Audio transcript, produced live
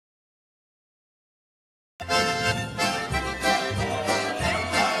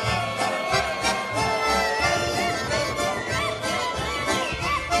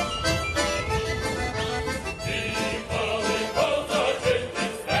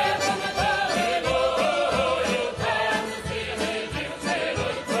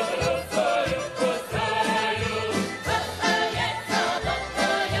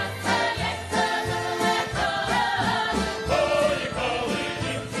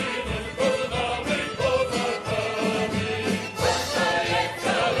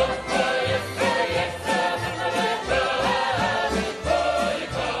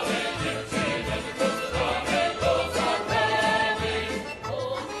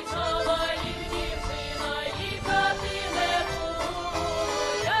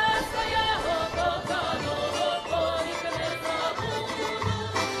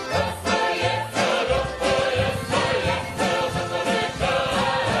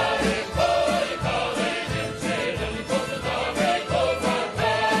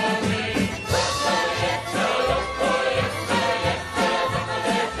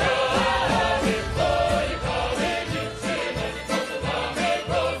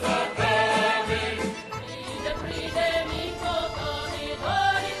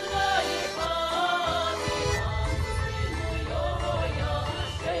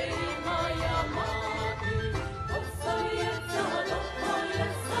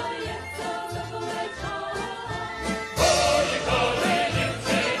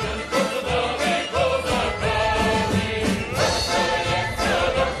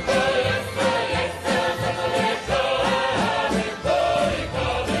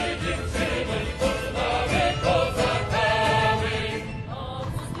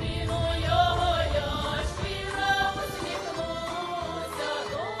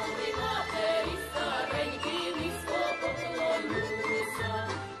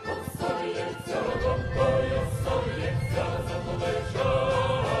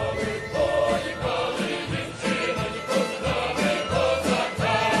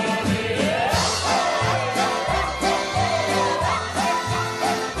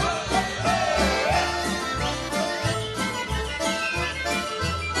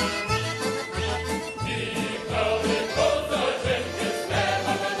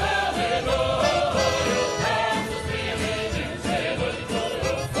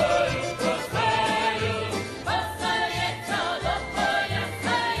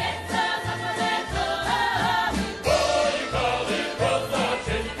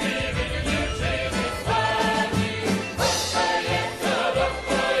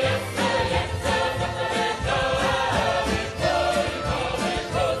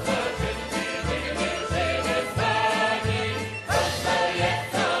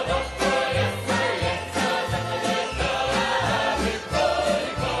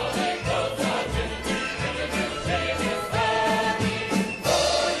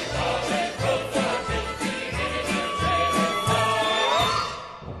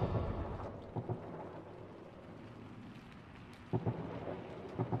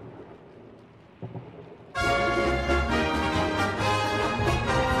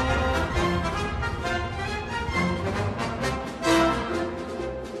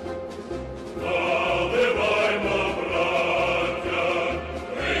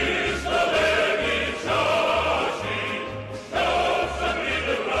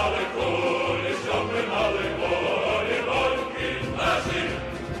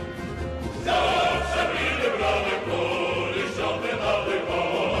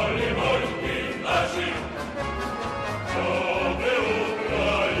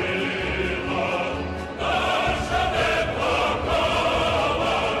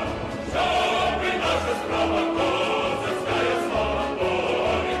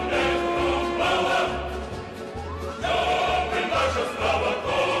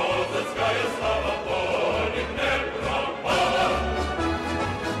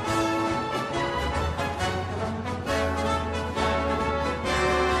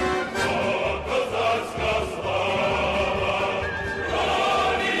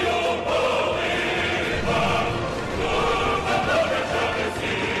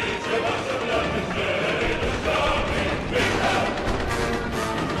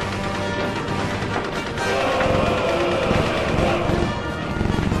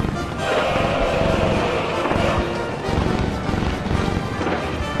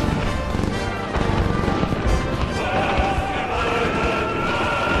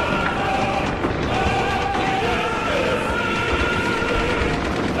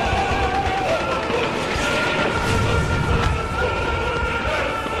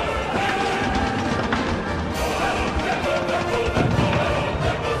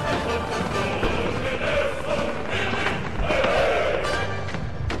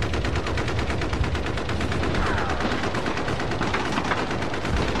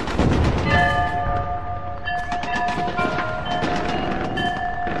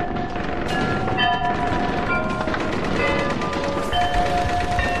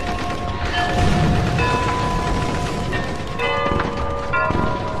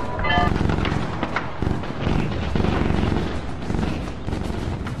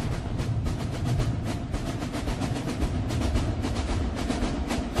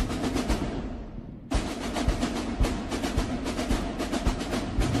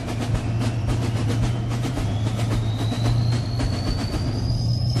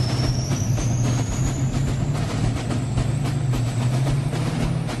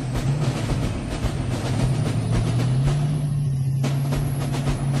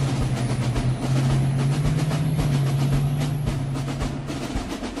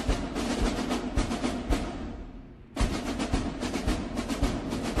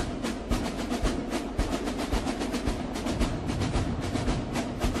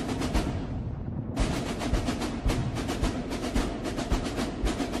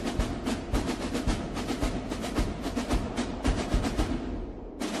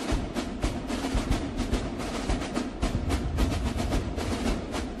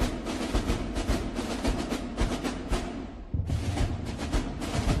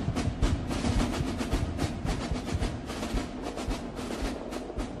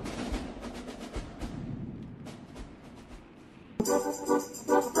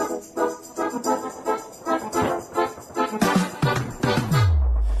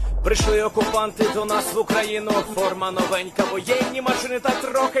Прийшли окупанти до нас в Україну, форма новенька, воєнні машини, та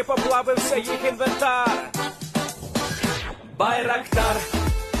трохи поплавився їх інвентар. Байрактар,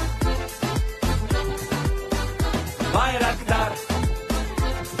 Байрактар.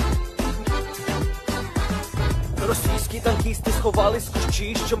 Російські танкісти сховались в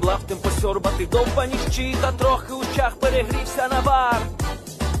кущі, щоб лаптем посьорбати довбані щі, та трохи у чах перегрівся навар.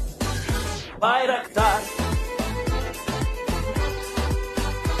 Байрактар,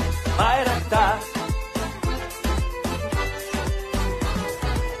 Байрактар.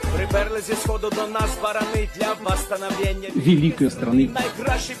 Приперли зі сходу до нас барани для восстановлення великої страни.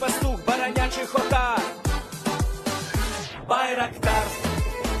 Найкращий пастух баранячих отар. Байрактар,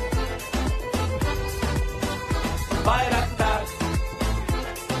 Байрактар.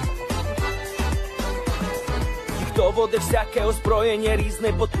 Ті, хто воде всяке озброєння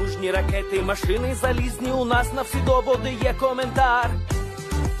різне, потужні ракети, машини залізні, у нас на всі доводи є коментар.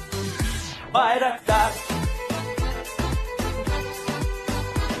 Байрактар,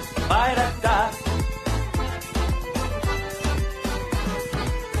 Байрактар.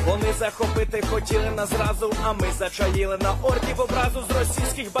 Вони захопити хотіли нас зразу, а ми зачаїли на орків образу з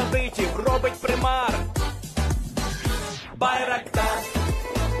російських бандитів, робить примар. Байрактар,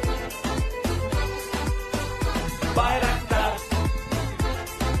 Байрактар.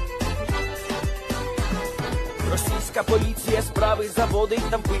 Російська поліція справи заводить,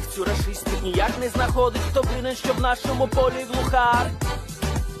 там пивцю рашистів ніяк не знаходить, хто винен, що в нашому полі глухар.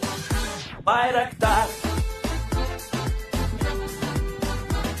 Байрактар,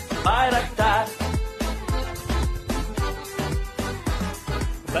 Байрактар.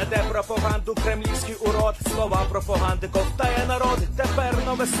 Веде пропаганду кремлівський урод, слова пропаганди ковтає народ, тепер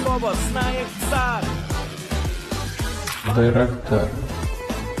нове слово знає цар. Байрактар.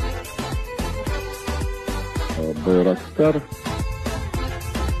 Байрактар.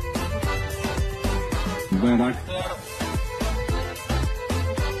 Байрактар.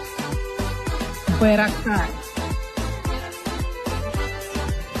 Байрактар.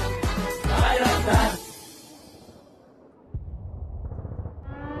 Байрактар.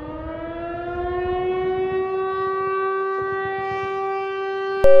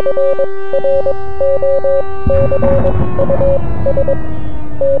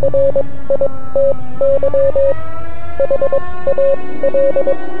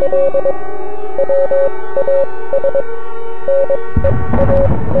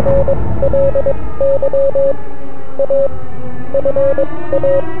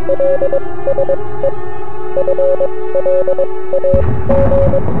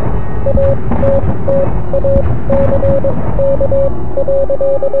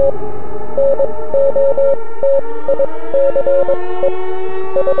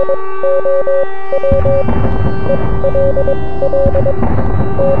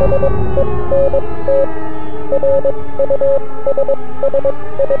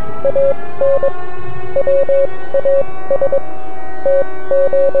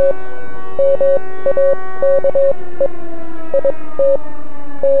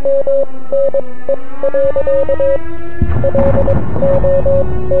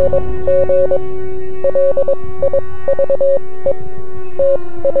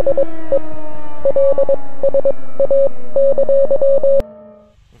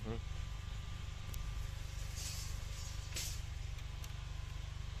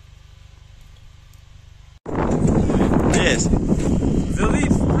 Yes. The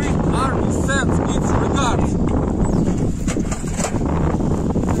Leaf Spring Army sends its regards.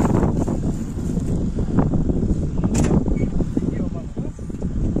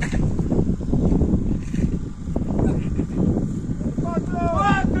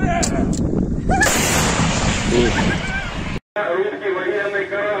 Русский военный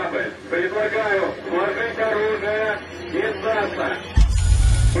корабль. Предлагаю сложить оружие и сдаться.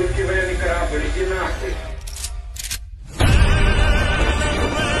 Русский военный корабль, иди нахуй.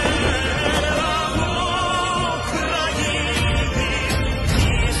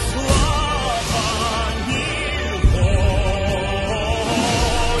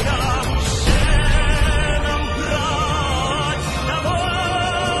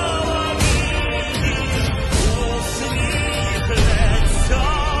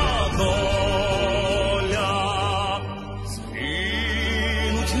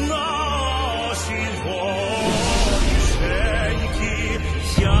 Наші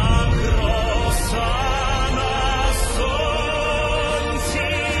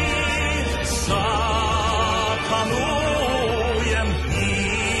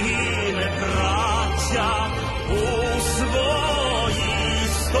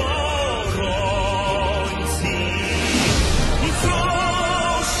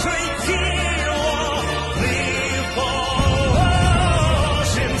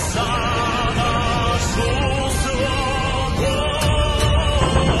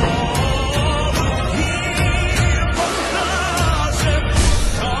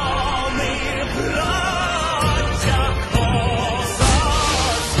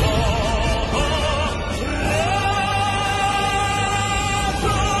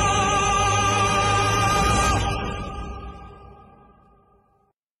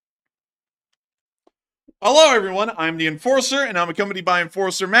Hello everyone, I'm the Enforcer, and I'm accompanied by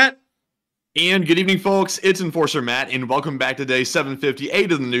Enforcer Matt. And good evening, folks. It's Enforcer Matt, and welcome back to day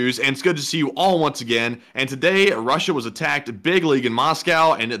 758 of the news. And it's good to see you all once again. And today, Russia was attacked big league in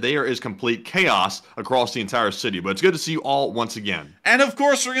Moscow, and there is complete chaos across the entire city. But it's good to see you all once again. And of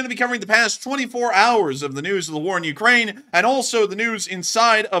course, we're going to be covering the past 24 hours of the news of the war in Ukraine, and also the news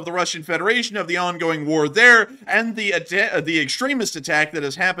inside of the Russian Federation of the ongoing war there, and the extremist attack that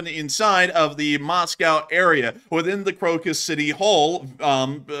has happened inside of the Moscow area within the Crocus City Hall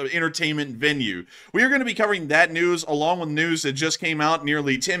entertainment venue. We are going to be covering that news along with news that just came out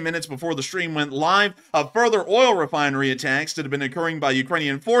nearly 10 minutes before the stream went live of further oil refinery attacks that have been occurring by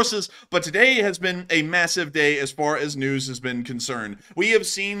Ukrainian forces, but today has been a massive day as far as news has been concerned. We have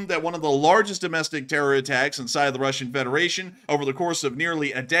seen that one of the largest domestic terror attacks inside the Russian Federation over the course of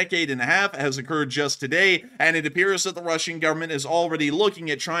nearly a decade and a half has occurred just today, and it appears that the Russian government is already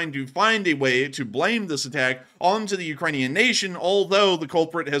looking at trying to find a way to blame this attack onto the Ukrainian nation, although the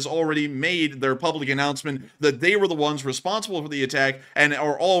culprit has already made their public announcement that they were the ones responsible for the attack and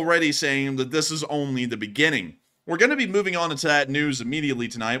are already saying that this is only the beginning. We're going to be moving on into that news immediately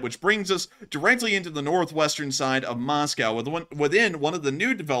tonight, which brings us directly into the northwestern side of Moscow within one of the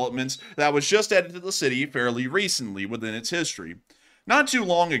new developments that was just added to the city fairly recently within its history. Not too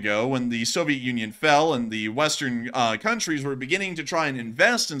long ago, when the Soviet Union fell and the Western countries were beginning to try and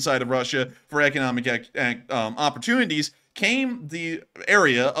invest inside of Russia for economic opportunities, came the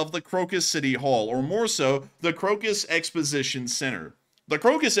area of the Crocus City Hall, or more so, the Crocus Exposition Center. The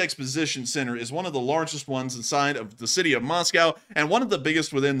Crocus Exposition Center is one of the largest ones inside of the city of Moscow, and one of the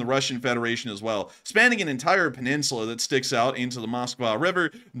biggest within the Russian Federation as well. Spanning an entire peninsula that sticks out into the Moskva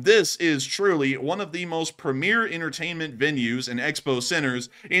River, this is truly one of the most premier entertainment venues and expo centers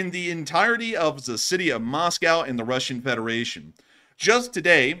in the entirety of the city of Moscow and the Russian Federation. Just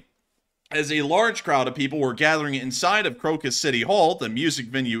today, as a large crowd of people were gathering inside of Crocus City Hall, the music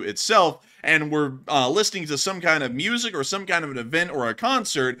venue itself, and were listening to some kind of music or some kind of an event or a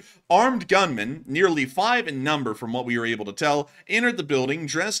concert, armed gunmen, nearly 5 in number from what we were able to tell, entered the building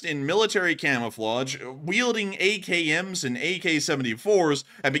dressed in military camouflage, wielding AKMs and AK-74s,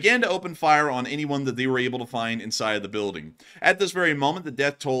 and began to open fire on anyone that they were able to find inside the building. At this very moment, the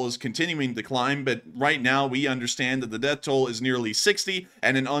death toll is continuing to climb, but right now we understand that the death toll is nearly 60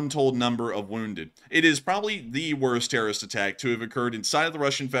 and an untold number of wounded. It is probably the worst terrorist attack to have occurred inside of the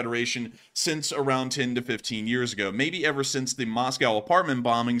Russian Federation since around 10 to 15 years ago, maybe ever since the Moscow apartment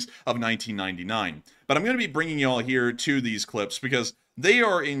bombings of 1999. But I'm going to be bringing y'all here to these clips because they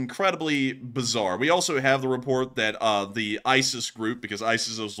are incredibly bizarre. We also have the report that the ISIS group, because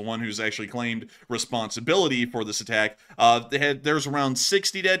ISIS is the one who's actually claimed responsibility for this attack, there's around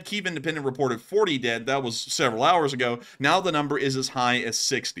 60 dead. Kyiv Independent reported 40 dead. That was several hours ago. Now the number is as high as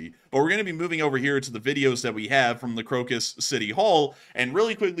 60. But we're going to be moving over here to the videos that we have from the Crocus City Hall. And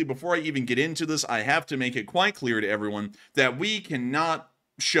really quickly, before I even get into this, I have to make it quite clear to everyone that we cannot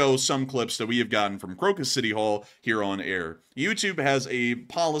show some clips that we have gotten from Crocus City Hall here on air. YouTube has a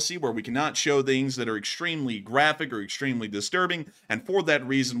policy where we cannot show things that are extremely graphic or extremely disturbing, and for that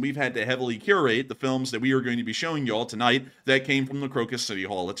reason we've had to heavily curate the films that we are going to be showing y'all tonight that came from the Crocus City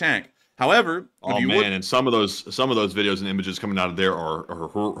Hall attack. However, and some of those videos and images coming out of there are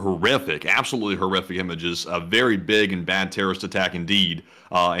horrific, absolutely horrific images. A very big and bad terrorist attack indeed,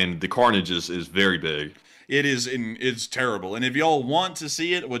 and the carnage is very big. It's terrible. And if y'all want to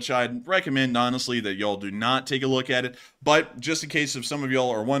see it, which I'd recommend honestly that y'all do not take a look at it, but just in case if some of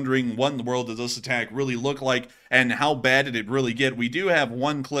y'all are wondering what in the world does this attack really look like and how bad did it really get, we do have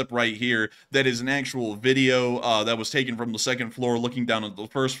one clip right here that is an actual video that was taken from the second floor looking down at the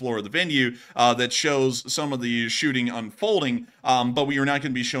first floor of the venue that shows some of the shooting unfolding, but we are not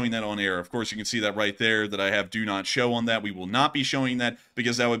going to be showing that on air. Of course, you can see that right there that I have do not show on that. We will not be showing that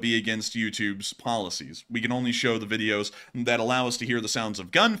because that would be against YouTube's policies. We can only show the videos that allow us to hear the sounds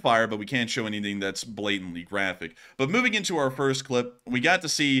of gunfire, but we can't show anything that's blatantly graphic. But moving into our first clip, we got to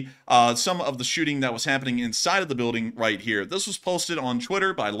see some of the shooting that was happening inside of the building right here. This was posted on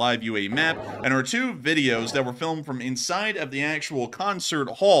Twitter by Live UA Map, and are two videos that were filmed from inside of the actual concert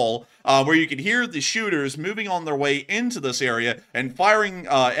hall, where you could hear the shooters moving on their way into this area and firing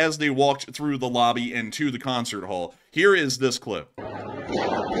as they walked through the lobby and to the concert hall. Here is this clip.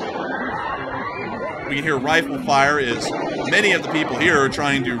 We can hear rifle fire as many of the people here are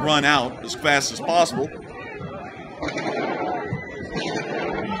trying to run out as fast as possible.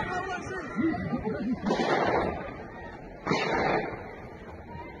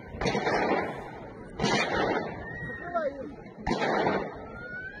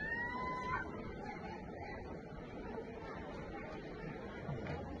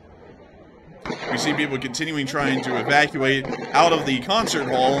 We see people continuing trying to evacuate out of the concert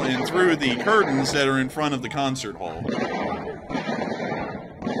hall and through the curtains that are in front of the concert hall.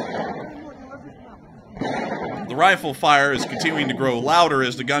 The rifle fire is continuing to grow louder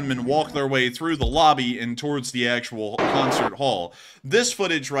as the gunmen walk their way through the lobby and towards the actual concert hall. This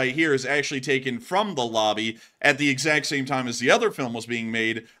footage right here is actually taken from the lobby at the exact same time as the other film was being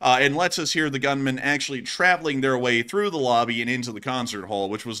made, and lets us hear the gunmen actually traveling their way through the lobby and into the concert hall,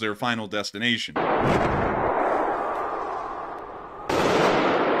 which was their final destination. We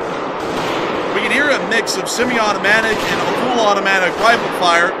can hear a mix of semi-automatic and full automatic rifle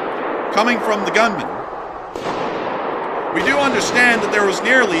fire coming from the gunmen. We do understand that there was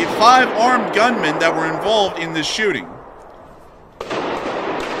nearly 5 armed gunmen that were involved in this shooting.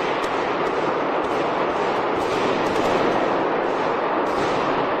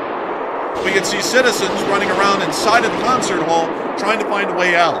 We can see citizens running around inside of the concert hall trying to find a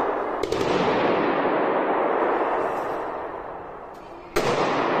way out.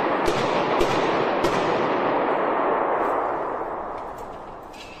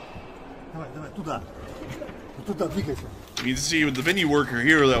 You can see with the venue worker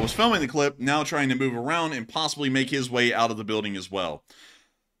here that was filming the clip now trying to move around and possibly make his way out of the building as well.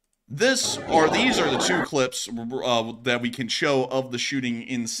 These are the 2 clips that we can show of the shooting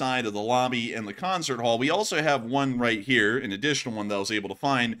inside of the lobby and the concert hall. We also have one right here, an additional one that I was able to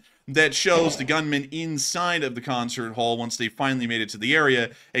find, that shows the gunmen inside of the concert hall once they finally made it to the area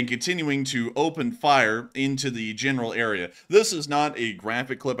and continuing to open fire into the general area. This is not a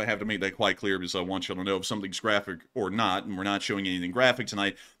graphic clip. I have to make that quite clear because I want you to know if something's graphic or not, and we're not showing anything graphic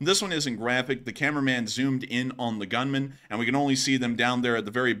tonight. This one isn't graphic. The cameraman zoomed in on the gunmen, and we can only see them down there at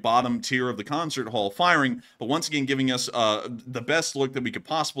the very bottom tier of the concert hall firing, but once again giving us the best look that we could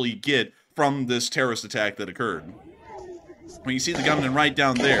possibly get from this terrorist attack that occurred. When you see the gunman right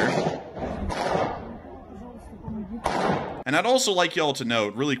down there. And I'd also like y'all to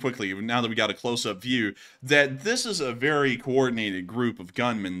note, really quickly, now that we got a close-up view, that this is a very coordinated group of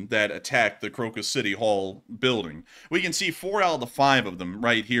gunmen that attacked the Crocus City Hall building. We can see 4 out of the 5 of them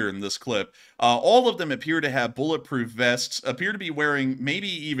right here in this clip. All of them appear to have bulletproof vests, appear to be wearing maybe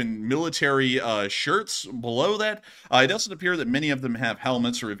even military shirts below that. It doesn't appear that many of them have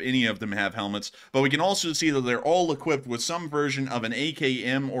helmets, or if any of them have helmets, but we can also see that they're all equipped with some version of an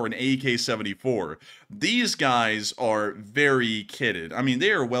AKM or an AK-74. These guys are very kitted. I mean,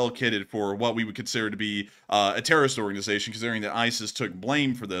 they are well kitted for what we would consider to be a terrorist organization, considering that ISIS took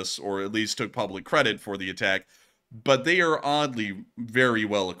blame for this, or at least took public credit for the attack. But they are oddly very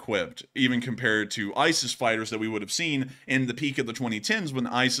well equipped, even compared to ISIS fighters that we would have seen in the peak of the 2010s when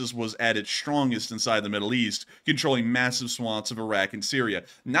ISIS was at its strongest inside the Middle East, controlling massive swaths of Iraq and Syria.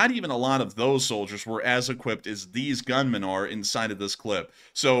 Not even a lot of those soldiers were as equipped as these gunmen are inside of this clip.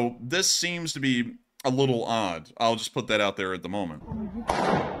 So this seems to be a little odd. I'll just put that out there at the moment.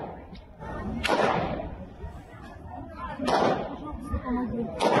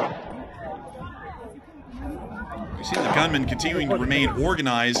 You see the gunmen continuing to remain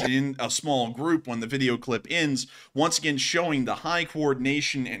organized in a small group when the video clip ends, once again showing the high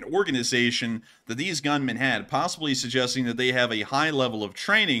coordination and organization that these gunmen had, possibly suggesting that they have a high level of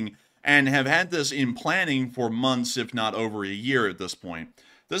training and have had this in planning for months, if not over a year at this point.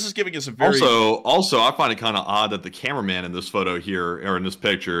 This is giving us a very... Also, I find it kind of odd that the cameraman in this photo here, or in this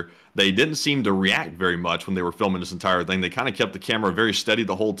picture, they didn't seem to react very much when they were filming this entire thing. They kind of kept the camera very steady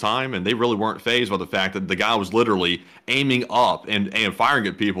the whole time, and they really weren't fazed by the fact that the guy was literally aiming up and firing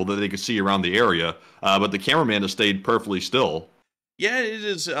at people that they could see around the area. But the cameraman has stayed perfectly still. Yeah, it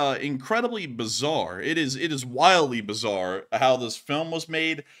is incredibly bizarre. It is wildly bizarre how this film was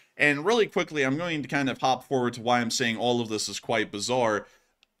made. And really quickly, I'm going to kind of hop forward to why I'm saying all of this is quite bizarre.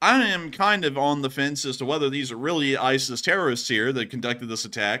 I am kind of on the fence as to whether these are really ISIS terrorists here that conducted this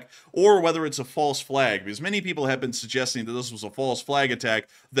attack, or whether it's a false flag, because many people have been suggesting that this was a false flag attack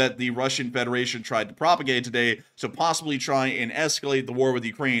that the Russian Federation tried to propagate today to possibly try and escalate the war with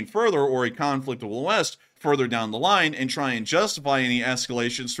Ukraine further, or a conflict with the West further down the line, and try and justify any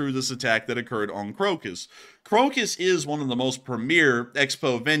escalations through this attack that occurred on Crocus. Crocus is one of the most premier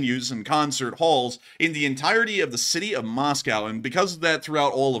expo venues and concert halls in the entirety of the city of Moscow, and because of that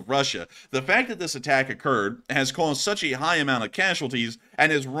throughout all of Russia. The fact that this attack occurred has caused such a high amount of casualties,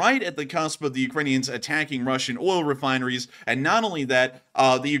 and is right at the cusp of the Ukrainians attacking Russian oil refineries, and not only that,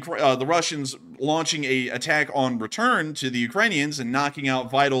 the Russians launching a attack on return to the Ukrainians and knocking out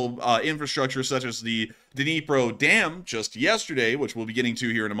vital infrastructure such as the Dnipro Dam just yesterday, which we'll be getting to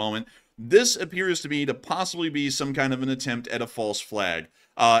here in a moment. This appears to me to possibly be some kind of an attempt at a false flag.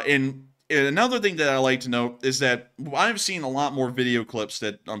 And Another thing that I like to note is that I've seen a lot more video clips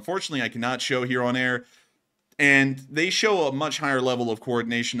that unfortunately I cannot show here on air, and they show a much higher level of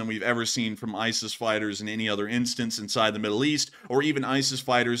coordination than we've ever seen from ISIS fighters in any other instance inside the Middle East, or even ISIS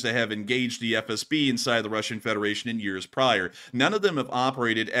fighters that have engaged the FSB inside the Russian Federation in years prior. None of them have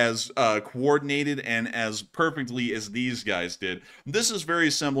operated as coordinated and as perfectly as these guys did. This is very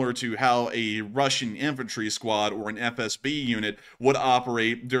similar to how a Russian infantry squad or an FSB unit would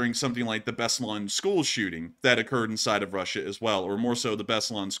operate during something like the Beslan school shooting that occurred inside of Russia as well, or more so the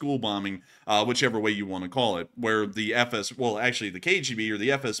Beslan school bombing, whichever way you want to call it, where the actually the KGB or the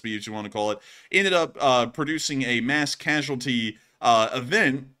FSB, as you want to call it, ended up producing a mass casualty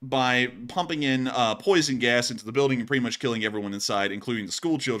event by pumping in poison gas into the building and pretty much killing everyone inside, including the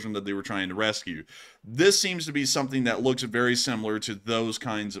school children that they were trying to rescue. This seems to be something that looks very similar to those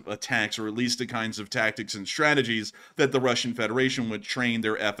kinds of attacks, or at least the kinds of tactics and strategies that the Russian Federation would train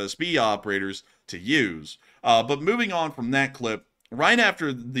their FSB operators to use. But moving on from that clip, right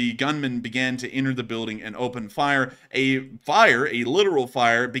after the gunmen began to enter the building and open fire, a literal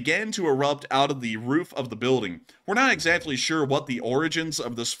fire, began to erupt out of the roof of the building. We're not exactly sure what the origins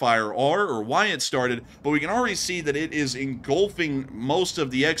of this fire are or why it started, but we can already see that it is engulfing most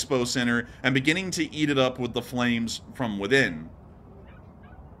of the expo center and beginning to eat it up with the flames from within.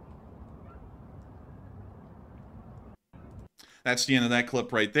 That's the end of that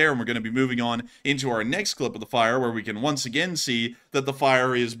clip right there, and we're going to be moving on into our next clip of the fire, where we can once again see that the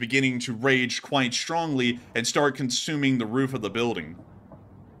fire is beginning to rage quite strongly and start consuming the roof of the building.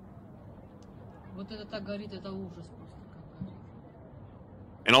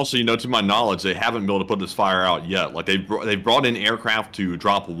 And also, you know, to my knowledge, they haven't been able to put this fire out yet. Like, they've brought in aircraft to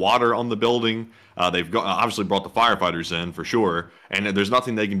drop water on the building. They've obviously brought the firefighters in, for sure, and there's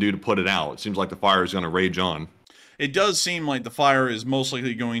nothing they can do to put it out. It seems like the fire is going to rage on. It does seem like the fire is most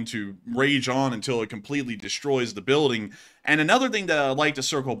likely going to rage on until it completely destroys the building. And another thing that I'd like to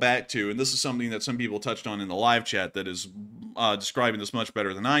circle back to, and this is something that some people touched on in the live chat that is describing this much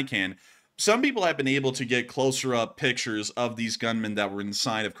better than I can. Some people have been able to get closer up pictures of these gunmen that were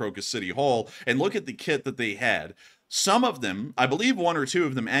inside of Crocus City Hall and look at the kit that they had. Some of them, I believe one or two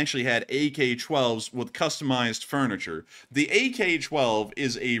of them, actually had AK-12s with customized furniture. The AK-12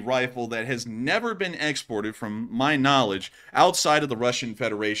 is a rifle that has never been exported, from my knowledge, outside of the Russian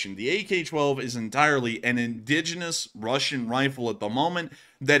Federation. The AK-12 is entirely an indigenous Russian rifle at the moment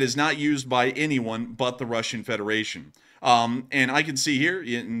that is not used by anyone but the Russian Federation. And I can see here,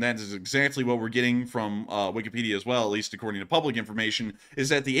 and that is exactly what we're getting from Wikipedia as well, at least according to public information, is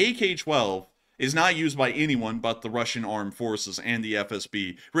that the AK-12 is not used by anyone but the Russian armed forces and the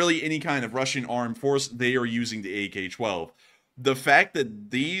FSB. Really, any kind of Russian armed force, they are using the AK-12. The fact that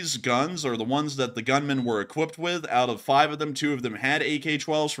these guns are the ones that the gunmen were equipped with, out of 5 of them, 2 of them had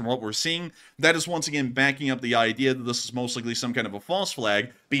AK-12s from what we're seeing, that is once again backing up the idea that this is most likely some kind of a false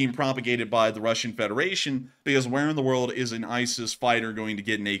flag being propagated by the Russian Federation, because where in the world is an ISIS fighter going to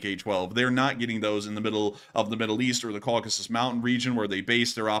get an AK-12? They're not getting those in the middle of the Middle East or the Caucasus Mountain region where they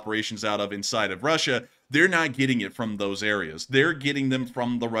base their operations out of inside of Russia. They're not getting it from those areas. They're getting them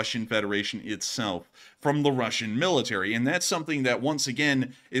from the Russian Federation itself, from the Russian military. And that's something that, once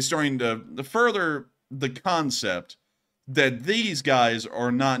again, is starting to further the concept that these guys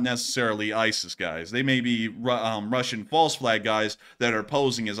are not necessarily ISIS guys. They may be Russian false flag guys that are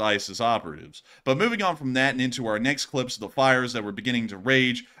posing as ISIS operatives. But moving on from that and into our next clips of the fires that were beginning to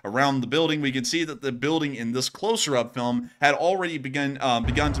rage around the building, we can see that the building in this closer-up film had already begun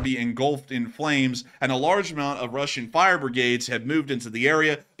to be engulfed in flames, and a large amount of Russian fire brigades had moved into the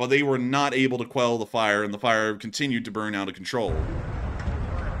area, but they were not able to quell the fire, and the fire continued to burn out of control.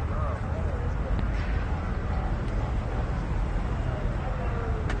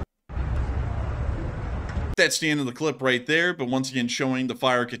 That's the end of the clip right there, but once again showing the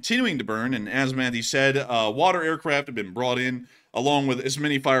fire continuing to burn. And as Matthew said, water aircraft have been brought in, along with as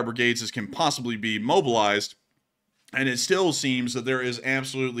many fire brigades as can possibly be mobilized. And it still seems that there is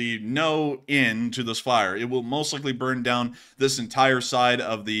absolutely no end to this fire. It will most likely burn down this entire side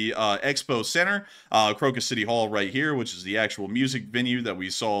of the Expo Center, Crocus City Hall right here, which is the actual music venue that we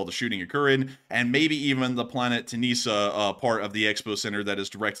saw the shooting occur in, and maybe even the Planet Tunisia part of the Expo Center that is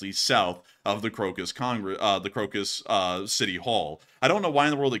directly south of the Crocus City Hall. I don't know why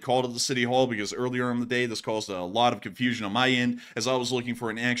in the world they called it the City Hall, because earlier in the day this caused a lot of confusion on my end, as I was looking for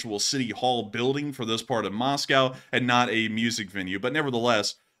an actual City Hall building for this part of Moscow and not a music venue. But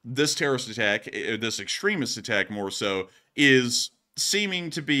nevertheless, this terrorist attack, this extremist attack more so, is seeming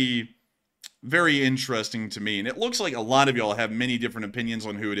to be very interesting to me. And it looks like a lot of y'all have many different opinions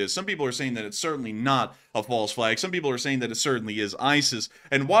on who it is. Some people are saying that it's certainly not a false flag. Some people are saying that it certainly is ISIS.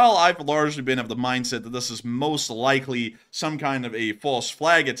 And while I've largely been of the mindset that this is most likely some kind of a false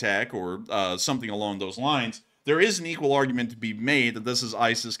flag attack or something along those lines, there is an equal argument to be made that this is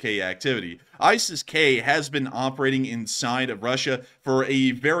ISIS-K activity. ISIS-K has been operating inside of Russia for a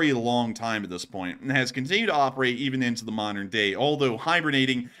very long time at this point, and has continued to operate even into the modern day, although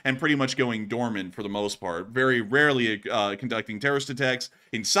hibernating and pretty much going dormant for the most part, very rarely conducting terrorist attacks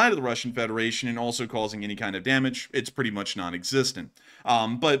inside of the Russian Federation and also causing any kind of damage. It's pretty much non-existent.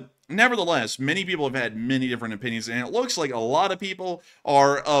 But nevertheless, many people have had many different opinions, and it looks like a lot of people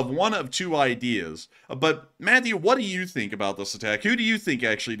are of one of two ideas. But Matthew, what do you think about this attack? Who do you think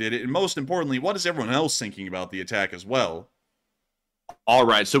actually did it? And most importantly, what is everyone else thinking about the attack as well? All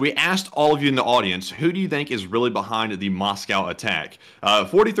right, so we asked all of you in the audience, who do you think is really behind the Moscow attack?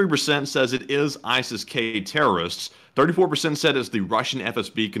 43% says it is ISIS-K terrorists, 34% said it's the Russian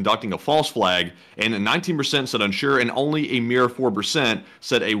FSB conducting a false flag, and 19% said unsure, and only a mere 4%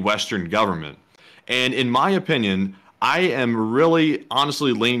 said a Western government. And in my opinion, I am really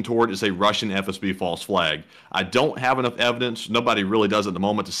honestly leaning toward it's a Russian FSB false flag. I don't have enough evidence. Nobody really does at the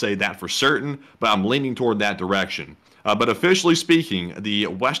moment to say that for certain, but I'm leaning toward that direction. But officially speaking, the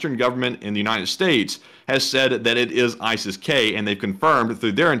Western government in the United States has said that it is ISIS-K, and they've confirmed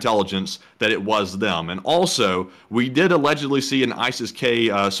through their intelligence that it was them. And also, we did allegedly see an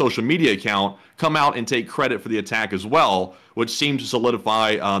ISIS-K social media account come out and take credit for the attack as well, which seems to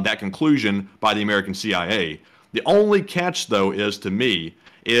solidify that conclusion by the American CIA. The only catch, though, is to me,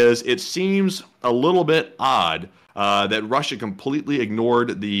 is it seems a little bit odd that Russia completely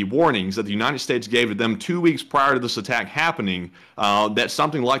ignored the warnings that the United States gave to them 2 weeks prior to this attack happening, that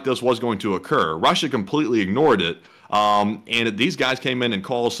something like this was going to occur. Russia completely ignored it, and these guys came in and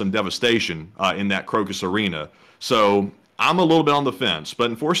caused some devastation in that Crocus arena. So I'm a little bit on the fence, but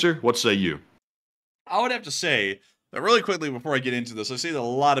Enforcer, what say you? I would have to say that really quickly before I get into this, I see that a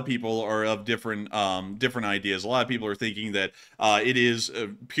lot of people are of different ideas. A lot of people are thinking that it is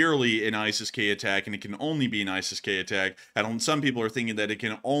purely an ISIS-K attack and it can only be an ISIS-K attack. And some people are thinking that it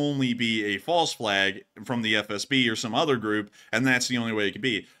can only be a false flag from the FSB or some other group, and that's the only way it could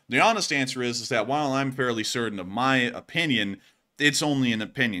be. The honest answer is that while I'm fairly certain of my opinion, it's only an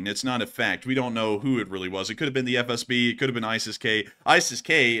opinion. It's not a fact. We don't know who it really was. It could have been the FSB. It could have been ISIS-K.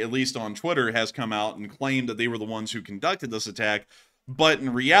 ISIS-K, at least on Twitter, has come out and claimed that they were the ones who conducted this attack. But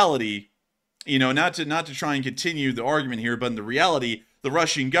in reality, you know, not to try and continue the argument here, but in the reality, the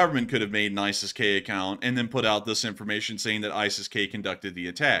Russian government could have made an ISIS-K account and then put out this information saying that ISIS-K conducted the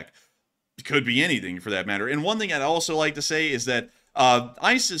attack. It could be anything for that matter. And one thing I'd also like to say is that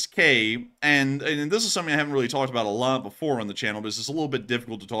ISIS-K, and this is something I haven't really talked about a lot before on the channel, but it's just a little bit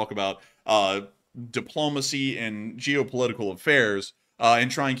difficult to talk about diplomacy and geopolitical affairs and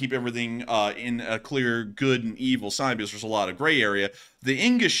try and keep everything in a clear good and evil side, because there's a lot of gray area. The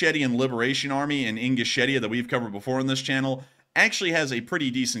Ingushetian Liberation Army in Ingushetia that we've covered before on this channel actually has a pretty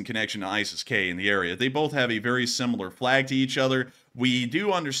decent connection to ISIS-K in the area. They both have a very similar flag to each other. We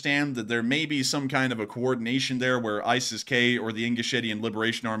do understand that there may be some kind of a coordination there where ISIS-K or the Ingushetian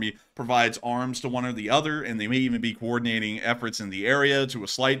Liberation Army provides arms to one or the other, and they may even be coordinating efforts in the area to a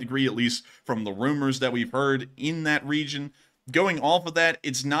slight degree, at least from the rumors that we've heard in that region. Going off of that,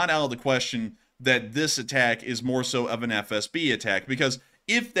 it's not out of the question that this attack is more so of an FSB attack, because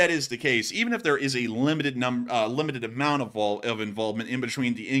if that is the case, even if there is a limited amount of involvement in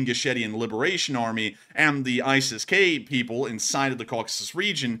between the Ingushetian Liberation Army and the ISIS-K people inside of the Caucasus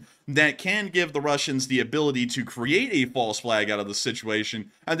region, that can give the Russians the ability to create a false flag out of the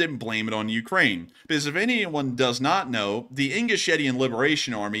situation and then blame it on Ukraine. Because if anyone does not know, the Ingushetian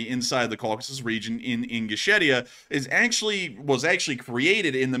Liberation Army inside the Caucasus region in Ingushetia was actually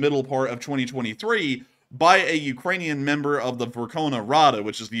created in the middle part of 2023 by a Ukrainian member of the Verkhovna Rada,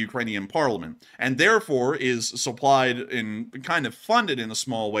 which is the Ukrainian parliament, and therefore is supplied and kind of funded in a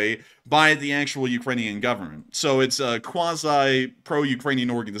small way by the actual Ukrainian government. So it's a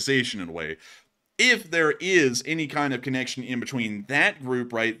quasi-pro-Ukrainian organization in a way. If there is any kind of connection in between that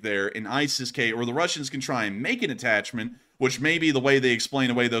group right there and ISIS-K, or the Russians can try and make an attachment, which may be the way they explain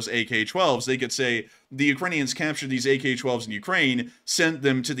away those AK-12s. They could say the Ukrainians captured these AK-12s in Ukraine, sent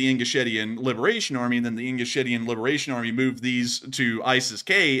them to the Ingushetian Liberation Army, and then the Ingushetian Liberation Army moved these to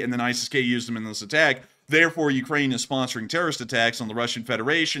ISIS-K, and then ISIS-K used them in this attack. Therefore, Ukraine is sponsoring terrorist attacks on the Russian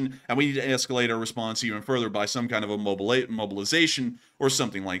Federation, and we need to escalate our response even further by some kind of a mobilization or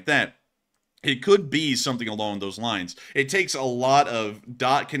something like that. It could be something along those lines. It takes a lot of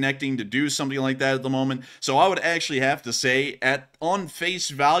dot connecting to do something like that at the moment. So I would actually have to say, on face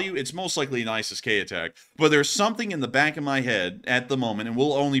value, it's most likely an ISIS-K attack. But there's something in the back of my head at the moment, and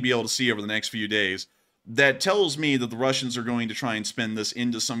we'll only be able to see over the next few days, that tells me that the Russians are going to try and spin this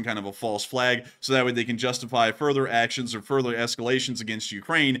into some kind of a false flag, so that way they can justify further actions or further escalations against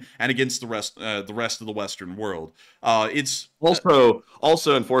Ukraine and against the rest of the Western world. It's also,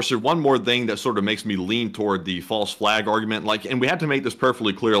 Enforcer, one more thing that sort of makes me lean toward the false flag argument, and we have to make this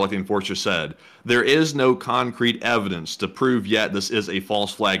perfectly clear, like the Enforcer said, there is no concrete evidence to prove yet this is a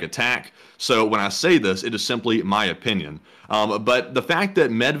false flag attack. So when I say this, it is simply my opinion. But the fact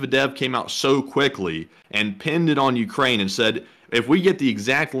that Medvedev came out so quickly and pinned it on Ukraine and said, if we get the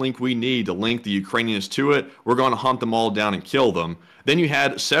exact link we need to link the Ukrainians to it, we're going to hunt them all down and kill them. Then you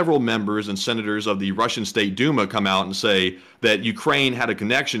had several members and senators of the Russian State Duma come out and say that Ukraine had a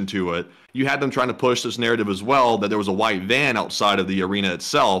connection to it. You had them trying to push this narrative as well, that there was a white van outside of the arena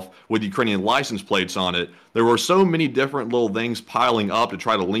itself with Ukrainian license plates on it. There were so many different little things piling up to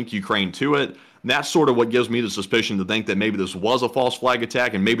try to link Ukraine to it. That's sort of what gives me the suspicion to think that maybe this was a false flag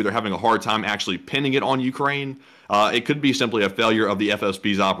attack and maybe they're having a hard time actually pinning it on Ukraine. It could be simply a failure of the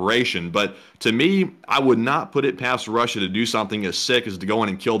FSB's operation. But to me, I would not put it past Russia to do something as sick as to go in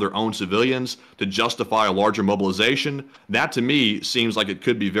and kill their own civilians to justify a larger mobilization. That to me seems like it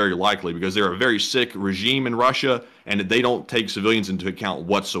could be very likely because they're a very sick regime in Russia and they don't take civilians into account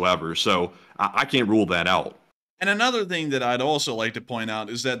whatsoever. So I can't rule that out. And another thing that I'd also like to point out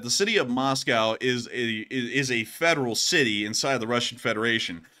is that the city of Moscow is a federal city inside the Russian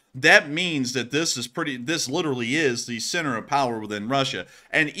Federation. That means that this literally is the center of power within Russia.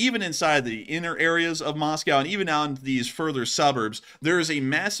 And even inside the inner areas of Moscow and even out into these further suburbs, there is a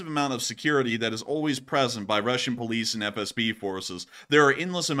massive amount of security that is always present by Russian police and FSB forces. There are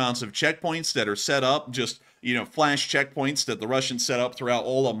endless amounts of checkpoints that are set up, just, flash checkpoints that the Russians set up throughout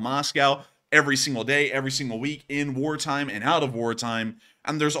all of Moscow every single day, every single week, in wartime and out of wartime.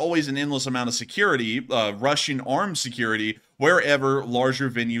 And there's always an endless amount of security, Russian armed security, wherever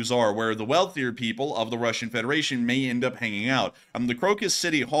larger venues are, where the wealthier people of the Russian Federation may end up hanging out. The Crocus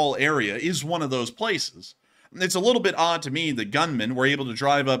City Hall area is one of those places. It's a little bit odd to me that gunmen were able to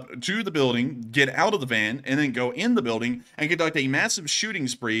drive up to the building, get out of the van, and then go in the building and conduct a massive shooting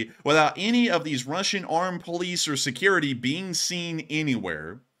spree without any of these Russian armed police or security being seen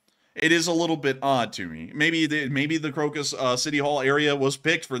anywhere. It is a little bit odd to me. Maybe the Crocus City Hall area was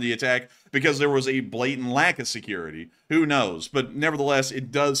picked for the attack because there was a blatant lack of security. Who knows? But nevertheless,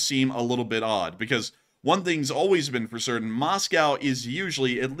 it does seem a little bit odd because one thing's always been for certain: Moscow is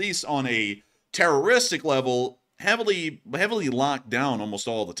usually, at least on a terroristic level, heavily locked down almost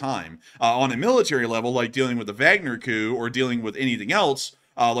all the time. On a military level, like dealing with the Wagner coup or dealing with anything else,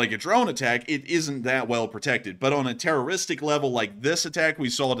 like a drone attack, it isn't that well protected. But on a terroristic level like this attack we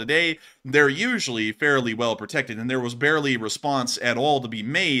saw today, they're usually fairly well protected, and there was barely response at all to be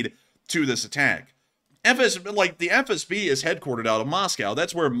made to this attack. The FSB is headquartered out of Moscow.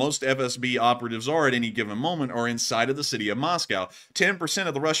 That's where most FSB operatives are at any given moment, or inside of the city of Moscow. 10%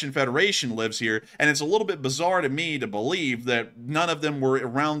 of the Russian Federation lives here, and it's a little bit bizarre to me to believe that none of them were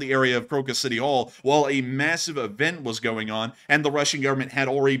around the area of Crocus City Hall while a massive event was going on, and the Russian government had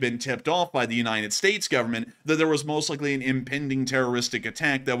already been tipped off by the United States government that there was most likely an impending terroristic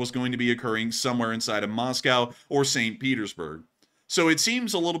attack that was going to be occurring somewhere inside of Moscow or St. Petersburg. So it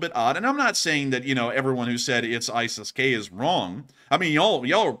seems a little bit odd, and I'm not saying that, everyone who said it's ISIS-K is wrong. I mean,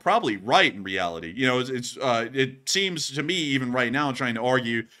 y'all are probably right in reality. It seems to me, even right now, trying to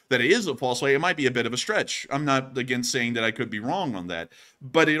argue that it is a false flag, it might be a bit of a stretch. I'm not, again, saying that I could be wrong on that.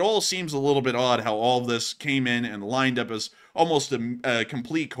 But it all seems a little bit odd how all of this came in and lined up as almost a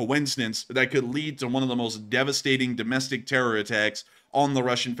complete coincidence that could lead to one of the most devastating domestic terror attacks on the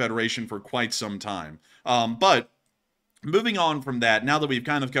Russian Federation for quite some time. But moving on from that, now that we've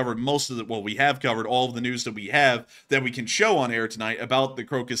kind of covered we have covered all of the news that we have that we can show on air tonight about the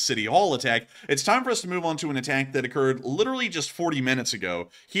Crocus City Hall attack, it's time for us to move on to an attack that occurred literally just 40 minutes ago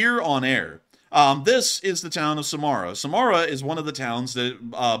here on air. This is the town of Samara. Samara is one of the towns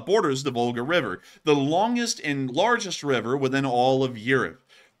that borders the Volga River, the longest and largest river within all of Europe.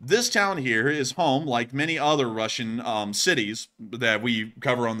 This town here is home, like many other Russian cities that we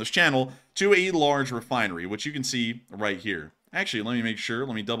cover on this channel, to a large refinery, which you can see right here. Actually, let me make sure.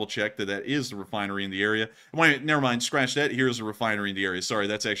 Let me double check that is the refinery in the area. Wait, never mind. Scratch that. Here's the refinery in the area. Sorry,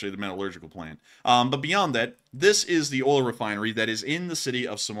 that's actually the metallurgical plant. But beyond that, this is the oil refinery that is in the city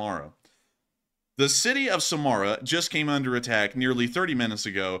of Samara. The city of Samara just came under attack nearly 30 minutes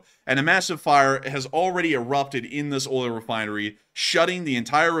ago, and a massive fire has already erupted in this oil refinery, shutting the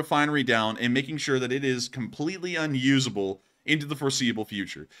entire refinery down and making sure that it is completely unusable into the foreseeable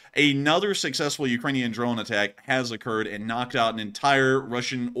future. Another successful Ukrainian drone attack has occurred and knocked out an entire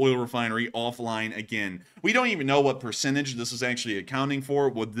Russian oil refinery offline again. We don't even know what percentage this is actually accounting for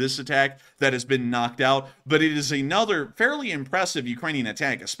with this attack that has been knocked out, but it is another fairly impressive Ukrainian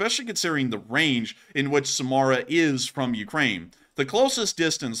attack, especially considering the range in which Samara is from Ukraine. The closest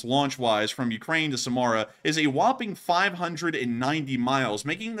distance launch-wise from Ukraine to Samara is a whopping 590 miles,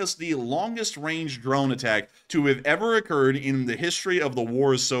 making this the longest-range drone attack to have ever occurred in the history of the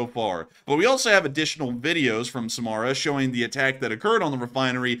wars so far. But we also have additional videos from Samara showing the attack that occurred on the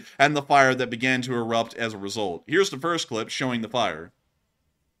refinery and the fire that began to erupt as a result. Here's the first clip showing the fire.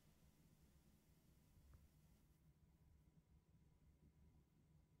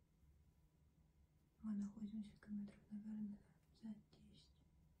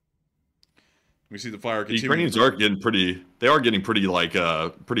 We see the fire continuing. The Ukrainians are getting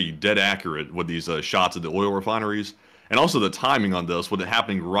pretty dead accurate with these shots of the oil refineries. And also the timing on this, with it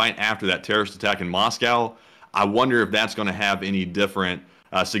happening right after that terrorist attack in Moscow. I wonder if that's going to have any different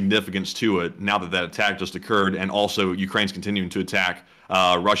significance to it now that that attack just occurred, and also Ukraine's continuing to attack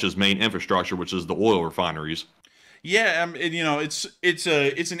Russia's main infrastructure, which is the oil refineries. Yeah, it's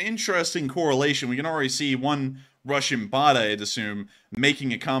an interesting correlation. We can already see one Russian bot, I'd assume,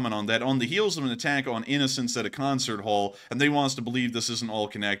 making a comment on that on the heels of an attack on innocents at a concert hall, and they want us to believe this isn't all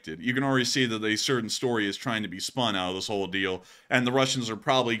connected. You can already see that a certain story is trying to be spun out of this whole deal, and the Russians are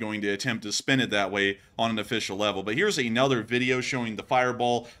probably going to attempt to spin it that way on an official level. But here's another video showing the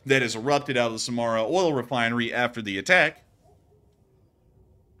fireball that has erupted out of the Samara oil refinery after the attack.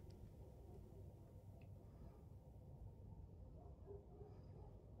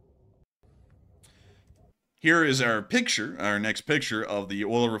 Here is our next picture of the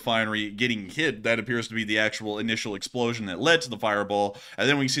oil refinery getting hit. That appears to be the actual initial explosion that led to the fireball. And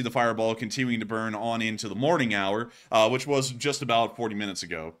then we see the fireball continuing to burn on into the morning hour, which was just about 40 minutes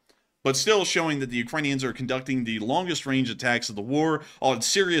ago. But still showing that the Ukrainians are conducting the longest range attacks of the war on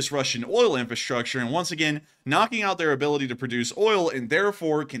serious Russian oil infrastructure, and once again, knocking out their ability to produce oil and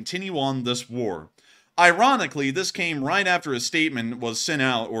therefore continue on this war. Ironically, this came right after a statement was sent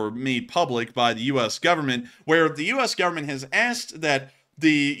out or made public by the U.S. government, where the U.S. government has asked that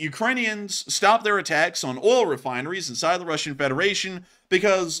the Ukrainians stop their attacks on oil refineries inside the Russian Federation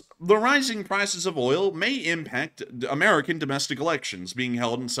because the rising prices of oil may impact American domestic elections being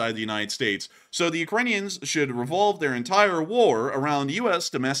held inside the United States. So the Ukrainians should revolve their entire war around U.S.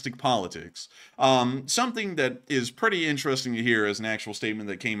 domestic politics. Something that is pretty interesting to hear as an actual statement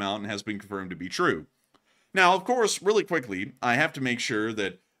that came out and has been confirmed to be true. Now, of course, really quickly, I have to make sure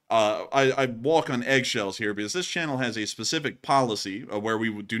that I walk on eggshells here because this channel has a specific policy where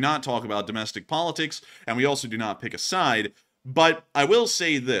we do not talk about domestic politics, and we also do not pick a side. But I will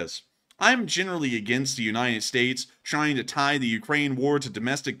say this. I'm generally against the United States trying to tie the Ukraine war to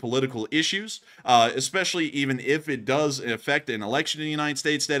domestic political issues, especially even if it does affect an election in the United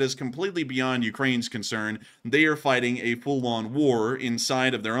States. That is completely beyond Ukraine's concern. They are fighting a full-on war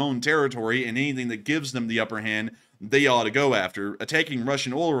inside of their own territory, and anything that gives them the upper hand, they ought to go after. Attacking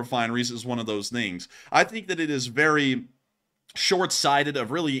Russian oil refineries is one of those things. I think that it is very short-sighted of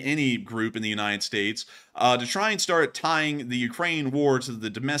really any group in the United States to try and start tying the Ukraine war to the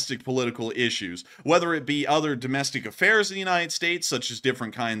domestic political issues, whether it be other domestic affairs in the United States, such as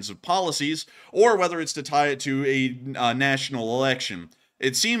different kinds of policies, or whether it's to tie it to a national election.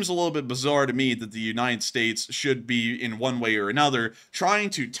 It seems a little bit bizarre to me that the United States should be, in one way or another, trying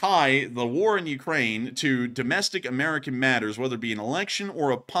to tie the war in Ukraine to domestic American matters, whether it be an election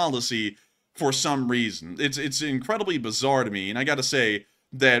or a policy, for some reason. It's incredibly bizarre to me, and I gotta say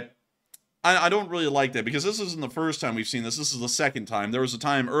that I don't really like that, because this isn't the first time we've seen this. This is the second time. There was a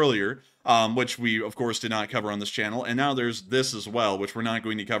time earlier, which we, of course, did not cover on this channel, and now there's this as well, which we're not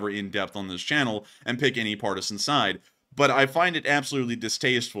going to cover in depth on this channel and pick any partisan side. But I find it absolutely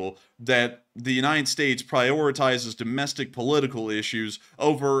distasteful that the United States prioritizes domestic political issues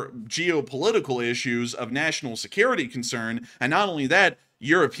over geopolitical issues of national security concern, and not only that,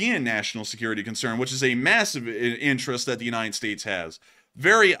 European national security concern, which is a massive interest that the United States has.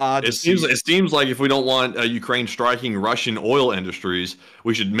 Very odd. It seems like if we don't want Ukraine striking Russian oil industries,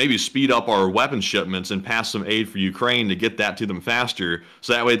 we should maybe speed up our weapons shipments and pass some aid for Ukraine to get that to them faster,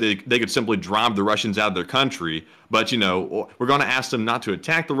 so that way they could simply drive the Russians out of their country. But, you know, we're going to ask them not to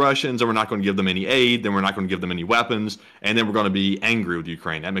attack the Russians, and we're not going to give them any aid, then we're not going to give them any weapons, and then we're going to be angry with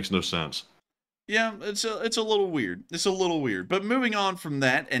Ukraine. That makes no sense. Yeah, it's a little weird. It's a little weird. But moving on from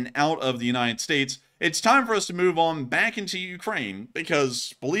that and out of the United States, it's time for us to move on back into Ukraine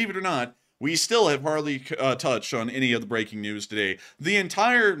because, believe it or not, we still have hardly touched on any of the breaking news today. The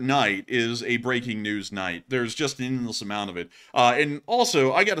entire night is a breaking news night. There's just an endless amount of it. And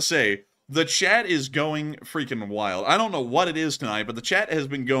also, I gotta say, the chat is going freaking wild. I don't know what it is tonight, but the chat has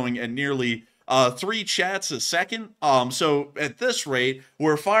been going at nearly 3 chats a second. So at this rate,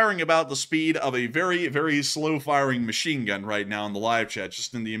 we're firing about the speed of a very, very slow firing machine gun right now in the live chat,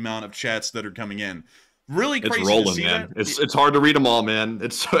 just in the amount of chats that are coming in. Really crazy. It's rolling, to see man. that. It's hard to read them all, man.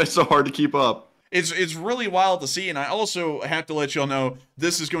 It's so hard to keep up. It's really wild to see, and I also have to let y'all know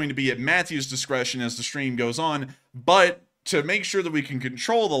this is going to be at Matthew's discretion as the stream goes on, but to make sure that we can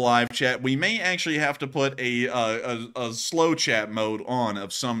control the live chat, we may actually have to put a slow chat mode on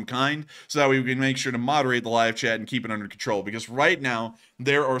of some kind, so that we can make sure to moderate the live chat and keep it under control, because right now,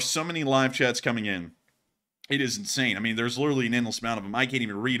 there are so many live chats coming in. It is insane. I mean, there's literally an endless amount of them. I can't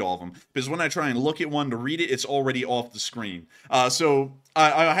even read all of them. Because when I try and look at one to read it, it's already off the screen. So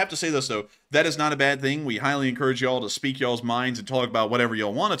I have to say this, though. That is not a bad thing. We highly encourage y'all to speak y'all's minds and talk about whatever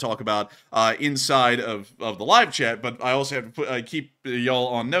y'all want to talk about inside of the live chat. But I also have to keep y'all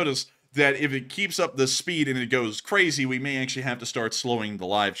on notice that if it keeps up the speed and it goes crazy, we may actually have to start slowing the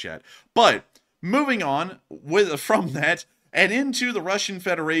live chat. But moving on from that, and into the Russian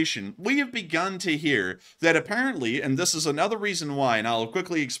Federation, we have begun to hear that apparently, and this is another reason why, and I'll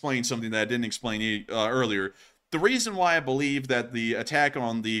quickly explain something that I didn't explain earlier, the reason why I believe that the attack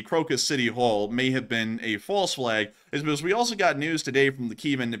on the Crocus City Hall may have been a false flag is because we also got news today from the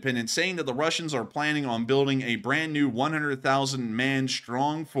Kyiv Independent saying that the Russians are planning on building a brand new 100,000 man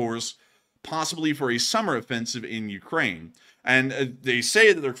strong force, possibly for a summer offensive in Ukraine. And they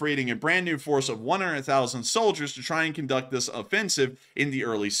say that they're creating a brand new force of 100,000 soldiers to try and conduct this offensive in the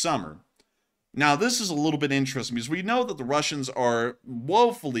early summer. Now, this is a little bit interesting because we know that the Russians are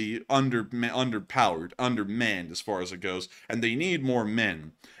woefully underpowered, undermanned as far as it goes, and they need more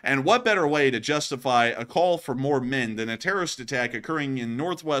men. And what better way to justify a call for more men than a terrorist attack occurring in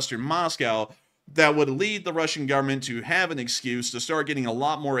northwestern Moscow that would lead the Russian government to have an excuse to start getting a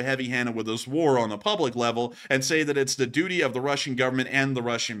lot more heavy-handed with this war on a public level and say that it's the duty of the Russian government and the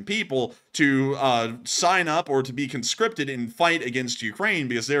Russian people to sign up or to be conscripted and fight against Ukraine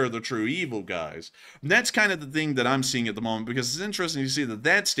because they're the true evil guys. And that's kind of the thing that I'm seeing at the moment, because it's interesting to see that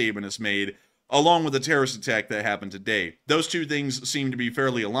that statement is made along with the terrorist attack that happened today. Those two things seem to be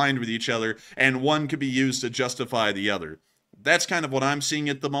fairly aligned with each other, and one could be used to justify the other. That's kind of what I'm seeing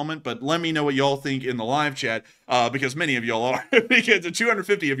at the moment, but let me know what y'all think in the live chat, because many of y'all are, because the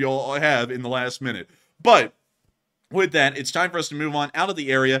 250 of y'all have in the last minute. But with that, it's time for us to move on out of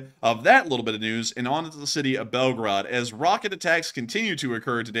the area of that little bit of news and on to the city of Belgorod, as rocket attacks continue to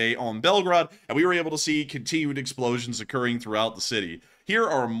occur today on Belgorod, and we were able to see continued explosions occurring throughout the city. Here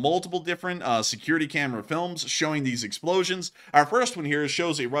are multiple different security camera films showing these explosions. Our first one here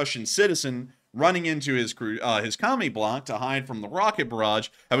shows a Russian citizen running into his commie block to hide from the rocket barrage,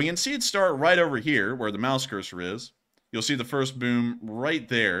 and we can see it start right over here where the mouse cursor is. You'll see the first boom right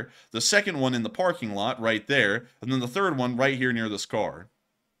there, the second one in the parking lot right there, and then the third one right here near this car.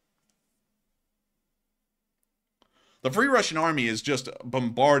 The Free Russian Army is just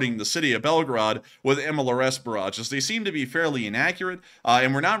bombarding the city of Belgorod with MLRS barrages. They seem to be fairly inaccurate,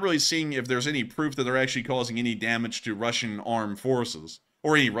 and we're not really seeing if there's any proof that they're actually causing any damage to Russian armed forces.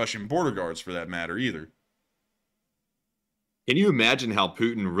 Or any Russian border guards, for that matter, either. Can you imagine how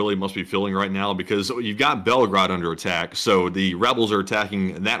Putin really must be feeling right now? Because you've got Belgorod under attack, so the rebels are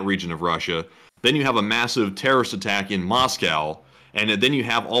attacking that region of Russia. Then you have a massive terrorist attack in Moscow. And then you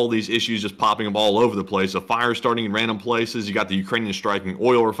have all these issues just popping up all over the place. A fire starting in random places. You got the Ukrainians striking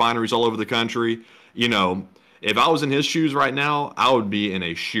oil refineries all over the country. You know, if I was in his shoes right now, I would be in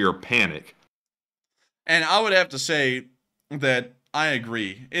a sheer panic. And I would have to say that I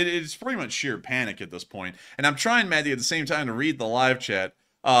agree. It's pretty much sheer panic at this point. And I'm trying, Matthew, at the same time to read the live chat.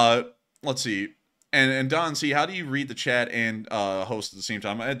 Let's see. And Don, see, how do you read the chat and host at the same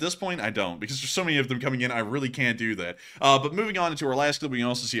time? At this point, I don't, because there's so many of them coming in, I really can't do that. But moving on into our last clip, we can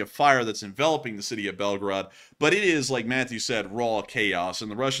also see a fire that's enveloping the city of Belgorod. But it is, like Matthew said, raw chaos,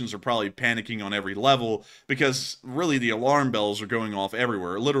 and the Russians are probably panicking on every level, because really the alarm bells are going off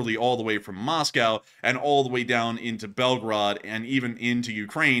everywhere, literally all the way from Moscow and all the way down into Belgorod and even into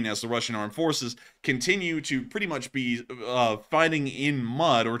Ukraine, as the Russian armed forces continue to pretty much be fighting in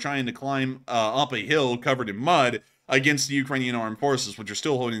mud or trying to climb up a hill covered in mud against the Ukrainian armed forces, which are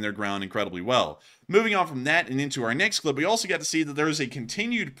still holding their ground incredibly well. moving on from that and into our next clip, we also got to see that there is a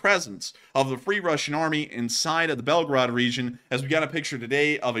continued presence of the Free Russian Army inside of the Belgorod region, as we got a picture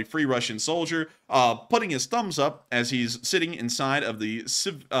today of a Free Russian soldier putting his thumbs up as he's sitting inside of the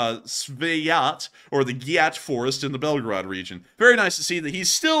Svyat, or the Gyat forest in the Belgorod region. Very nice to see that he's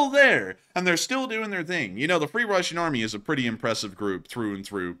still there, and they're still doing their thing. You know, the Free Russian Army is a pretty impressive group through and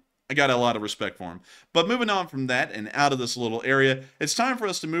through. I got a lot of respect for him. But moving on from that and out of this little area, it's time for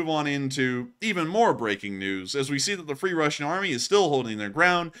us to move on into even more breaking news, as we see that the Free Russian Army is still holding their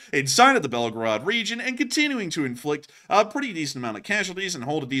ground inside of the Belgorod region and continuing to inflict a pretty decent amount of casualties and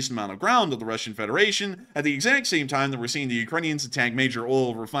hold a decent amount of ground to the Russian Federation, at the exact same time that we're seeing the Ukrainians attack major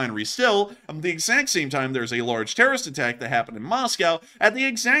oil refineries still, at the exact same time there's a large terrorist attack that happened in Moscow, at the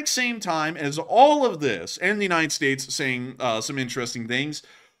exact same time as all of this, and the United States saying some interesting things.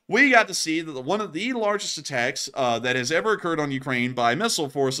 We got to see that one of the largest attacks that has ever occurred on Ukraine by missile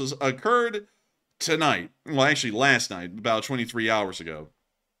forces occurred tonight. Well, actually last night, about 23 hours ago.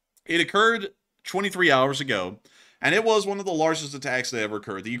 It occurred 23 hours ago, and it was one of the largest attacks that ever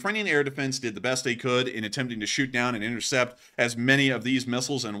occurred. The Ukrainian air defense did the best they could in attempting to shoot down and intercept as many of these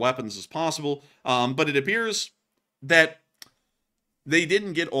missiles and weapons as possible, but it appears that they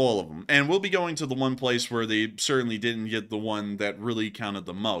didn't get all of them, and we'll be going to the one place where they certainly didn't get the one that really counted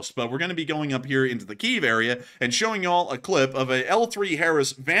the most. But we're going to be going up here into the Kyiv area and showing y'all a clip of a L3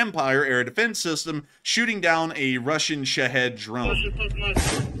 Harris Vampire air defense system shooting down a Russian Shahed drone.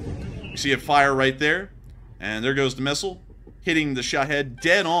 You see it fire right there, and there goes the missile, hitting the Shahed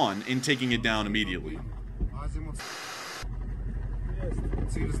dead on and taking it down immediately.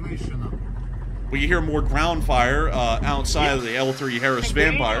 We hear more ground fire outside of the L3 Harris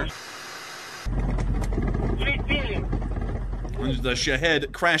Vampire. The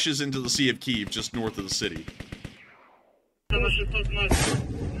Shahed crashes into the Sea of Kyiv just north of the city.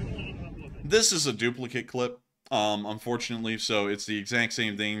 This is a duplicate clip, unfortunately, so it's the exact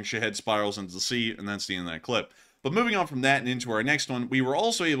same thing. Shahed spirals into the sea, and that's the end of that clip. But moving on from that and into our next one, we were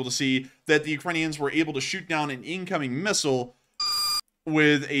also able to see that the Ukrainians were able to shoot down an incoming missile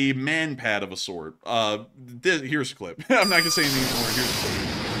with a man-pad of a sort. Here's a clip. I'm not going to say anything more. Here's a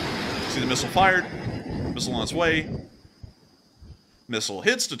clip. See the missile fired. Missile on its way. Missile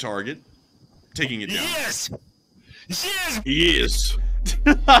hits the target, taking it down. Yes! Yes! Yes!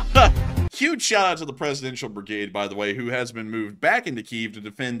 Huge shout out to the Presidential Brigade, by the way, who has been moved back into Kyiv to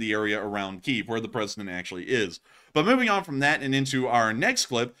defend the area around Kyiv, where the president actually is. But moving on from that and into our next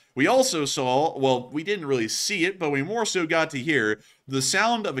clip, we also saw, well, we didn't really see it, but we more so got to hear the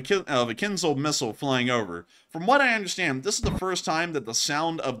sound of a Kinzhal missile flying over. From what I understand, this is the first time that the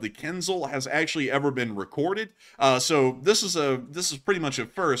sound of the Kinzhal has actually ever been recorded. So this is pretty much a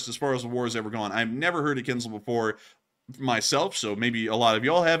first as far as the war has ever gone. I've never heard of Kinzhal before myself, so maybe a lot of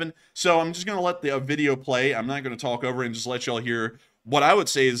y'all haven't. So I'm just going to let the video play. I'm not going to talk over it and just let y'all hear what I would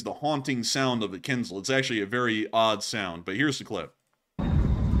say is the haunting sound of the Kinzhal. It's actually a very odd sound, but here's the clip.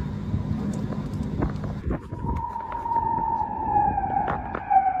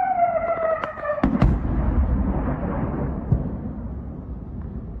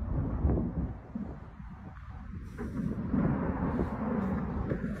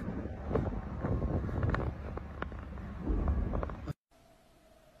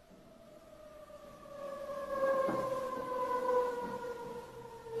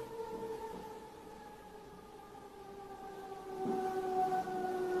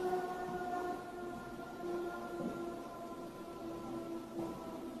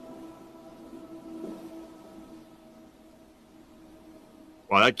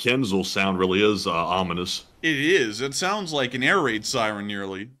 Wow, that Kinzhal sound really is ominous. It is. It sounds like an air raid siren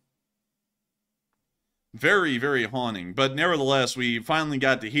nearly. Very, very haunting. But nevertheless, we finally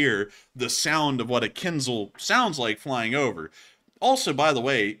got to hear the sound of what a Kinzhal sounds like flying over. Also, by the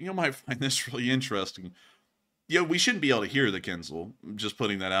way, you might find this really interesting. We shouldn't be able to hear the Kinzhal, just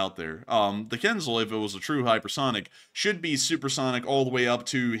putting that out there. The Kinzhal, if it was a true hypersonic, should be supersonic all the way up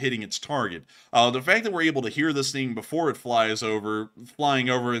to hitting its target. The fact that we're able to hear this thing before it flying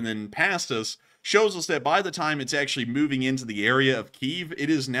over and then past us, shows us that by the time it's actually moving into the area of Kyiv, it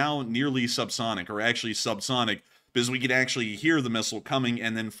is now nearly subsonic, or actually subsonic, because we can actually hear the missile coming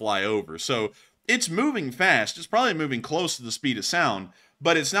and then fly over. So it's moving fast. It's probably moving close to the speed of sound,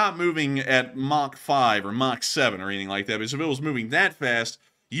 but it's not moving at Mach 5 or Mach 7 or anything like that, because if it was moving that fast,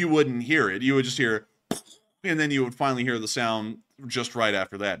 you wouldn't hear it. You would just hear, and then you would finally hear the sound just right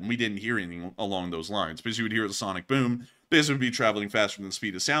after that, and we didn't hear anything along those lines, because you would hear the sonic boom, basically be traveling faster than the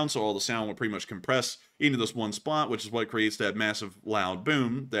speed of sound, so all the sound will pretty much compress into this one spot, which is what creates that massive loud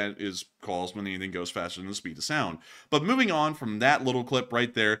boom that is caused when anything goes faster than the speed of sound. But moving on from that little clip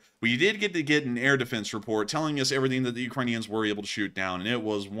right there, we did get an air defense report telling us everything that the Ukrainians were able to shoot down, and it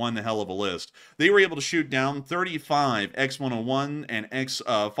was one hell of a list. They were able to shoot down 35 X-101 and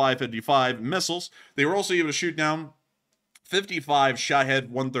X-555 missiles. They were also able to shoot down 55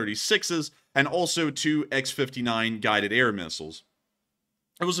 Shahed 136s and also 2 X-59 guided air missiles.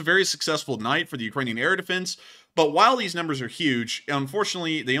 It was a very successful night for the Ukrainian air defense, but while these numbers are huge,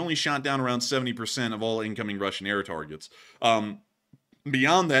 unfortunately, they only shot down around 70% of all incoming Russian air targets.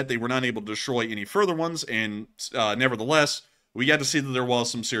 Beyond that, they were not able to destroy any further ones, and nevertheless, we got to see that there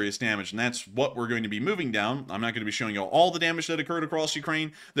was some serious damage, and that's what we're going to be moving down. I'm not going to be showing you all the damage that occurred across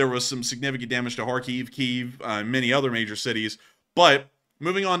Ukraine. There was some significant damage to Kharkiv, Kyiv, many other major cities, but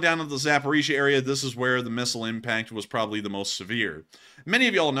moving on down to the Zaporizhia area, this is where the missile impact was probably the most severe. Many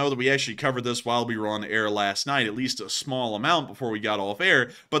of y'all know that we actually covered this while we were on air last night, at least a small amount before we got off air,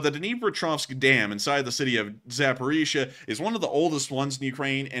 but the Dnipro Dam inside the city of Zaporizhia is one of the oldest ones in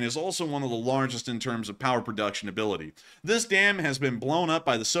Ukraine and is also one of the largest in terms of power production ability. This dam has been blown up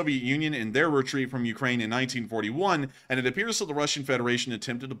by the Soviet Union in their retreat from Ukraine in 1941, and it appears that the Russian Federation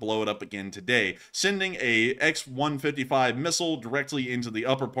attempted to blow it up again today, sending a X-155 missile directly into the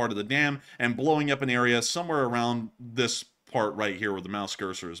upper part of the dam and blowing up an area somewhere around this part right here where the mouse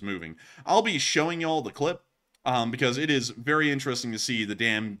cursor is moving. I'll be showing y'all the clip because it is very interesting to see the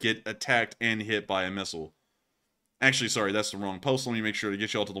dam get attacked and hit by a missile. Actually, sorry, that's the wrong post. Let me make sure to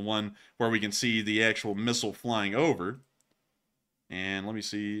get y'all to the one where we can see the actual missile flying over. And let me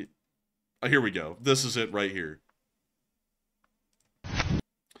see. Oh, here we go. This is it right here.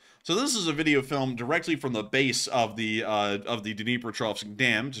 So this is a video filmed directly from the base of the Dnipro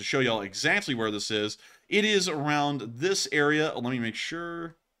Dam to show y'all exactly where this is. It is around this area. Let me make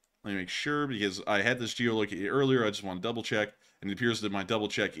sure because I had this geolocated earlier. I just want to double check, and it appears that my double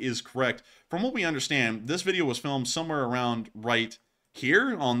check is correct. From what we understand, this video was filmed somewhere around right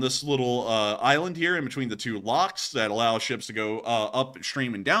here on this little island here in between the two locks that allow ships to go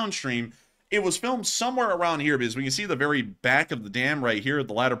upstream and downstream. It was filmed somewhere around here because we can see the very back of the dam right here at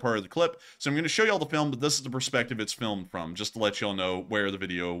the latter part of the clip. So I'm going to show you all the film, but this is the perspective it's filmed from, just to let y'all know where the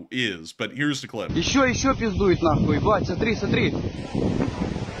video is. But here's the clip. Еще пиздует нахуй, бать, смотри, смотри.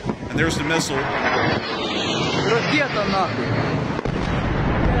 And there's the missile. Ракета нахуй.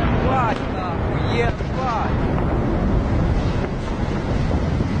 Ебать нахуй, ебать.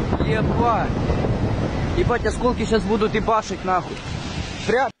 Ебать. Ебать, осколки сейчас будут ебашить нахуй.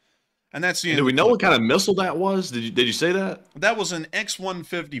 Прям. And that's the end. Do we know what kind of missile that was? Did you say that? That was an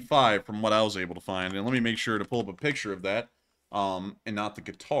X-155 from what I was able to find. And let me make sure to pull up a picture of that. And not the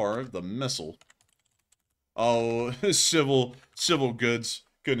guitar, the missile. Oh, civil goods.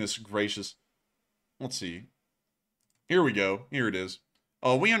 Goodness gracious. Let's see. Here we go. Here it is.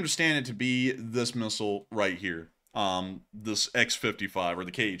 We understand it to be this missile right here. This X-55 or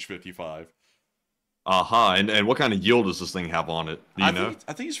the KH-55. And what kind of yield does this thing have on it? Do you know?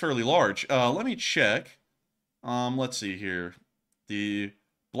 I think it's fairly large. Let me check. Let's see here. The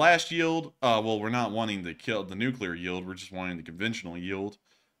blast yield. Well, we're not wanting to kill the nuclear yield. We're just wanting the conventional yield.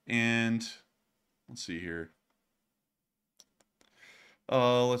 And let's see here.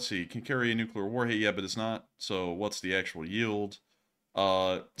 Let's see. Can carry a nuclear warhead. Yeah, but it's not. So what's the actual yield?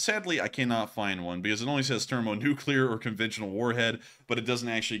 Sadly, I cannot find one because it only says thermonuclear or conventional warhead, but it doesn't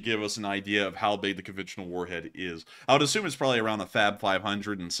actually give us an idea of how big the conventional warhead is. I would assume it's probably around the Fab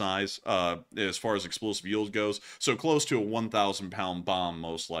 500 in size, as far as explosive yield goes, so close to a 1,000-pound bomb,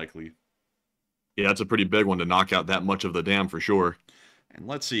 most likely. Yeah, that's a pretty big one to knock out that much of the dam for sure. And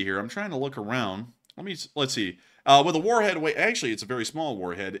let's see here. I'm trying to look around. Let's see. With a warhead weight, actually, it's a very small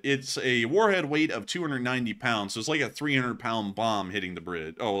warhead. It's a warhead weight of 290 pounds, so it's like a 300-pound bomb hitting the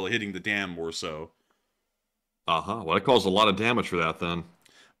bridge. Oh, hitting the dam or so. Well, that caused a lot of damage for that then.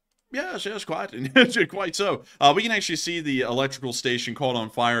 Yes, quite so. We can actually see the electrical station caught on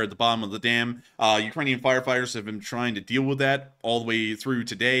fire at the bottom of the dam. Ukrainian firefighters have been trying to deal with that all the way through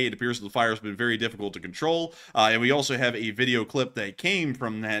today. It appears that the fire has been very difficult to control. And we also have a video clip that came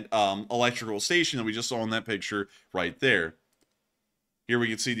from that electrical station that we just saw in that picture right there. Here we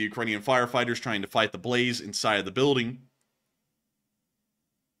can see the Ukrainian firefighters trying to fight the blaze inside of the building.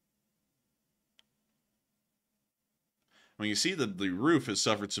 When you see that the roof has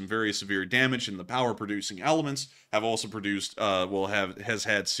suffered some very severe damage and the power producing elements have also produced, has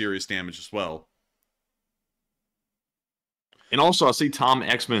had serious damage as well. And also, I see Tom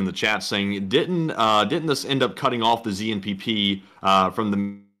Xman in the chat saying, didn't this end up cutting off the ZNPP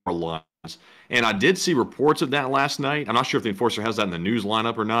from the lines? And I did see reports of that last night. I'm not sure if the enforcer has that in the news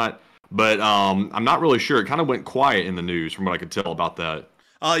lineup or not, but I'm not really sure. It kind of went quiet in the news from what I could tell about that.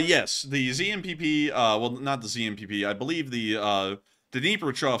 Yes, the ZMPP, well, not the ZMPP, I believe the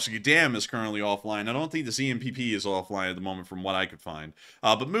Dnipro Dam is currently offline. I don't think the ZMPP is offline at the moment from what I could find.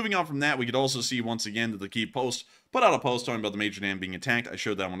 But moving on from that, we could also see once again that the Key Post put out a post talking about the major dam being attacked. I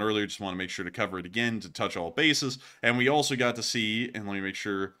showed that one earlier, just want to make sure to cover it again to touch all bases. And we also got to see, and let me make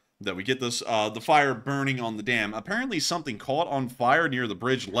sure that we get this, the fire burning on the dam. Apparently something caught on fire near the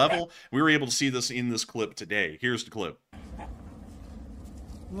bridge level. We were able to see this in this clip today. Here's the clip.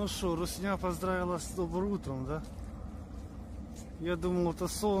 Ну что, Русня поздравила с добрым утром, да? Я думал, это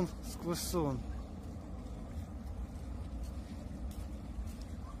сон сквозь сон.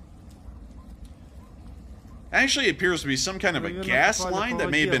 Actually, it appears to be some kind of a gas line that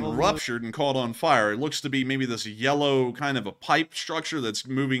may have been ruptured and caught on fire. It looks to be maybe this yellow kind of a pipe structure that's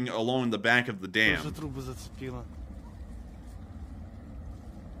moving along the back of the dam. Трубы зацепила.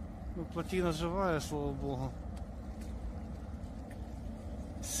 Ну, плотина живая, слава богу.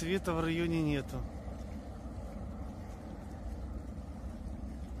 Света в районе нету.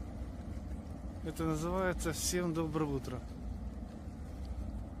 Это называется «Всем доброе утро».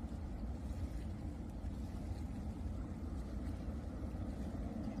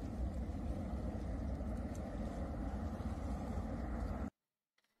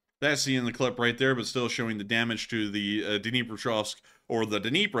 That's the end of the clip right there, but still showing the damage to the Dnipro or the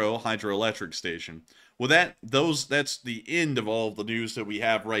Dnipro hydroelectric station. Well, that's the end of all of the news that we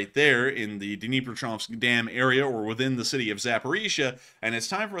have right there in the Dnipro Dam area or within the city of Zaporizhia, and it's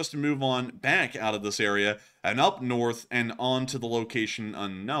time for us to move on back out of this area and up north and on to the location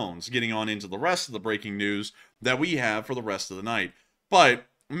unknowns, getting on into the rest of the breaking news that we have for the rest of the night. But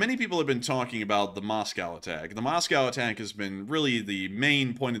many people have been talking about the Moscow attack. The Moscow attack has been really the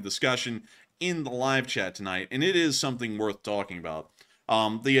main point of discussion in the live chat tonight, and it is something worth talking about.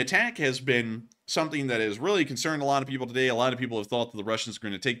 The attack has been something that has really concerned a lot of people today. A lot of people have thought that the Russians are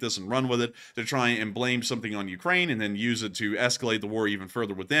going to take this and run with it to try and blame something on Ukraine and then use it to escalate the war even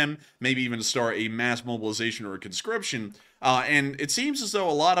further with them, maybe even to start a mass mobilization or a conscription. And it seems as though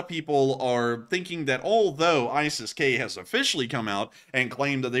a lot of people are thinking that although ISIS-K has officially come out and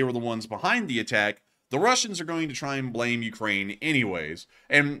claimed that they were the ones behind the attack, the Russians are going to try and blame Ukraine anyways.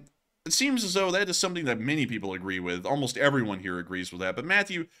 And it seems as though that is something that many people agree with. Almost everyone here agrees with that. But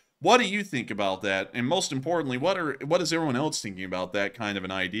Matthew, what do you think about that? And most importantly, what is everyone else thinking about that kind of an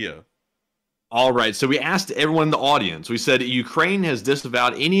idea? All right, so we asked everyone in the audience. We said Ukraine has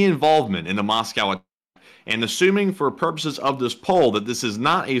disavowed any involvement in the Moscow attack. And assuming for purposes of this poll that this is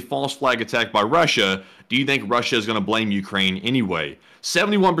not a false flag attack by Russia, do you think Russia is going to blame Ukraine anyway?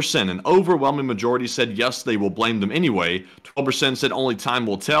 71%, an overwhelming majority said yes, they will blame them anyway. 12% said only time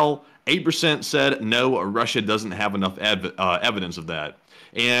will tell. 8% said no, Russia doesn't have enough evidence of that.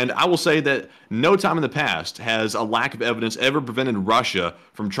 And I will say that no time in the past has a lack of evidence ever prevented Russia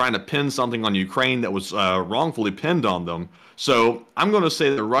from trying to pin something on Ukraine that was wrongfully pinned on them. So I'm going to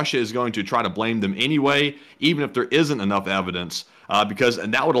say that Russia is going to try to blame them anyway, even if there isn't enough evidence, because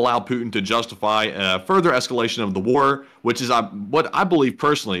that would allow Putin to justify further escalation of the war, which is what I believe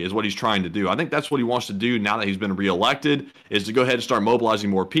personally is what he's trying to do. I think that's what he wants to do now that he's been reelected, is to go ahead and start mobilizing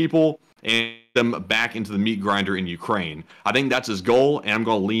more people and them back into the meat grinder in Ukraine. I think that's his goal, and I'm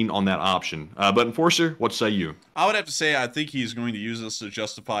going to lean on that option. But Enforcer, what say you? I would have to say I think he's going to use this to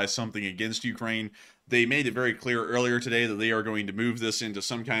justify something against Ukraine. They made it very clear earlier today that they are going to move this into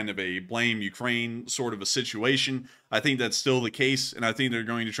some kind of a blame Ukraine sort of a situation. I think that's still the case, and I think they're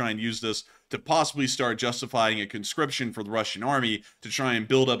going to try and use this to possibly start justifying a conscription for the Russian army to try and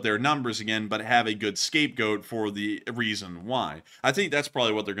build up their numbers again, but have a good scapegoat for the reason why. I think that's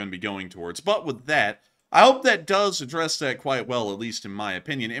probably what they're going to be going towards. But with that, I hope that does address that quite well, at least in my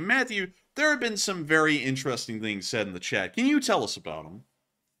opinion. And Matthew, there have been some very interesting things said in the chat. Can you tell us about them?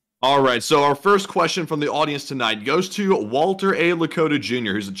 All right, so our first question from the audience tonight goes to Walter A. Lakota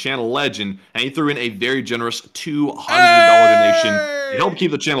Jr., who's a channel legend, and he threw in a very generous $200 donation to help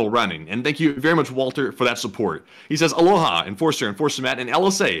keep the channel running. And thank you very much, Walter, for that support. He says, Aloha, Enforcer Matt, and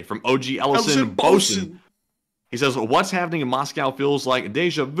LSA from OG Ellison Bosun. He says, what's happening in Moscow feels like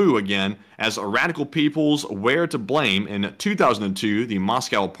deja vu again, as radical peoples were to blame in 2002, the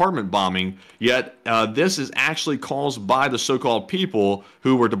Moscow apartment bombing, yet this is actually caused by the so-called people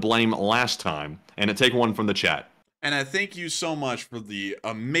who were to blame last time. And take one from the chat. And I thank you so much for the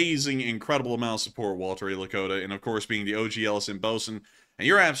amazing, incredible amount of support, Walter A. Lakota, and of course being the OG Ellison Bosun. And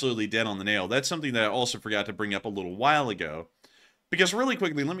you're absolutely dead on the nail. That's something that I also forgot to bring up a little while ago. Because really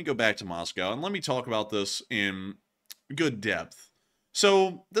quickly, let me go back to Moscow and let me talk about this in good depth.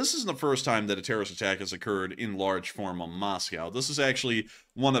 So, this isn't the first time that a terrorist attack has occurred in large form on Moscow. This is actually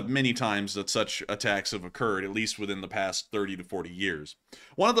one of many times that such attacks have occurred, at least within the past 30 to 40 years.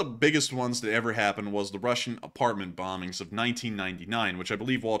 One of the biggest ones that ever happened was the Russian apartment bombings of 1999, which I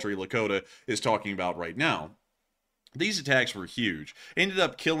believe Walter E. Lakota is talking about right now. These attacks were huge. Ended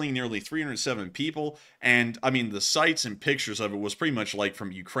up killing nearly 307 people, and I mean, the sights and pictures of it was pretty much like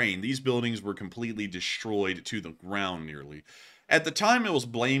from Ukraine. These buildings were completely destroyed to the ground nearly. At the time, it was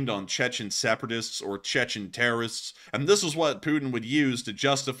blamed on Chechen separatists or Chechen terrorists, and this is what Putin would use to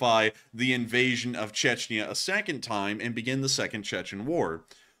justify the invasion of Chechnya a second time and begin the Second Chechen War.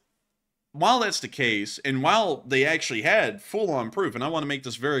 While that's the case, and while they actually had full-on proof, and I want to make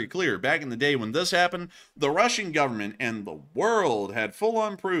this very clear, back in the day when this happened, the Russian government and the world had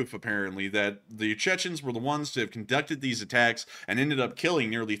full-on proof, apparently, that the Chechens were the ones to have conducted these attacks and ended up killing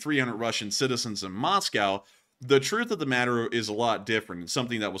nearly 300 Russian citizens in Moscow. The truth of the matter is a lot different. It's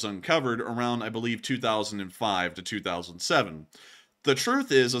something that was uncovered around, I believe, 2005 to 2007. The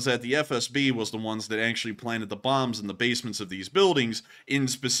truth is that the FSB was the ones that actually planted the bombs in the basements of these buildings in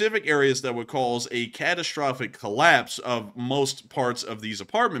specific areas that would cause a catastrophic collapse of most parts of these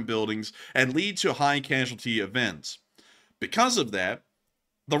apartment buildings and lead to high casualty events. Because of that,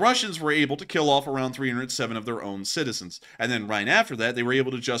 the Russians were able to kill off around 307 of their own citizens, and then right after that, they were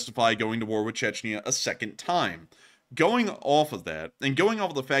able to justify going to war with Chechnya a second time. Going off of that, and going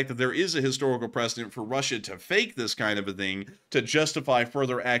off of the fact that there is a historical precedent for Russia to fake this kind of a thing to justify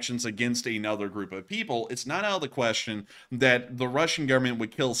further actions against another group of people, it's not out of the question that the Russian government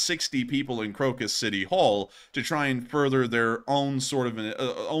would kill 60 people in Crocus City Hall to try and further their own sort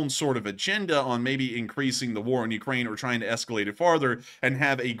of agenda on maybe increasing the war in Ukraine or trying to escalate it farther and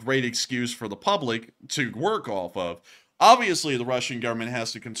have a great excuse for the public to work off of. Obviously, the Russian government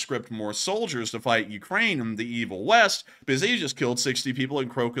has to conscript more soldiers to fight Ukraine and the evil West because they just killed 60 people in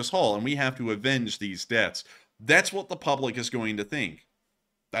Crocus Hall, and we have to avenge these deaths. That's what the public is going to think.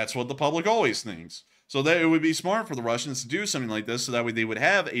 That's what the public always thinks. So that it would be smart for the Russians to do something like this so that way they would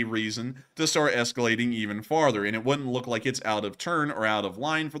have a reason to start escalating even farther, and it wouldn't look like it's out of turn or out of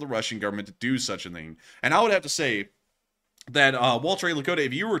line for the Russian government to do such a thing. And I would have to say that Walter A. Lakota,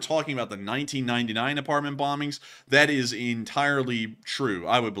 if you were talking about the 1999 apartment bombings, that is entirely true,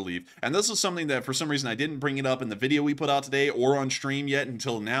 I would believe. And this is something that, for some reason, I didn't bring it up in the video we put out today or on stream yet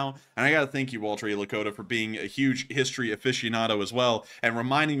until now. And I gotta thank you, Walter A. Lakota, for being a huge history aficionado as well, and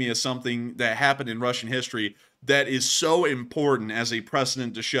reminding me of something that happened in Russian history that is so important as a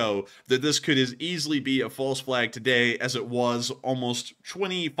precedent to show that this could as easily be a false flag today as it was almost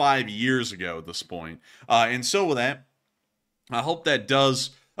 25 years ago at this point. And so with that, I hope that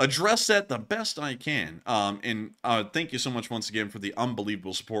does address that the best I can. And thank you so much once again for the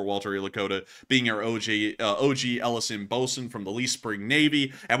unbelievable support, Walter A. Lakota, being our OG LSM bosun from the Lee Spring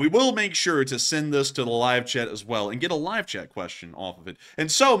Navy. And we will make sure to send this to the live chat as well and get a live chat question off of it.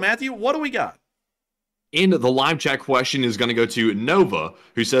 And so, Matthew, what do we got? And the live chat question is going to go to Nova,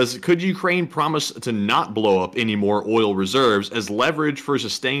 who says, could Ukraine promise to not blow up any more oil reserves as leverage for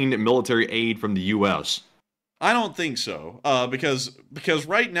sustained military aid from the U.S.? I don't think so, because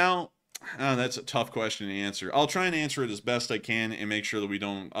right now, that's a tough question to answer. I'll try and answer it as best I can and make sure that we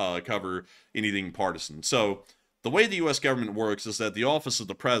don't cover anything partisan. So, the way the U.S. government works is that the office of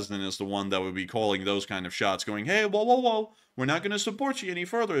the president is the one that would be calling those kind of shots, going, hey, whoa, whoa, whoa, we're not going to support you any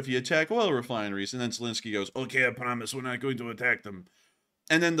further if you attack oil refineries. And then Zelensky goes, okay, I promise we're not going to attack them.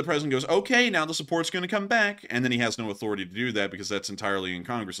 And then the president goes, okay, now the support's going to come back. And then he has no authority to do that because that's entirely in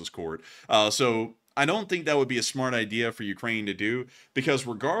Congress's court. So I don't think that would be a smart idea for Ukraine to do, because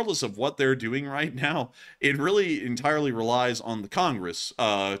regardless of what they're doing right now, it really entirely relies on the Congress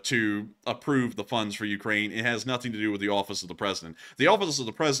to approve the funds for Ukraine. It has nothing to do with the office of the president. The office of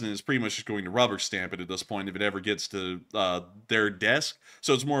the president is pretty much just going to rubber stamp it at this point if it ever gets to their desk.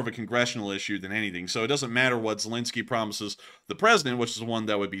 So it's more of a congressional issue than anything. So it doesn't matter what Zelensky promises the president, which is the one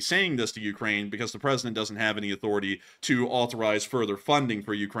that would be saying this to Ukraine, because the president doesn't have any authority to authorize further funding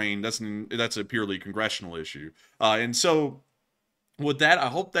for Ukraine. That's a purely congressional issue. And so with that, I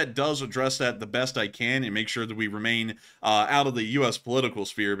hope that does address that the best I can and make sure that we remain out of the U.S. political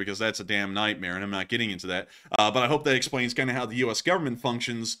sphere, because that's a damn nightmare, and I'm not getting into that. But I hope that explains kind of how the U.S. government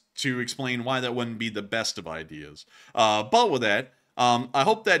functions, to explain why that wouldn't be the best of ideas. But with that, I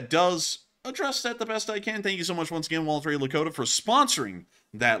hope that does address that the best I can. Thank you so much once again, Walter A. Lakota, for sponsoring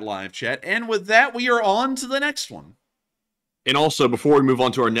that live chat. And with that, we are on to the next one. And also, before we move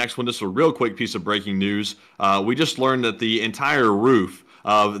on to our next one, just a real quick piece of breaking news. We just learned that the entire roof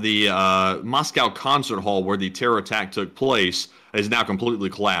of the Moscow concert hall where the terror attack took place is now completely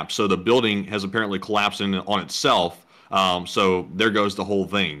collapsed. So the building has apparently collapsed in on itself. So there goes the whole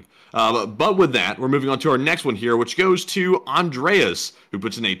thing. But with that, we're moving on to our next one here, which goes to Andreas, who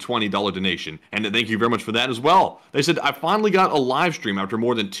puts in a $20 donation. And thank you very much for that as well. They said, I finally got a live stream after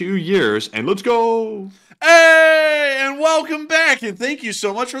more than 2 years, and let's go! Hey, and welcome back, and thank you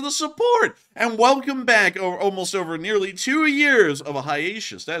so much for the support. And welcome back almost over nearly 2 years of a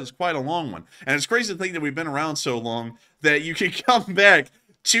hiatus. That is quite a long one. And it's crazy to think that we've been around so long that you can come back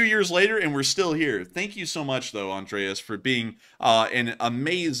 2 years later and we're still here. Thank you so much, though, Andreas, for being an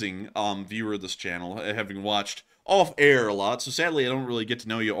amazing viewer of this channel, having watched off air a lot. So sadly, I don't really get to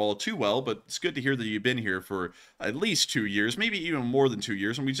know you all too well, but it's good to hear that you've been here for at least 2 years, maybe even more than 2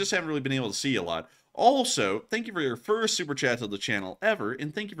 years, and we just haven't really been able to see a lot. Also, thank you for your first super chat to the channel ever,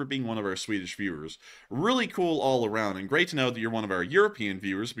 and thank you for being one of our Swedish viewers. Really cool all around, and great to know that you're one of our European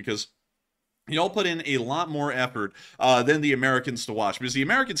viewers, because y'all put in a lot more effort than the Americans to watch, because the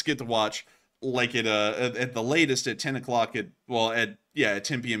Americans get to watch like at the latest at 10 o'clock at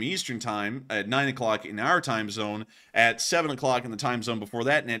 10 p.m. Eastern time, at 9 o'clock in our time zone, at 7 o'clock in the time zone before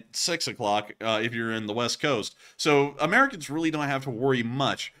that, and at 6 o'clock if you're in the West Coast. So Americans really don't have to worry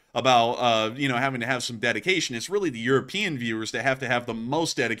much about having to have some dedication. It's really the European viewers that have to have the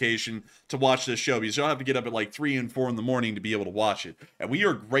most dedication to watch this show, because you'll have to get up at like 3 and 4 in the morning to be able to watch it. And we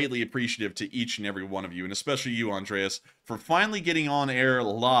are greatly appreciative to each and every one of you, and especially you, Andreas, for finally getting on air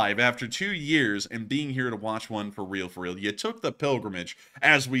live after 2 years and being here to watch one for real, for real. You took the pilgrimage,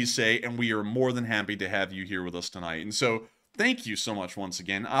 as we say, and we are more than happy to have you here with us tonight. And so thank you so much once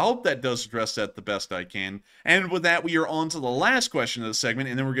again. I hope that does address that the best I can. And with that, we are on to the last question of the segment,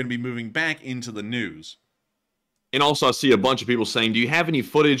 and then we're going to be moving back into the news. And also, I see a bunch of people saying, do you have any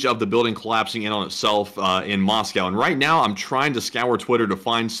footage of the building collapsing in on itself in Moscow? And right now, I'm trying to scour Twitter to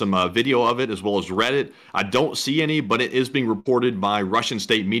find some video of it, as well as Reddit. I don't see any, but it is being reported by Russian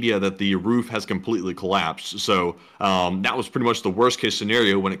state media that the roof has completely collapsed. So that was pretty much the worst case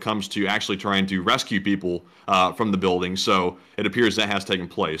scenario when it comes to actually trying to rescue people from the building. So it appears that has taken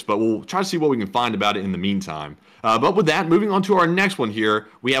place. But we'll try to see what we can find about it in the meantime. But with that, moving on to our next one here,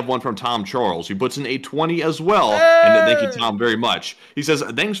 we have one from Tom Charles, who puts in a 20 as well. Hey! And thank you, Tom, very much. He says,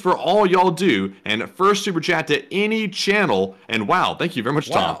 thanks for all y'all do, and first super chat to any channel. And wow, thank you very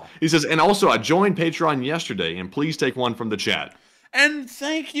much, Tom. He says, and also, I joined Patreon yesterday, and please take one from the chat. And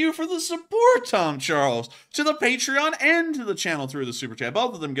thank you for the support, Tom Charles, to the Patreon and to the channel through the Super Chat.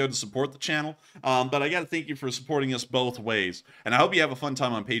 Both of them go to support the channel, but I got to thank you for supporting us both ways. And I hope you have a fun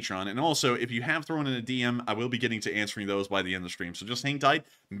time on Patreon. And also, if you have thrown in a DM, I will be getting to answering those by the end of the stream. So just hang tight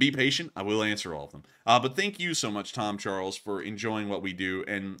and be patient. I will answer all of them. But thank you so much, Tom Charles, for enjoying what we do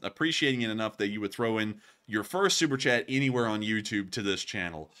and appreciating it enough that you would throw in your first Super Chat anywhere on YouTube to this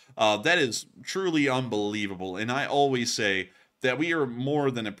channel. That is truly unbelievable. And I always say that we are more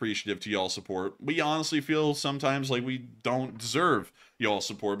than appreciative to y'all's support. We honestly feel sometimes like we don't deserve y'all's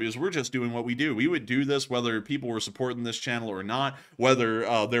support because we're just doing what we do. We would do this whether people were supporting this channel or not,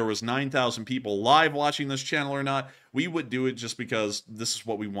 whether there was 9,000 people live watching this channel or not. We would do it just because this is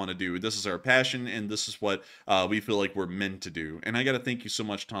what we want to do. This is our passion, and this is what we feel like we're meant to do. And I got to thank you so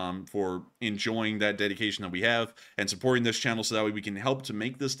much, Tom, for enjoying that dedication that we have and supporting this channel so that way we can help to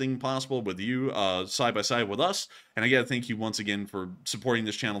make this thing possible with you side by side with us. And I got to thank you once again for supporting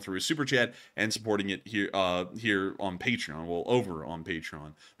this channel through a Super Chat and supporting it here on Patreon. Well, over on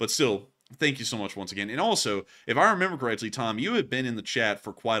Patreon. But still, thank you so much once again. And also, if I remember correctly, Tom, you have been in the chat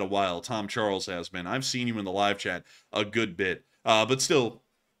for quite a while. Tom Charles has been. I've seen you in the live chat a good bit. But still,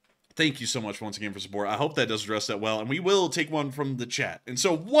 thank you so much once again for support. I hope that does address that well. And we will take one from the chat. And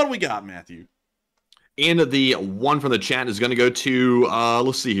so what do we got, Matthew? And the one from the chat is going to go to,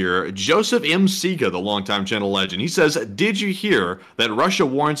 let's see here, Joseph M. Sika, the longtime channel legend. He says, did you hear that Russia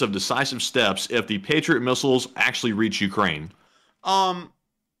warns of decisive steps if the Patriot missiles actually reach Ukraine? If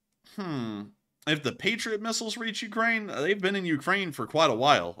the Patriot missiles reach Ukraine, they've been in Ukraine for quite a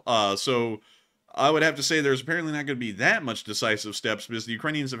while. So I would have to say there's apparently not going to be that much decisive steps because the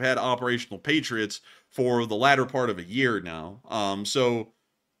Ukrainians have had operational Patriots for the latter part of a year now. So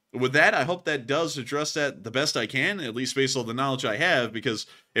with that, I hope that does address that the best I can, at least based on the knowledge I have, because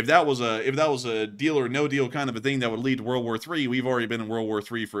if that was a deal or no deal kind of a thing that would lead to World War III, we've already been in World War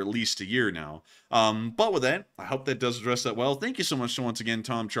III for at least a year now. But with that, I hope that does address that well. Thank you so much once again,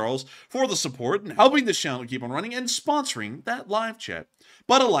 Tom Charles, for the support and helping this channel keep on running and sponsoring that live chat.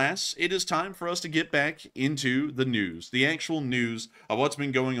 But alas, it is time for us to get back into the news, the actual news of what's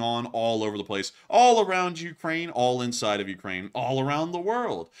been going on all over the place, all around Ukraine, all inside of Ukraine, all around the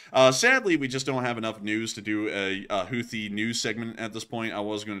world. Sadly, we just don't have enough news to do a Houthi news segment at this point. I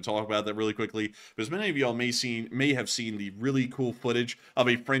was going to talk about that really quickly, because many of y'all may have seen the really cool footage of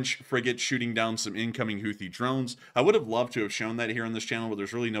a French frigate shooting down some incoming Houthi drones. I would have loved to have shown that here on this channel, but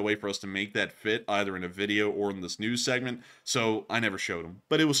there's really no way for us to make that fit either in a video or in this news segment, so I never showed them.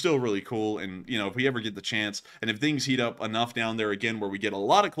 But it was still really cool, and you know, if we ever get the chance, and if things heat up enough down there again where we get a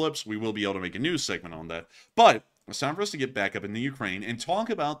lot of clips, we will be able to make a news segment on that. But it's time for us to get back up in the Ukraine and talk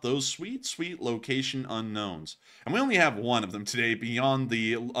about those sweet, sweet location unknowns. And we only have one of them today beyond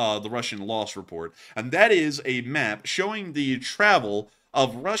the Russian loss report, and that is a map showing the travel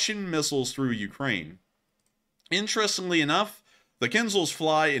of Russian missiles through Ukraine. Interestingly enough, the Kinzhals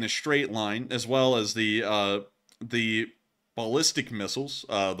fly in a straight line, as well as the ballistic missiles,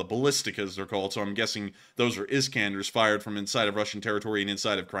 the ballisticas they're called, so I'm guessing those are Iskanders fired from inside of Russian territory and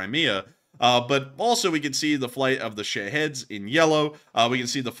inside of Crimea. But also we can see the flight of the Shaheds in yellow. We can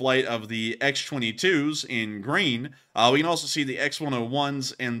see the flight of the X-22s in green. We can also see the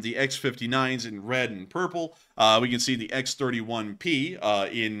X-101s and the X-59s in red and purple. We can see the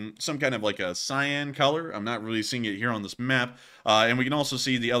X-31P in some kind of like a cyan color. I'm not really seeing it here on this map. And we can also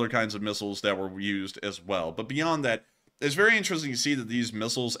see the other kinds of missiles that were used as well. But beyond that, it's very interesting to see that these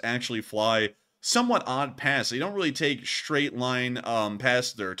missiles actually fly somewhat odd paths. They don't really take straight line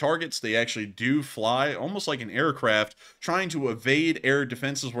past their targets. They actually do fly almost like an aircraft, trying to evade air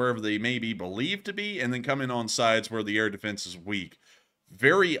defenses wherever they may be believed to be, and then come in on sides where the air defense is weak.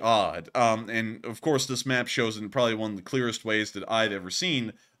 Very odd. And of course, this map shows in probably one of the clearest ways that I've ever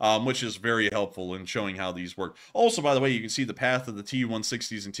seen, which is very helpful in showing how these work. Also, by the way, you can see the path of the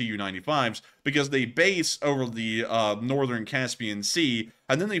Tu-160s and Tu-95s because they base over the northern Caspian Sea,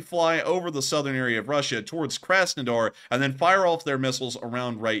 and then they fly over the southern area of Russia towards Krasnodar, and then fire off their missiles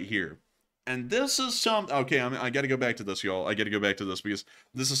around right here. And this is some... Okay, I got to go back to this, y'all. I got to go back to this because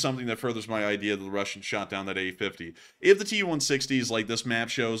this is something that furthers my idea that the Russians shot down that A-50. If the Tu-160s, like this map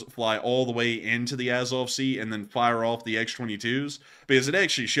shows, fly all the way into the Azov Sea and then fire off the X-22s, because it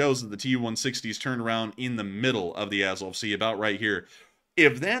actually shows that the Tu-160s turned around in the middle of the Azov Sea, about right here.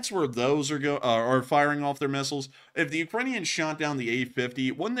 If that's where those are firing off their missiles, if the Ukrainians shot down the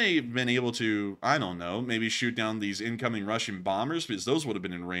A-50, wouldn't they have been able to, I don't know, maybe shoot down these incoming Russian bombers? Because those would have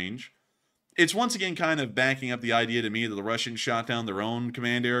been in range. It's once again kind of backing up the idea to me that the Russians shot down their own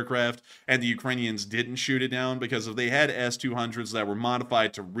command aircraft and the Ukrainians didn't shoot it down, because if they had S-200s that were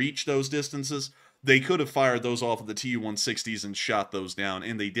modified to reach those distances, they could have fired those off of the Tu-160s and shot those down,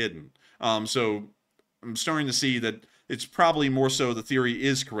 and they didn't. So I'm starting to see that it's probably more so the theory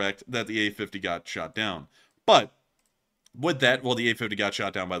is correct that the A-50 got shot down. But with that, well, the A-50 got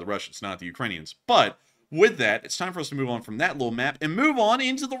shot down by the Russians, not the Ukrainians. But with that, it's time for us to move on from that little map and move on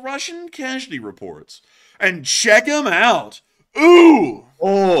into the Russian casualty reports. And check them out. Ooh!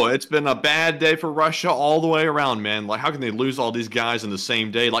 Oh, it's been a bad day for Russia all the way around, man. Like, how can they lose all these guys in the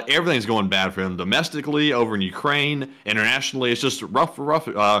same day? Like, everything's going bad for them. Domestically, over in Ukraine, internationally, it's just rough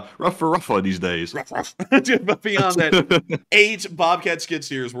for these days. Rough. But beyond that, 8 Bobcat skid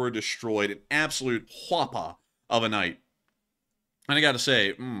steers were destroyed. An absolute whopper of a night. And I gotta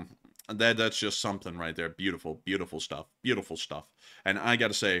say, that's just something right there. Beautiful, beautiful stuff. Beautiful stuff. And I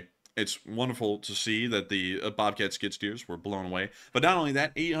gotta say, it's wonderful to see that the Bobcat skid steers were blown away. But not only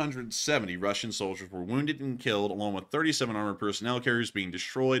that, 870 Russian soldiers were wounded and killed, along with 37 armored personnel carriers being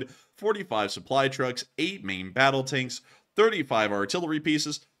destroyed, 45 supply trucks, 8 main battle tanks, 35 artillery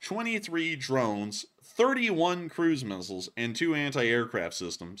pieces, 23 drones, 31 cruise missiles, and 2 anti-aircraft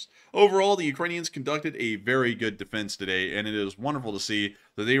systems. Overall, the Ukrainians conducted a very good defense today, and it is wonderful to see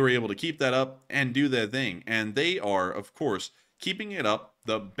that they were able to keep that up and do their thing. And they are, of course, keeping it up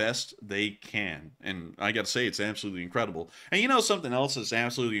the best they can. And I gotta say, it's absolutely incredible. And you know something else that's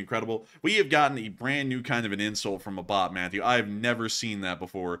absolutely incredible? We have gotten a brand new kind of an insult from a bot, Matthew. I've never seen that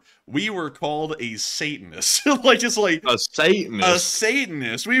before. We were called a Satanist. Like, just like... A Satanist? A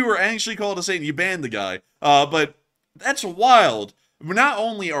Satanist. We were actually called a Satan. You banned the guy. But that's wild. Not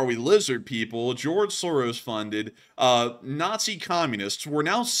only are we lizard people, George Soros funded, Nazi communists, we're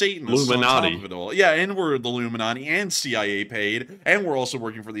now Satanists Illuminati. on top of it all. Yeah, and we're the Illuminati and CIA paid, and we're also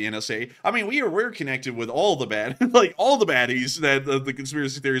working for the NSA. I mean, we're connected with all the bad, like all the baddies that the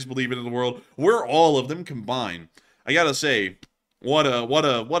conspiracy theories believe in the world. We're all of them combined. I gotta say, What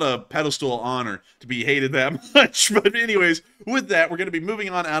a pedestal honor to be hated that much. But anyways, with that, we're going to be moving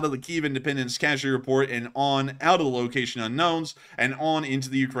on out of the Kyiv Independence Casualty Report and on out of the location unknowns and on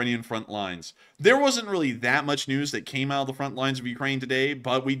into the Ukrainian front lines. There wasn't really that much news that came out of the front lines of Ukraine today,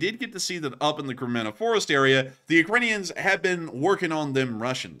 but we did get to see that up in the Kremena Forest area, the Ukrainians have been working on them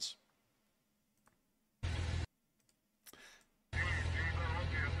Russians.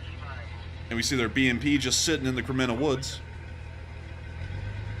 And we see their BMP just sitting in the Kremena woods.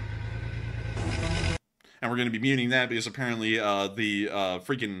 And we're going to be muting that because apparently the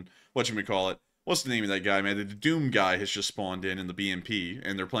freaking, whatchamacallit, what's the name of that guy, man? The Doom guy has just spawned in the BMP,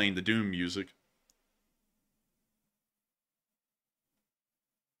 and they're playing the Doom music.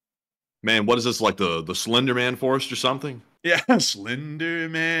 Man, what is this, like the Slender Man Forest or something? Yeah, Slender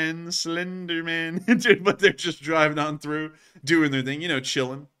Man, Slender Man. Dude, but they're just driving on through, doing their thing, you know,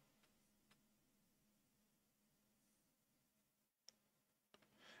 chilling.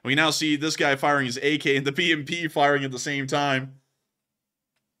 We now see this guy firing his AK and the BMP firing at the same time.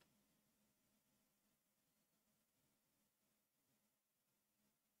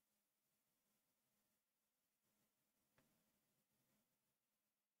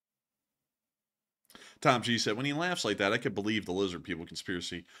 Tom G said, when he laughs like that, I could believe the lizard people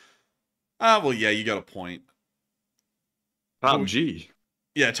conspiracy. Well, yeah, you got a point. Tom G.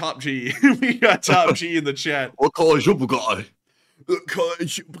 Yeah, Top G. We got Top G in the chat. What color is your Bugatti?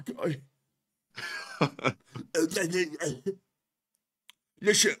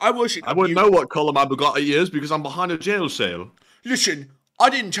 Listen, I wouldn't know what color my Bugatti is because I'm behind a jail cell. Listen,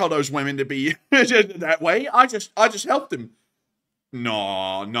 I didn't tell those women to be that way. I just helped them.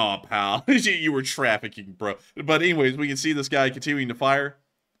 No, pal. You were trafficking, bro. But anyways, we can see this guy continuing to fire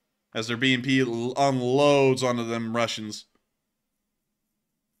as their BMP unloads onto them Russians.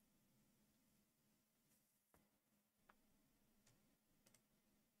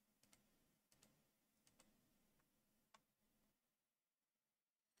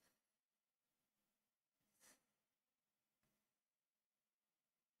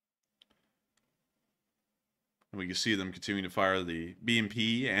 And we can see them continuing to fire the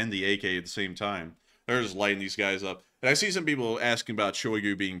BMP and the AK at the same time. They're just lighting these guys up. And I see some people asking about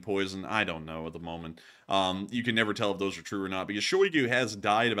Shoigu being poisoned. I don't know at the moment. You can never tell if those are true or not, because Shoigu has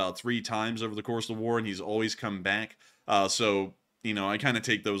died about 3 times over the course of the war, and he's always come back. So, you know, I kind of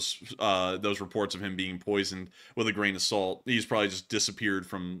take those reports of him being poisoned with a grain of salt. He's probably just disappeared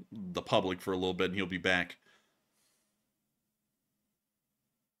from the public for a little bit, and he'll be back.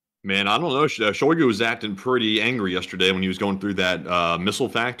 Man, I don't know. Shoigu was acting pretty angry yesterday when he was going through that missile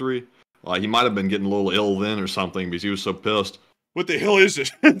factory. He might have been getting a little ill then or something because he was so pissed. What the hell is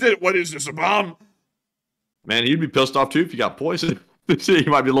this? What is this, a bomb? Man, you'd be pissed off too if you got poisoned. You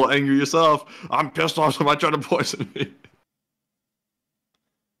might be a little angry yourself. I'm pissed off somebody trying to poison me.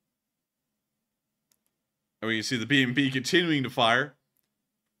 And we can see the BMP continuing to fire.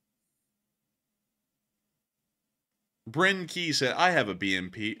 Bryn Key said, I have a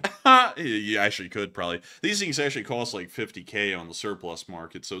BMP. You actually could, probably. These things actually cost like 50K on the surplus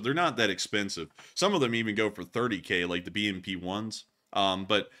market, so they're not that expensive. Some of them even go for 30K, like the BMP ones.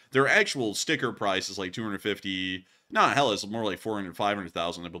 But their actual sticker price is like 250. No, hell, it's more like 400,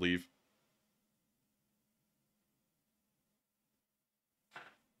 500,000, I believe.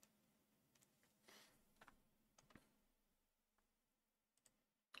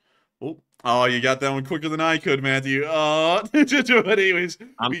 Oh, you got that one quicker than I could, Matthew. Oh, but anyways.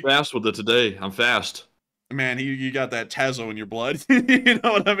 I'm fast with it today. I'm fast. Man, you got that Tazo in your blood. You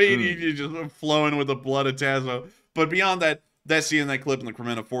know what I mean? You're just flowing with the blood of Tazo. But beyond that, that's seeing that clip in the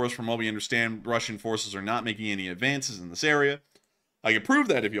Kremena Forest. From what we understand, Russian forces are not making any advances in this area. I can prove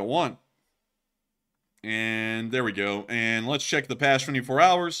that if you want. And there we go. And let's check the past 24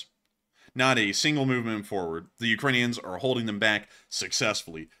 hours. Not a single movement forward. The Ukrainians are holding them back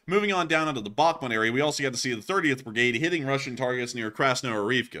successfully. Moving on down into the Bakhmut area, we also got to see the 30th Brigade hitting Russian targets near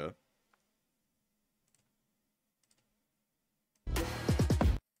Krasnoarivka.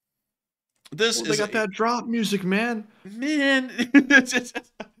 They got that drop music, man. Man.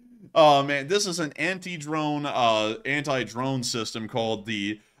 Oh, man. This is an anti-drone system called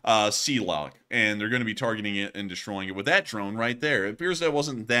the Sea-Lock, and they're going to be targeting it and destroying it with that drone right there. It appears that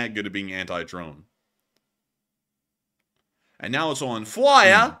wasn't that good at being anti-drone. And now it's on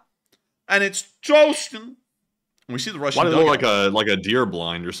fire, and it's toasting. We see the Russian. Why did it look like a deer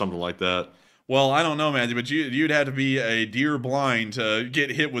blind or something like that? Well, I don't know, man, but you'd have to be a deer blind to get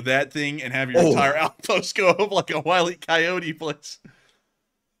hit with that thing and have your entire outpost go up like a Wile E. Coyote place.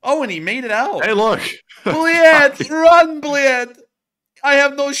 Oh, and he made it out. Hey, look. Bled, run, Bled. I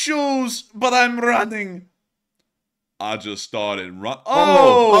have no shoes, but I'm running. I just started run. He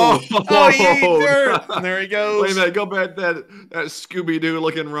ate dirt. And there he goes. Wait a minute, go back that Scooby-Doo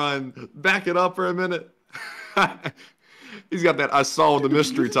looking run. Back it up for a minute. He's got that I solved the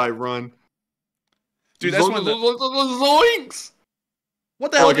mystery type run. Dude, that's one of the zoinks.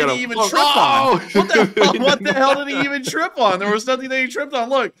 What the hell did he even trip on? What the hell did he even trip on? There was nothing that he tripped on.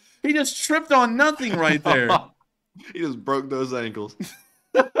 Look, he just tripped on nothing right there. He just broke those ankles.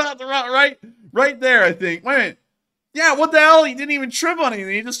 right there, I think. Wait a minute. Yeah, what the hell? He didn't even trip on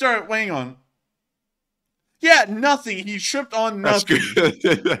anything. He just started weighing on. Yeah, nothing. He tripped on nothing.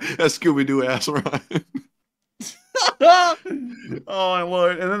 That's Scooby-Doo ass run. Oh, my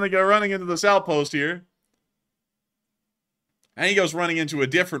Lord. And then they go running into this outpost here. And he goes running into a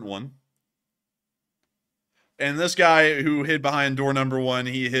different one. And this guy who hid behind door number 1,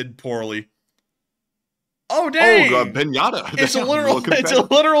 he hid poorly. Oh, dang! Oh, God, pinata. It's a literal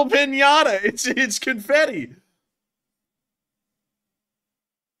pinata. It's confetti.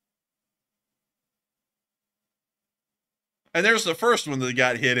 And there's the first one that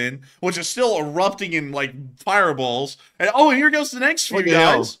got hit in, which is still erupting in, like, fireballs. And, oh, and here goes the next few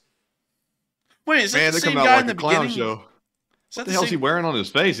guys. Wait, is that the same guy in the beginning? Show. What the hell is he wearing on his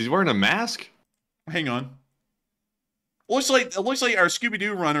face? He's wearing a mask? Hang on. It looks like our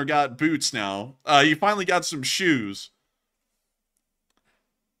Scooby-Doo runner got boots now. He finally got some shoes.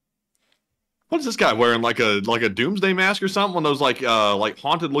 What is this guy wearing? Like a doomsday mask or something? One of those like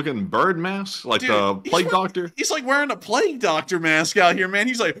haunted looking bird masks, like the plague doctor. He's like wearing a plague doctor mask out here, man.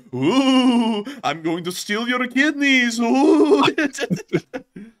 He's like, ooh, I'm going to steal your kidneys. Ooh.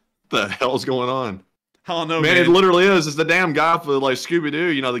 The hell's going on? I don't know, man. It literally is. It's the damn guy for like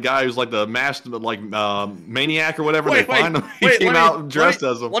Scooby-Doo. You know, the guy who's like the masked like maniac or whatever. They find him. He came out dressed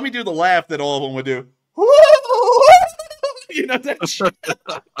as him. Let me do the laugh that all of them would do. You know that shit.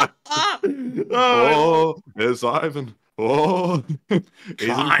 Oh, it's Ivan. Oh, he's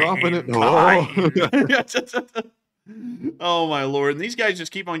incompetent. Oh my Lord! And these guys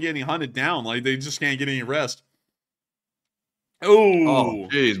just keep on getting hunted down. Like they just can't get any rest. Oh,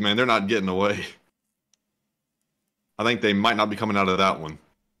 jeez, man, they're not getting away. I think they might not be coming out of that one.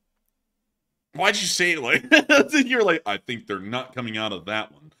 Why'd you say it like you're like? I think they're not coming out of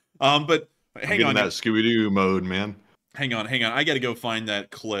that one. But hang on, that Scooby-Doo mode, man. Hang on. I gotta go find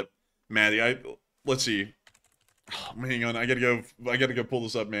that clip, Maddie. Let's see. Oh, hang on. I gotta go pull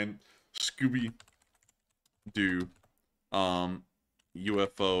this up, man. Scooby-Doo,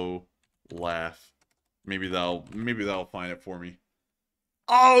 UFO laugh. Maybe that'll find it for me.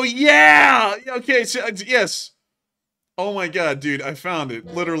 Oh yeah. Okay. So yes. Oh my God, dude! I found it.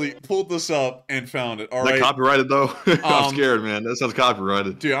 Literally pulled this up and found it. All right. Copyrighted though. I'm scared, man. That sounds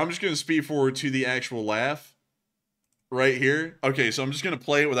copyrighted. Dude, I'm just gonna speed forward to the actual laugh. Right here. Okay, so I'm just going to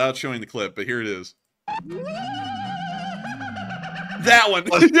play it without showing the clip, but here it is. That one.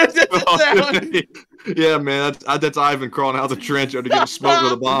 That one. Yeah, man. That's Ivan crawling out of the trench after getting smoked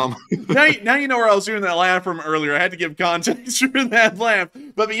with a bomb. now you know where I was doing that laugh from earlier. I had to give context for that laugh.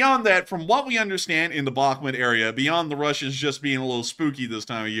 But beyond that, from what we understand in the Bakhmut area, beyond the Russians just being a little spooky this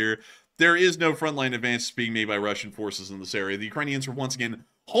time of year, there is no frontline advances being made by Russian forces in this area. The Ukrainians are once again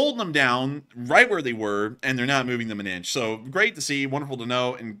holding them down right where they were, and they're not moving them an inch. So great to see, wonderful to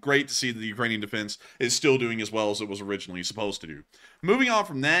know, and great to see that the Ukrainian defense is still doing as well as it was originally supposed to do. Moving on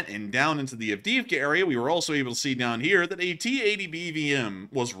from that and down into the Avdiivka area, we were also able to see down here that a T-80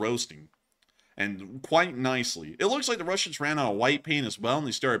 BVM was roasting. And quite nicely. It looks like the Russians ran out of white paint as well, and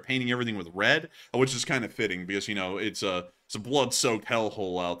they started painting everything with red, which is kind of fitting because, you know, it's a blood-soaked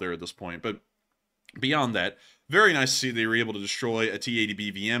hellhole out there at this point. But beyond that, very nice to see they were able to destroy a T-80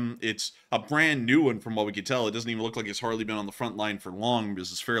 BVM. It's a brand new one from what we could tell. It doesn't even look like it's hardly been on the front line for long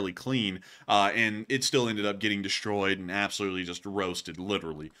because it's fairly clean. And it still ended up getting destroyed and absolutely just roasted,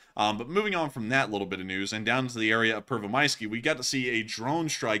 literally. But moving on from that little bit of news and down to the area of Pervomaisky, we got to see a drone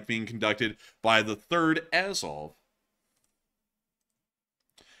strike being conducted by the 3rd Azov.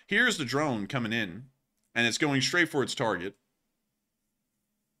 Here's the drone coming in, and it's going straight for its target.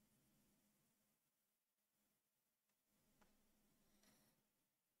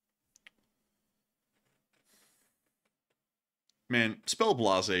 Man, spell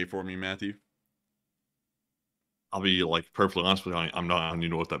blase for me, Matthew. I'll be like perfectly honest with you. I'm not. I don't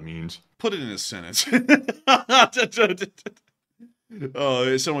even know what that means. Put it in a sentence. Oh,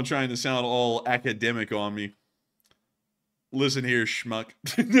 is someone trying to sound all academic on me? Listen here, schmuck.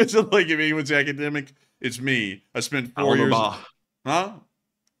 It's like if anyone's academic, it's me. I spent 4 years. Huh?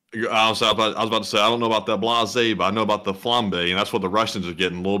 I was about to say, I don't know about that blase, but I know about the flambe, and that's what the Russians are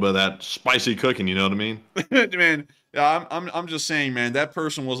getting, a little bit of that spicy cooking, you know what I mean? Man, Yeah, I'm just saying, man, that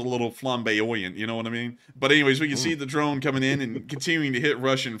person was a little flamboyant, you know what I mean? But anyways, we can see the drone coming in and continuing to hit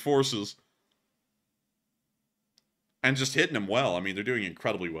Russian forces. And just hitting them well. I mean, they're doing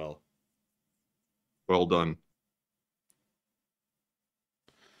incredibly well. Well done.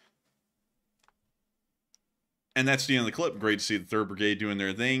 And that's the end of the clip. Great to see the 3rd Brigade doing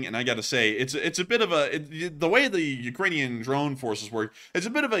their thing. And I got to say, it's a bit of the way the Ukrainian drone forces work, it's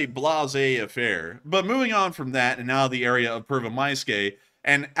a bit of a blasé affair. But moving on from that and now the area of Pervomaiske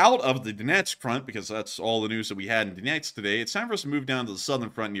and out of the Donetsk front, because that's all the news that we had in Donetsk today, it's time for us to move down to the southern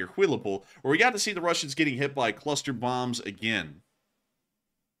front near Huilopol, where we got to see the Russians getting hit by cluster bombs again.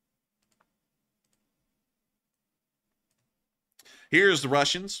 Here's the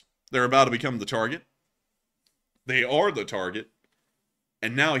Russians. They're about to become the target. They are the target,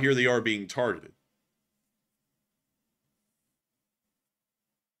 and now here they are being targeted.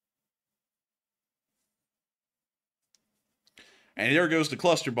 And there goes the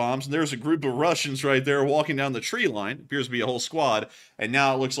cluster bombs, and there's a group of Russians right there walking down the tree line. Appears to be a whole squad, and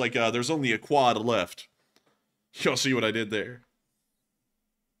now it looks like there's only a quad left. Y'all see what I did there?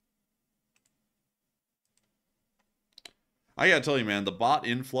 I gotta tell you, man, the bot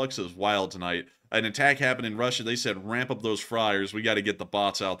influx is wild tonight. An attack happened in Russia. They said, ramp up those fryers. We got to get the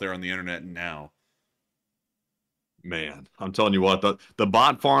bots out there on the internet now. Man, I'm telling you what, the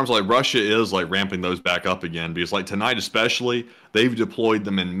bot farms, like Russia is like ramping those back up again, because like tonight especially, they've deployed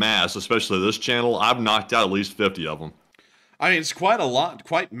them in mass, especially this channel. I've knocked out at least 50 of them. I mean, it's quite a lot,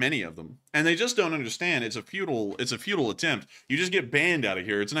 quite many of them. And they just don't understand. It's a futile attempt. You just get banned out of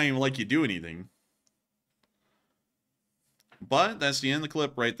here. It's not even like you do anything. But that's the end of the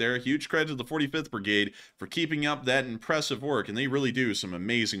clip right there. Huge credit to the 45th Brigade for keeping up that impressive work. And they really do some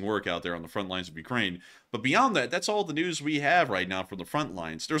amazing work out there on the front lines of Ukraine. But beyond that, that's all the news we have right now from the front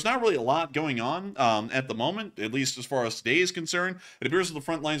lines. There's not really a lot going on at the moment, at least as far as today is concerned. It appears that the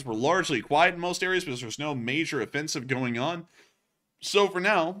front lines were largely quiet in most areas because there's no major offensive going on. So for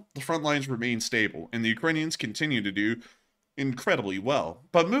now, the front lines remain stable, and the Ukrainians continue to do incredibly well.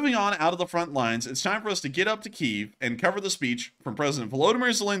 But moving on out of the front lines, it's time for us to get up to Kyiv and cover the speech from President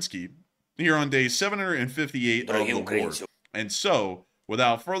Volodymyr Zelensky here on day 758 of the war. And so,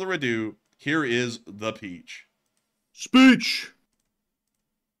 without further ado, here is the speech.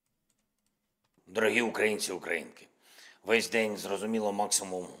 Дорогі українці, українки, весь день зрозуміло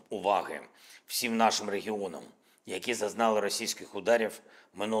максимум уваги всім нашим регіонам, які зазнали російських ударів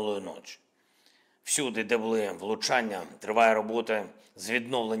минулої ночі. Всюди, де були влучання, триває робота з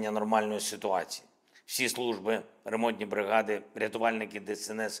відновлення нормальної ситуації. Всі служби, ремонтні бригади, рятувальники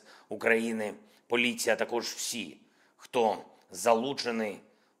ДСНС України, поліція, також всі, хто залучений,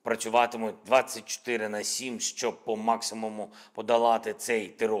 працюватимуть 24/7, щоб по максимуму подолати цей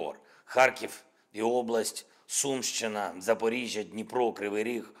терор. Харків і область, Сумщина, Запоріжжя, Дніпро, Кривий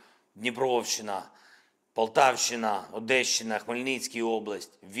Ріг, Дніпровщина, Полтавщина, Одещина, Хмельницька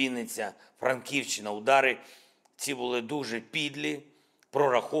область, Вінниця, Франківщина. Удари ці були дуже підлі,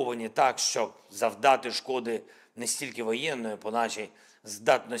 прораховані так, щоб завдати шкоди не стільки воєнної по нашій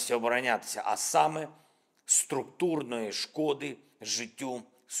здатності оборонятися, а саме структурної шкоди життю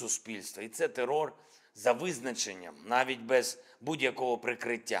суспільства. І це терор за визначенням, навіть без будь-якого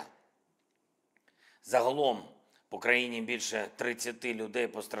прикриття. Загалом по країні більше 30 людей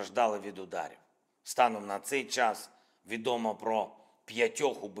постраждали від ударів. Станом на цей час відомо про 5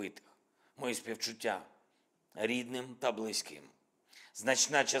 убитих. Мої співчуття рідним та близьким.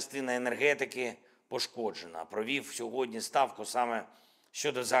 Значна частина енергетики пошкоджена. Провів сьогодні ставку саме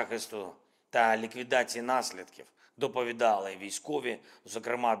щодо захисту та ліквідації наслідків. Доповідали військові,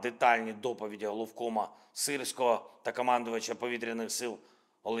 зокрема детальні доповіді головкома Сирського та командувача повітряних сил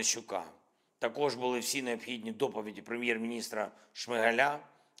Олещука. Також були всі необхідні доповіді прем'єр-міністра Шмигаля,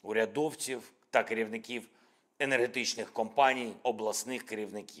 урядовців та керівників енергетичних компаній, обласних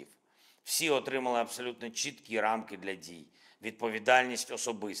керівників. Всі отримали абсолютно чіткі рамки для дій. Відповідальність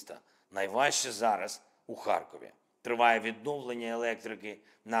особиста. Найважче зараз у Харкові. Триває відновлення електрики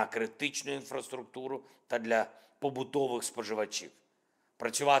на критичну інфраструктуру та для побутових споживачів.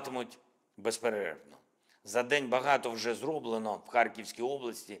 Працюватимуть безперервно. За день багато вже зроблено в Харківській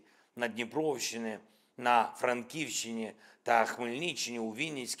області, на Дніпровщині, на Франківщині та Хмельниччині, у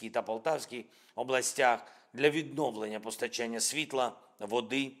Вінницькій та Полтавській областях для відновлення постачання світла,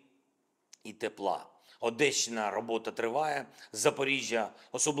 води і тепла. Одещина, робота триває. Запоріжжя,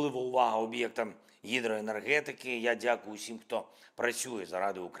 особлива увага об'єктам гідроенергетики. Я дякую всім, хто працює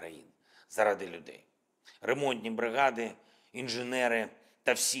заради України, заради людей. Ремонтні бригади, інженери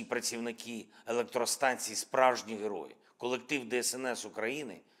та всі працівники електростанцій – справжні герої. Колектив ДСНС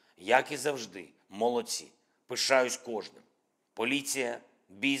України, як і завжди, молодці. Пишаюсь кожним. Поліція,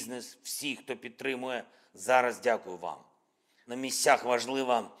 бізнес, всі, хто підтримує, зараз дякую вам. На місцях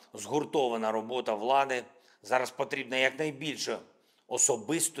важлива згуртована робота влади. Зараз потрібно якнайбільше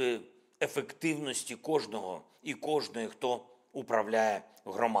особистої ефективності кожного і кожної, хто управляє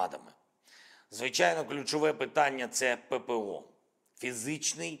громадами. Звичайно, ключове питання – це ППО.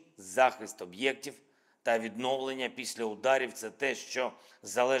 Фізичний захист об'єктів та відновлення після ударів – це те, що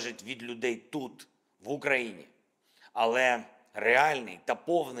залежить від людей тут, в Україні. Але реальний та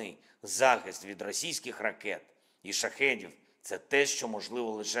повний захист від російських ракет і шахедів – це те, що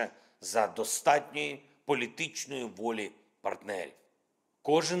можливо лише за достатньої політичної волі партнерів.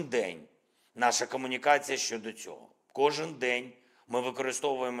 Кожен день наша комунікація щодо цього. Кожен день ми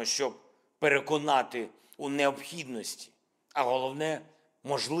використовуємо, щоб переконати у необхідності, а головне –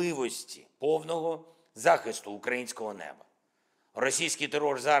 можливості повного захисту українського неба. Російський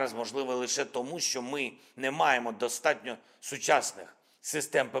терор зараз можливий лише тому, що ми не маємо достатньо сучасних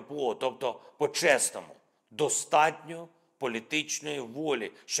систем ППО, тобто по-чесному, достатньо політичної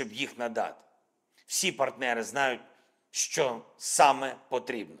волі, щоб їх надати. Всі партнери знають, що саме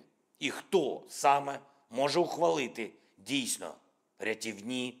потрібно і хто саме може ухвалити дійсно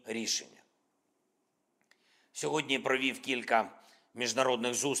рятівні рішення. Сьогодні провів кілька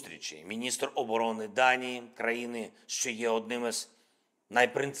міжнародних зустрічей. Міністр оборони Данії, країни, що є одним із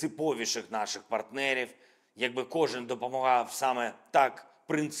найпринциповіших наших партнерів. Якби кожен допомагав саме так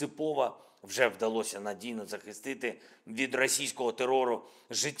принципово, вже вдалося надійно захистити від російського терору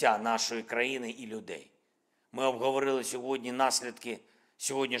життя нашої країни і людей. Ми обговорили сьогодні наслідки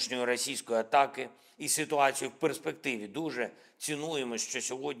сьогоднішньої російської атаки і ситуацію в перспективі. Дуже цінуємо, що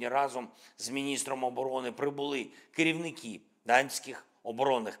сьогодні разом з міністром оборони прибули керівники данських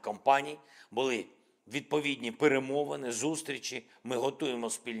оборонних компаній, були відповідні перемовини, зустрічі, ми готуємо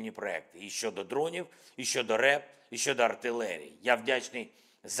спільні проекти і щодо дронів, і щодо РЕП, і щодо артилерії. Я вдячний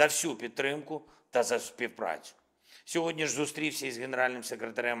за всю підтримку та за співпрацю. Сьогодні ж зустрівся із генеральним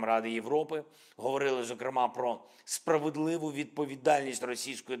секретарем Ради Європи. Говорили, зокрема, про справедливу відповідальність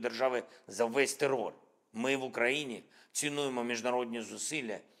російської держави за весь терор. Ми в Україні цінуємо міжнародні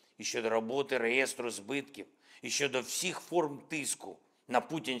зусилля і щодо роботи реєстру збитків, і щодо всіх форм тиску на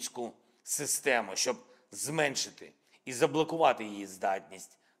путінську систему, щоб зменшити і заблокувати її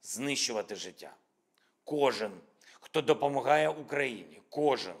здатність знищувати життя. Кожен, хто допомагає Україні,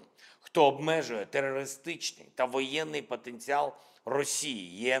 кожен, хто обмежує терористичний та воєнний потенціал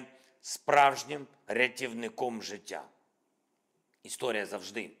Росії, є справжнім рятівником життя. Історія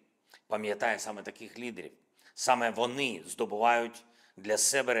завжди пам'ятає саме таких лідерів. Саме вони здобувають для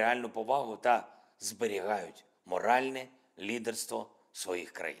себе реальну повагу та зберігають моральне лідерство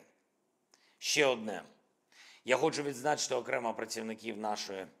своїх країн. Ще одне. Я хочу відзначити окремо працівників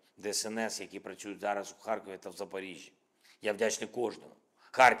нашої ДСНС, які працюють зараз у Харкові та в Запоріжжі. Я вдячний кожному.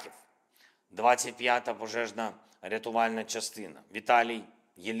 Харків, 25-та пожежна рятувальна частина. Віталій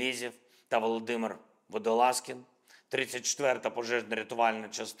Єлєзєв та Володимир Водолазкін. 34-та пожежна рятувальна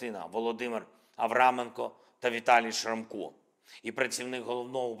частина. Володимир Авраменко та Віталій Шрамко. І працівник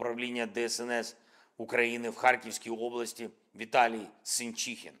Головного управління ДСНС України в Харківській області Віталій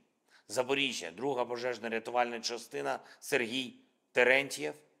Синчихін. Запоріжжя, 2-га пожежна рятувальна частина Сергій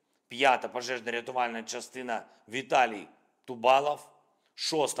Терентьєв, 5-та пожежна рятувальна частина Віталій Тубалов,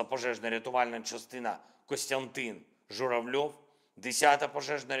 6-та пожежна рятувальна частина Костянтин Журавльов, 10-та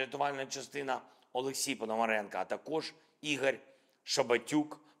пожежна рятувальна частина Олексій Пономаренко, а також Ігор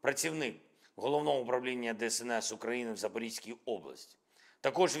Шабатюк, працівник Головного управління ДСНС України в Запорізькій області.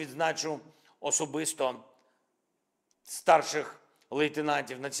 Також відзначу особисто старших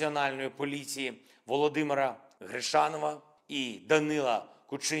лейтенантів Національної поліції Володимира Гришанова і Данила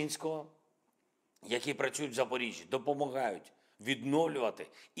Кучинського, які працюють в Запоріжжі, допомагають відновлювати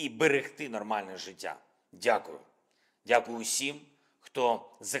і берегти нормальне життя. Дякую. Дякую усім, хто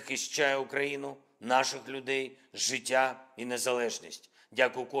захищає Україну, наших людей, життя і незалежність.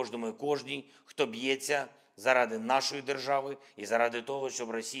 Дякую кожному і кожній, хто б'ється заради нашої держави і заради того, щоб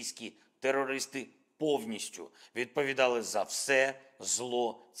російські терористи повністю відповідали за все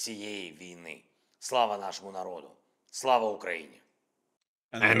зло цієї війни. Слава нашому народу! Слава Україні!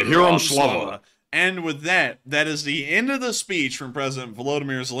 And Heroam Slava. And with that, that is the end of the speech from President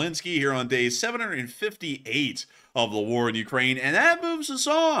Volodymyr Zelensky here on day 758 of the war in Ukraine. And that moves us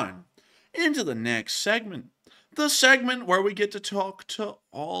on into the next segment. The segment where we get to talk to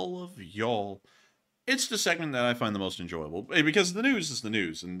all of y'all. it's the segment that I find the most enjoyable because the news is the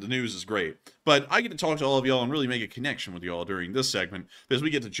news and the news is great. But I get to talk to all of y'all and really make a connection with y'all during this segment because we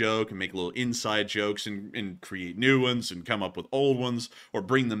get to joke and make little inside jokes and create new ones and come up with old ones or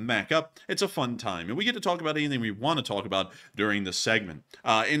bring them back up. It's a fun time. And we get to talk about anything we want to talk about during this segment.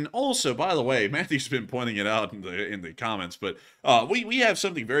 And also, by the way, Matthew's been pointing it out in the comments, but we have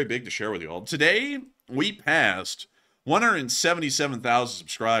something very big to share with y'all. Today, we passed 177,000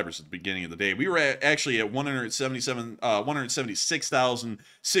 subscribers at the beginning of the day. We were actually at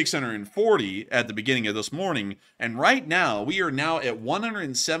 176,640 at the beginning of this morning, and right now we are now at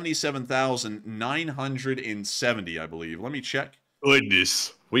 177,970, I believe. Let me check.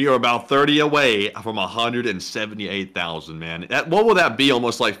 Goodness. We are about 30 away from 178,000, man. What will that be?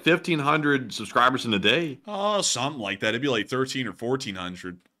 Almost like 1,500 subscribers in a day? Oh, something like that. It'd be like 1,300 or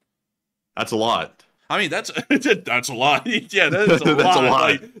 1,400. That's a lot. I mean, that's a lot. Yeah, that is a lot. That's a lot.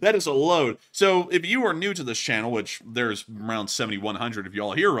 Like, that is a load. So if you are new to this channel, which there's around 7,100 of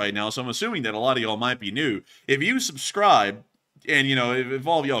y'all here right now, so I'm assuming that a lot of y'all might be new. If you subscribe, and, you know, if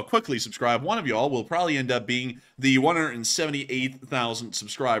all of y'all quickly subscribe, one of y'all will probably end up being the 178,000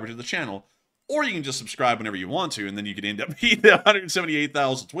 subscriber to the channel. Or you can just subscribe whenever you want to, and then you could end up being the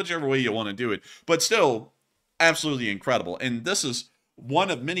 178,000, whichever way you want to do it. But still, absolutely incredible. And this is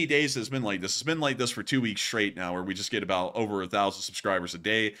one of many days that's been like this. It's been like this for 2 weeks straight now, where we just get about over 1,000 subscribers a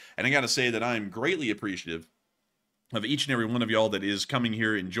day. And I got to say that I'm greatly appreciative of each and every one of y'all that is coming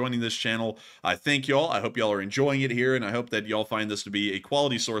here and joining this channel. I thank y'all. I hope y'all are enjoying it here, and I hope that y'all find this to be a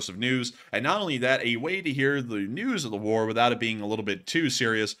quality source of news. And not only that, a way to hear the news of the war without it being a little bit too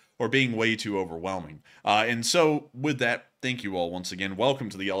serious or being way too overwhelming. And so with that, thank you all once again. Welcome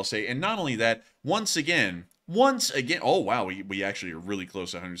to the LSA. And not only that, once again, oh wow, we actually are really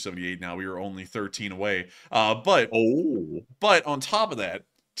close to 178 now. We are only 13 away. But on top of that,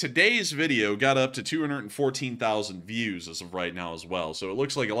 today's video got up to 214,000 views as of right now as well. So it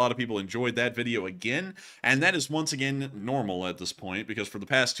looks like a lot of people enjoyed that video again, and that is once again normal at this point, because for the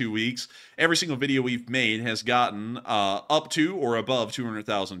past 2 weeks, every single video we've made has gotten up to or above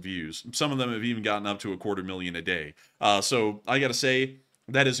 200,000 views. Some of them have even gotten up to 250,000 a day. So I gotta say,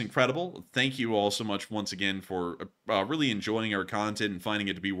 that is incredible. Thank you all so much once again for really enjoying our content and finding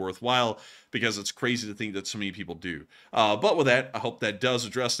it to be worthwhile, because it's crazy to think that so many people do. But with that, I hope that does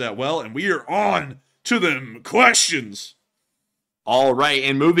address that well, and we are on to them questions. All right,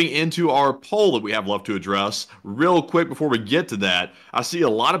 and moving into our poll that we have left to address, real quick before we get to that, I see a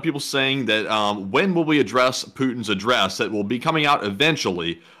lot of people saying that when will we address Putin's address that will be coming out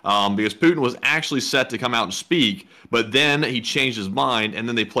eventually, because Putin was actually set to come out and speak, but then he changed his mind, and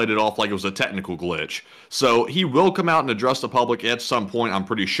then they played it off like it was a technical glitch. So he will come out and address the public at some point, I'm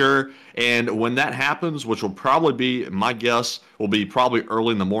pretty sure, and when that happens, which will probably be, my guess, will be probably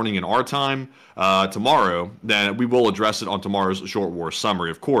early in the morning in our time, tomorrow, then we will address it on tomorrow's Short War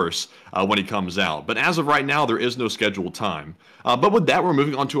Summary, of course, when it comes out. But as of right now, there is no scheduled time. But with that, we're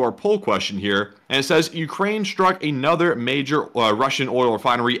moving on to our poll question here, and it says, Ukraine struck another major Russian oil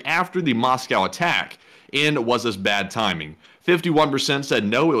refinery after the Moscow attack, and was this bad timing? 51% said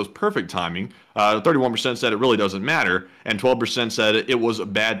no, it was perfect timing. 31% said it really doesn't matter, and 12% said it was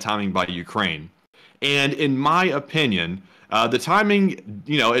bad timing by Ukraine. And in my opinion, the timing,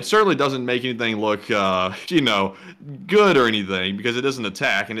 you know, it certainly doesn't make anything look, you know, good or anything, because it is an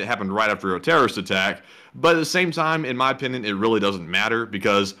attack and it happened right after a terrorist attack. But at the same time, in my opinion, it really doesn't matter,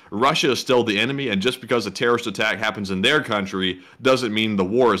 because Russia is still the enemy, and just because a terrorist attack happens in their country doesn't mean the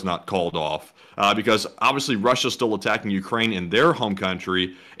war is not called off. Because obviously Russia is still attacking Ukraine in their home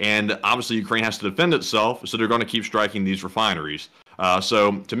country, and obviously Ukraine has to defend itself, so they're going to keep striking these refineries.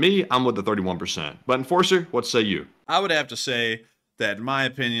 So to me, I'm with the 31%. But Enforcer, what say you? I would have to say that, in my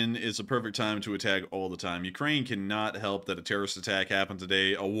opinion, it's a perfect time to attack all the time. Ukraine cannot help that a terrorist attack happened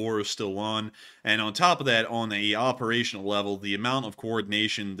today. A war is still on. And on top of that, on a operational level, the amount of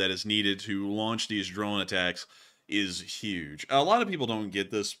coordination that is needed to launch these drone attacks is huge. A lot of people don't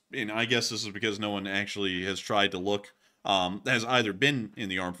get this, and I guess this is because no one actually has tried to look, has either been in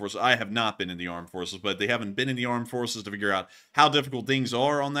the armed forces. I have not been in the armed forces, but they haven't been in the armed forces to figure out how difficult things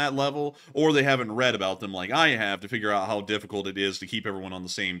are on that level, or they haven't read about them like I have to figure out how difficult it is to keep everyone on the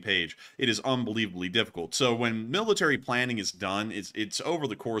same page. It is unbelievably difficult. So when military planning is done, it's over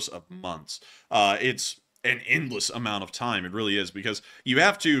the course of months. It's an endless amount of time. It really is, because you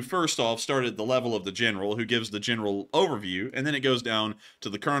have to first off start at the level of the general, who gives the general overview, and then it goes down to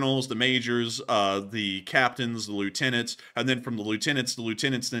the colonels, the majors, the captains, the lieutenants, and then from the lieutenants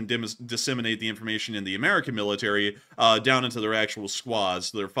then disseminate the information in the American military down into their actual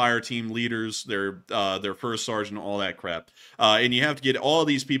squads, their fire team leaders, their first sergeant, all that crap. And you have to get all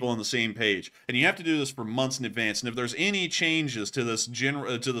these people on the same page, and you have to do this for months in advance. And if there's any changes to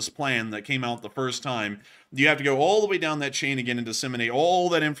this plan that came out the first time, you have to go all the way down that chain again and disseminate all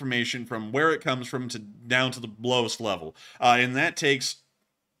that information from where it comes from to down to the lowest level. And that takes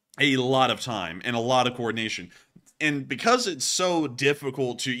a lot of time and a lot of coordination. And because it's so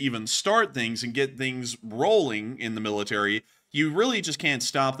difficult to even start things and get things rolling in the military, you really just can't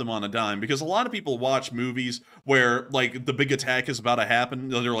stop them on a dime, because a lot of people watch movies where, like, the big attack is about to happen.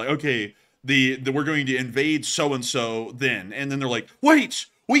 They're like, okay, we're going to invade so-and-so then. And then they're like, wait,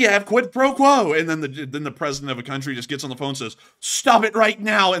 we have quid pro quo. And then the president of a country just gets on the phone and says, stop it right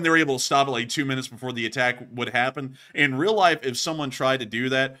now. And they're able to stop it like 2 minutes before the attack would happen. In real life, if someone tried to do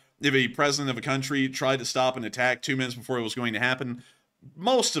that, if a president of a country tried to stop an attack 2 minutes before it was going to happen,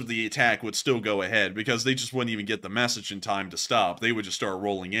 most of the attack would still go ahead, because they just wouldn't even get the message in time to stop. They would just start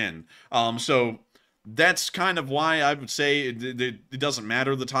rolling in. So that's kind of why I would say it doesn't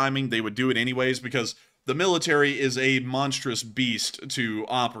matter the timing. They would do it anyways, because the military is a monstrous beast to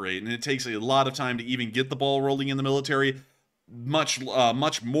operate, and it takes a lot of time to even get the ball rolling in the military, much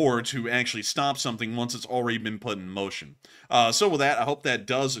more to actually stop something once it's already been put in motion. So with that, I hope that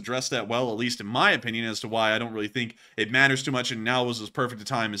does address that well, at least in my opinion, as to why I don't really think it matters too much, and now is as perfect a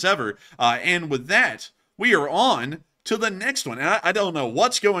time as ever. And with that, we are on to the next one. And I don't know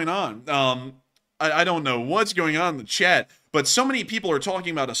what's going on. I don't know what's going on in the chat, but so many people are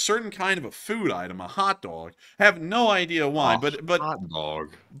talking about a certain kind of a food item, a hot dog. I have no idea why, but hot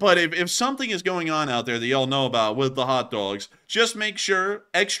dog. But if something is going on out there that y'all know about with the hot dogs, just make sure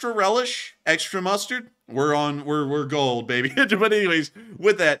extra relish, extra mustard. We're gold, baby. But anyways,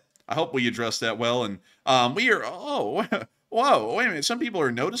 with that, I hope we address that well. And we are whoa, wait a minute. Some people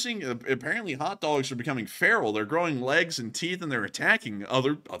are noticing apparently hot dogs are becoming feral. They're growing legs and teeth, and they're attacking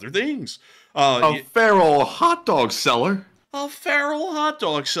other things. A feral hot dog seller. A feral hot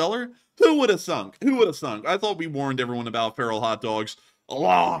dog seller? Who would have thunk? Who would have thunk? I thought we warned everyone about feral hot dogs a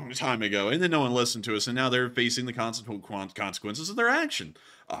long time ago, and then no one listened to us, and now they're facing the consequences of their action.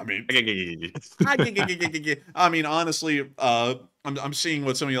 I mean, honestly, I'm seeing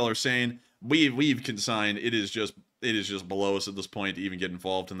what some of y'all are saying. We've consigned. It is just below us at this point to even get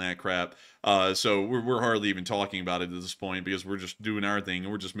involved in that crap. So we're hardly even talking about it at this point, because we're just doing our thing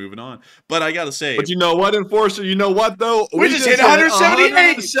and we're just moving on. But I gotta say, but you know what, Enforcer? You know what though? We just hit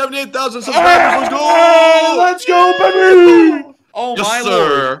 178,000 subscribers. Let's go, baby! Oh yes, my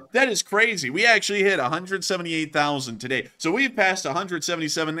sir. Lord, that is crazy. We actually hit 178,000 today. So we've passed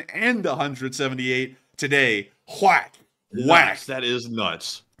 177 and 178 today. Whack. Nuts. That is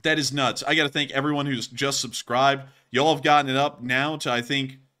nuts. That is nuts. I got to thank everyone who's just subscribed. Y'all have gotten it up now to, I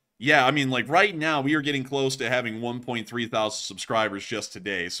think, yeah, I mean, like right now we are getting close to having 1.3 thousand subscribers just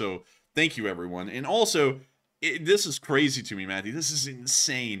today. So thank you, everyone. And also, this is crazy to me, Matthew. This is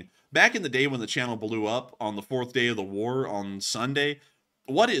insane. Back in the day when the channel blew up on the 4th day of the war on Sunday,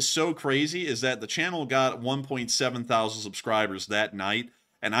 what is so crazy is that the channel got 1.7 thousand subscribers that night,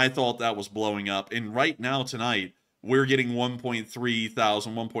 and I thought that was blowing up. And right now, tonight, we're getting 1.3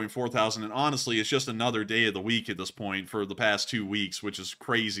 thousand, 1.4 thousand, and honestly, it's just another day of the week at this point for the past 2 weeks, which is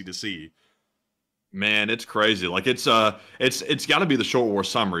crazy to see. Man, it's crazy. Like it's got to be the short war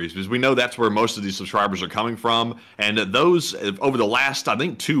summaries, because we know that's where most of these subscribers are coming from, and those over the last, I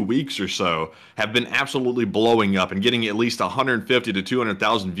think, 2 weeks or so have been absolutely blowing up and getting at least 150 to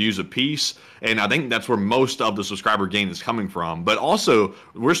 200,000 views a piece. And I think that's where most of the subscriber gain is coming from. But also,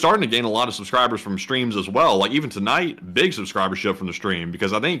 we're starting to gain a lot of subscribers from streams as well. Like even tonight, big subscribership from the stream,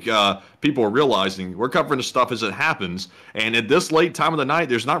 because I think people are realizing we're covering the stuff as it happens. And at this late time of the night,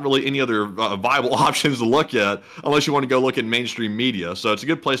 there's not really any other viable options to look at unless you want to go look at mainstream media. So it's a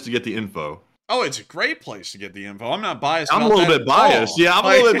good place to get the info. Oh, it's a great place to get the info. I'm not biased. I'm a little bit biased. Yeah, I'm a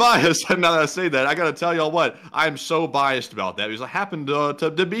little bit biased. Now that I say that, I got to tell y'all what, I'm so biased about that because I happen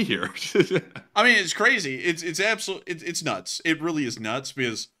to be here. I mean, it's crazy. It's absolutely, it's nuts. It really is nuts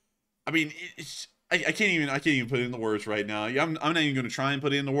because, I mean, I can't even put it in the words right now. I'm not even going to try and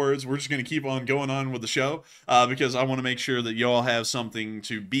put it in the words. We're just going to keep on going on with the show because I want to make sure that y'all have something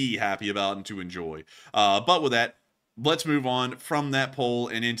to be happy about and to enjoy. But with that, let's move on from that poll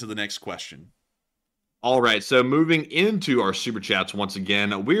and into the next question. All right, so moving into our super chats once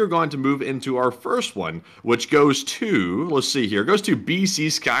again, we are going to move into our first one, which goes to, let's see here, goes to BC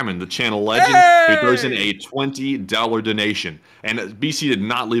Skyman, the channel legend, who throws in a $20 donation. And BC did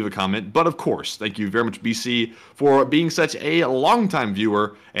not leave a comment, but of course, thank you very much, BC, for being such a longtime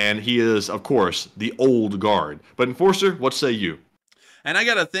viewer, and he is, of course, the old guard. But Enforcer, what say you? And I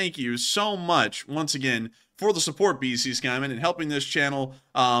gotta thank you so much, once again, for the support, BC Skyman, and helping this channel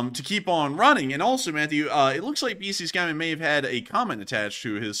to keep on running. And also, Matthew, it looks like BC Skyman may have had a comment attached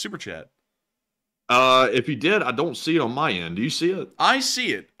to his super chat. If he did, I don't see it on my end. Do you see it? I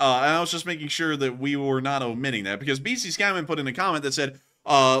see it. And I was just making sure that we were not omitting that, because BC Skyman put in a comment that said,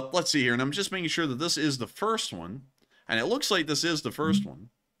 let's see here, and I'm just making sure that this is the first one. And it looks like this is the first one.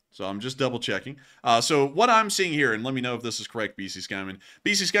 So I'm just double checking. So what I'm seeing here, and let me know if this is correct, BC Skyman.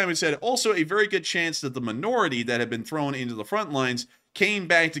 BC Skyman said, also a very good chance that the minority that had been thrown into the front lines came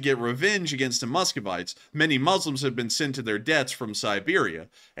back to get revenge against the Muscovites. Many Muslims have been sent to their deaths from Siberia.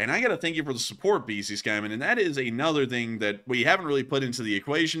 And I got to thank you for the support, BC Skyman. And that is another thing that we haven't really put into the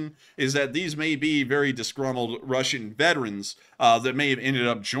equation, is that these may be very disgruntled Russian veterans that may have ended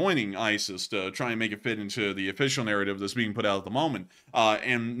up joining ISIS to try and make it fit into the official narrative that's being put out at the moment,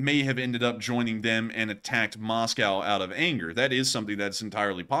 and may have ended up joining them and attacked Moscow out of anger. That is something that's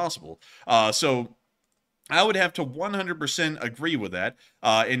entirely possible. So I would have to 100% agree with that,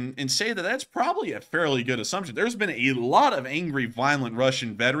 and say that that's probably a fairly good assumption. There's been a lot of angry, violent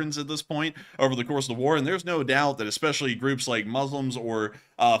Russian veterans at this point over the course of the war, and there's no doubt that especially groups like Muslims or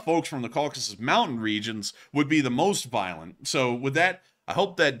folks from the Caucasus Mountain regions would be the most violent. So with that, I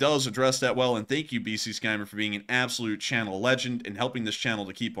hope that does address that well, and thank you, BC Skymer, for being an absolute channel legend and helping this channel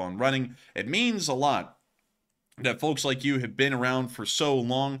to keep on running. It means a lot that folks like you have been around for so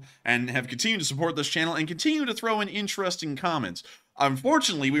long and have continued to support this channel and continue to throw in interesting comments.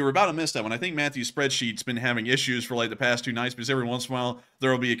 Unfortunately, we were about to miss that one. I think Matthew's spreadsheet's been having issues for like the past 2 nights, because every once in a while there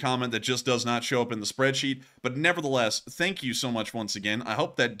will be a comment that just does not show up in the spreadsheet. But nevertheless, thank you so much once again. I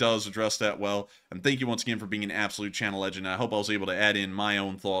hope that does address that well. And thank you once again for being an absolute channel legend. I hope I was able to add in my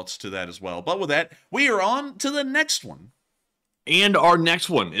own thoughts to that as well. But with that, we are on to the next one. And our next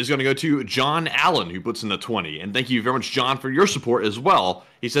one is going to go to John Allen, who puts in the 20. And thank you very much, John, for your support as well.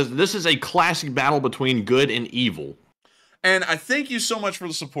 He says, this is a classic battle between good and evil. And I thank you so much for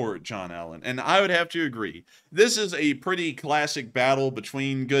the support, John Allen. And I would have to agree. This is a pretty classic battle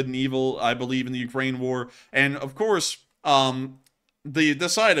between good and evil, I believe, in the Ukraine war. And, of course, the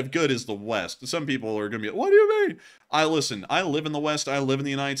side of good is the West. Some people are going to be, what do you mean? Listen, I live in the West, I live in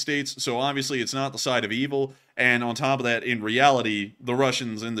the United States, so obviously it's not the side of evil. And on top of that, in reality, the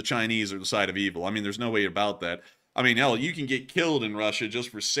Russians and the Chinese are the side of evil. I mean, there's no way about that. I mean, hell, you can get killed in Russia just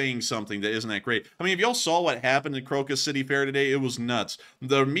for saying something that isn't that great. I mean, if y'all saw what happened at Crocus City Fair today, it was nuts.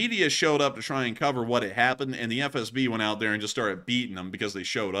 The media showed up to try and cover what had happened, and the FSB went out there and just started beating them because they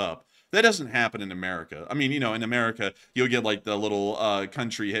showed up. That doesn't happen in America. I mean, you know, in America, you'll get like the little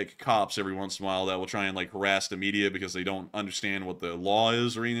country hick cops every once in a while that will try and like harass the media because they don't understand what the law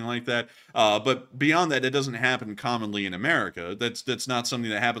is or anything like that. But beyond that, it doesn't happen commonly in America. That's not something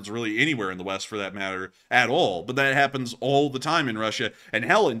that happens really anywhere in the West for that matter at all. But that happens all the time in Russia. And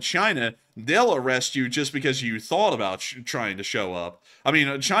hell, in China, they'll arrest you just because you thought about trying to show up. I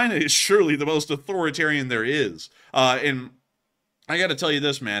mean, China is surely the most authoritarian there is. And I got to tell you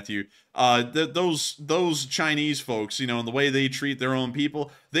this, Matthew, those Chinese folks, you know, and the way they treat their own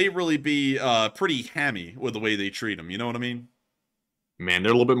people, they really be pretty hammy with the way they treat them. You know what I mean? Man,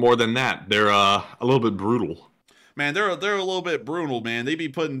 they're a little bit more than that. They're a little bit brutal. Man, they're a little bit brutal, man. They be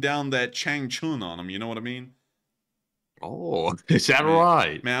putting down that Chang Chun on them. You know what I mean? Oh, is that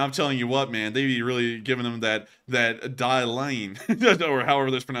right? Man, I'm telling you what, man, they be really giving them that Dai Lane, or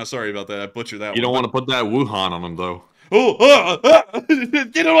however that's pronounced. Sorry about that. I butchered that one. You don't want to put that Wuhan on them, though.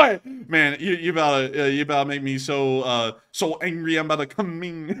 Get away, man! You about to make me so angry. I'm about to come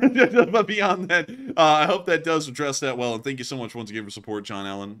in. But beyond that, I hope that does address that well. And thank you so much once again for support, John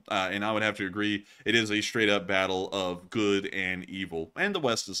Allen. And I would have to agree, it is a straight up battle of good and evil, and the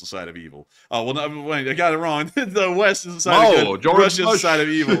West is the side of evil. Well, no, wait, I got it wrong. The West is the side of good. Russia is the side of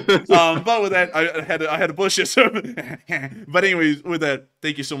evil. But with that, I had to push it. But anyways, with that,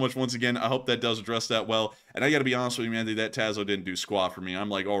 thank you so much once again. I hope that does address that well. And I got to be honest with you, man, that Tazo didn't do squat for me. I'm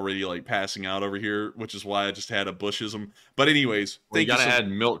like already like passing out over here, which is why I just had a bushism. But anyways, you gotta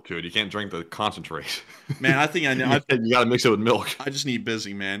add milk to it. You can't drink the concentrate. Man, I think I know. You gotta mix it with milk. I just need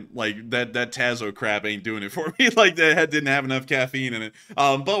busy, man. Like that Tazo crap ain't doing it for me. Like that didn't have enough caffeine in it.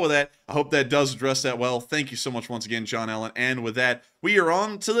 But with that, I hope that does address that well. Thank you so much once again, John Allen. And with that, we are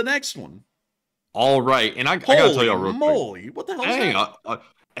on to the next one. All right, and I gotta tell y'all real quick. Holy moly! What the hell is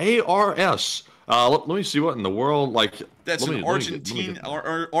that? ARS. Let me see what in the world, like... That's an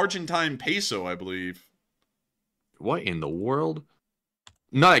Argentine peso, I believe. What in the world?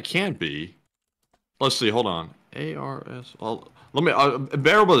 No, it can't be. Let's see, hold on. ARS... let me...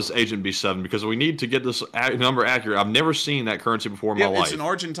 bear with us, Agent B7, because we need to get this number accurate. I've never seen that currency before in my life. It's an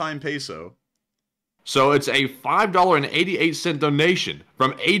Argentine peso. So it's a $5.88 donation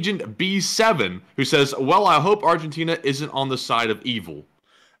from Agent B7, who says, well, I hope Argentina isn't on the side of evil.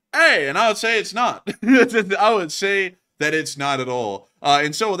 Hey, and I would say it's not. I would say that it's not at all.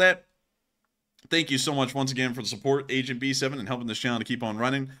 And so with that, thank you so much once again for the support, Agent B7, and helping this channel to keep on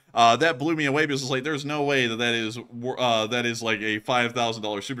running. That blew me away because it's like there's no way that is like a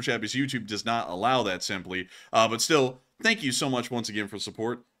 $5,000 super chat because YouTube does not allow that simply. But still, thank you so much once again for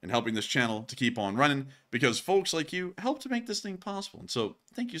support and helping this channel to keep on running, because folks like you help to make this thing possible. And so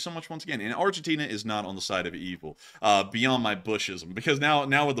thank you so much once again. And Argentina is not on the side of evil, beyond my Bushism, because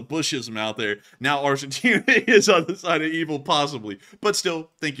now with the Bushism out there, now Argentina is on the side of evil possibly. But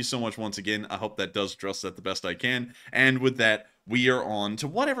still, thank you so much once again. I hope that does address that the best I can. And with that, we are on to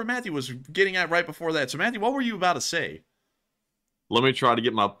whatever Matthew was getting at right before that. So Matthew, what were you about to say? Let me try to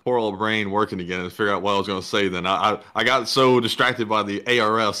get my poor old brain working again and figure out what I was going to say. Then I got so distracted by the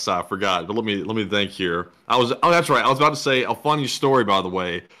ARS I forgot. But let me think here. Oh, that's right. I was about to say a funny story, by the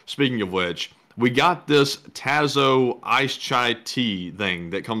way. Speaking of which, we got this Tazo iced chai tea thing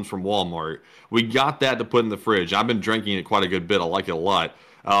that comes from Walmart. We got that to put in the fridge. I've been drinking it quite a good bit. I like it a lot.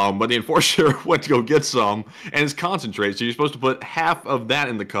 But the enforcer went to go get some, and it's concentrate. So you're supposed to put half of that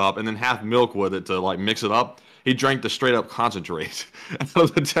in the cup and then half milk with it to like mix it up. He drank the straight up concentrate out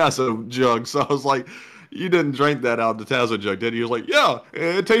of the Tazo jug. So I was like, you didn't drink that out of the Tazo jug, did you? He was like, yeah,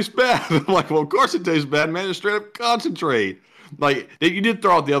 it tastes bad. I'm like, well, of course it tastes bad, man. It's straight up concentrate. Like, you did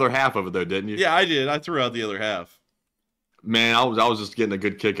throw out the other half of it, though, didn't you? Yeah, I did. I threw out the other half. Man, I was just getting a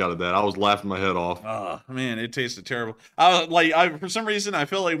good kick out of that. I was laughing my head off. Oh, man, it tasted terrible. For some reason, I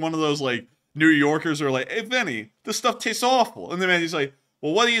feel like one of those, like, New Yorkers are like, hey, Vinny, this stuff tastes awful. And then he's like,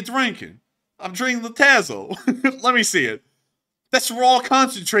 well, what are you drinking? I'm drinking the Tazo. Let me see it. That's raw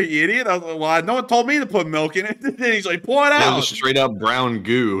concentrate, you idiot. Well, no one told me to put milk in it. Then he's like, pour it out. It was straight up brown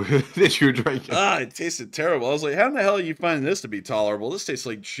goo that you were drinking. It tasted terrible. I was like, how in the hell are you finding this to be tolerable? This tastes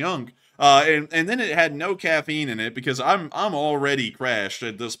like junk. And then it had no caffeine in it because I'm already crashed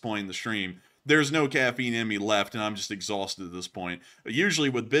at this point in the stream. There's no caffeine in me left, and I'm just exhausted at this point. Usually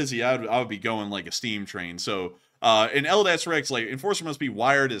with Busy, I would be going like a steam train. So, and LDATS Rex, like, Enforcer must be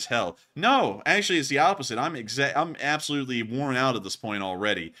wired as hell. No, actually, it's the opposite. I'm absolutely worn out at this point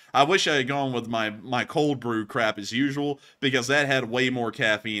already. I wish I had gone with my cold brew crap as usual, because that had way more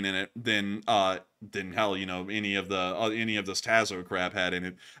caffeine in it than hell, you know, any of this Tazo crap had in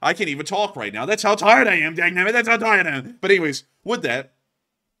it. I can't even talk right now. That's how tired I am, dangnabbit. That's how tired I am. But anyways, with that,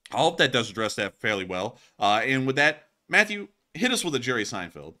 I hope that does address that fairly well. And with that, Matthew, hit us with a Jerry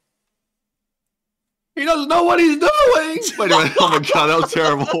Seinfeld. He doesn't know what he's doing. Wait a minute. Oh my god, that was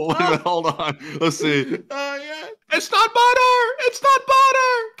terrible. Wait a minute, hold on. Let's see. Yeah. It's not butter. It's not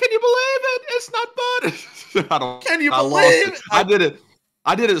butter. Can you believe it? It's not butter. Can you believe it?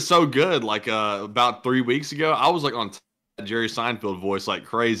 I did it so good. Like about 3 weeks ago, I was like on Jerry Seinfeld voice like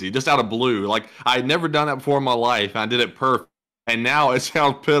crazy, just out of blue. Like I had never done that before in my life. And I did it perfect, and now it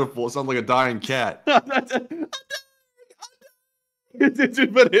sounds pitiful. It sounds like a dying cat.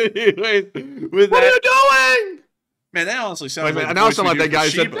 But anyways, with what are you doing? Man, that honestly sounds like... now I sound like that guy who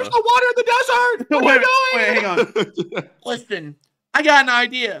said, there's no water in the desert! What are you doing? Wait, hang on. Listen, I got an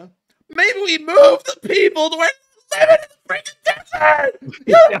idea. Maybe we move the people to where they live in the freaking desert!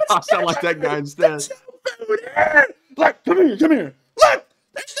 Yeah, I sound like that guy instead. There's no food here! Look, come here. Look!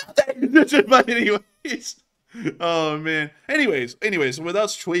 There's nothing! But anyways... Oh, man. Anyways, with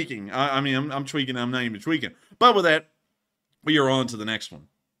us tweaking, I'm tweaking, I'm not even tweaking. But with that, we are on to the next one.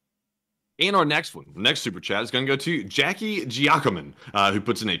 And our next one, the next super chat is going to go to Jackie Giacomin, who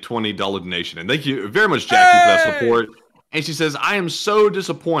puts in a $20 donation. And thank you very much, Jackie, for that support. And she says, I am so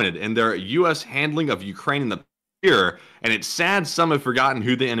disappointed in their U.S. handling of Ukraine in the year, and it's sad some have forgotten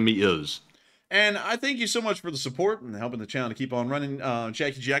who the enemy is. And I thank you so much for the support and helping the channel to keep on running,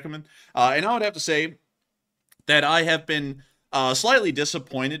 Jackie Giacomin. And I would have to say that I have been slightly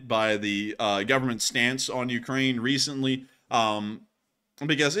disappointed by the government stance on Ukraine recently.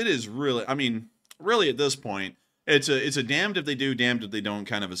 Because it is really, really at this point, it's a damned if they do, damned if they don't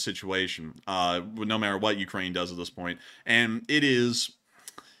kind of a situation, no matter what Ukraine does at this point. And it is,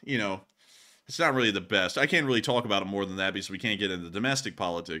 you know, it's not really the best. I can't really talk about it more than that because we can't get into domestic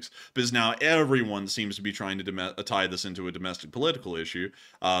politics, because now everyone seems to be trying to tie this into a domestic political issue,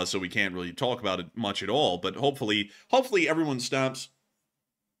 so we can't really talk about it much at all. But hopefully everyone stops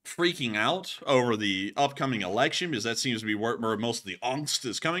freaking out over the upcoming election, because that seems to be where most of the angst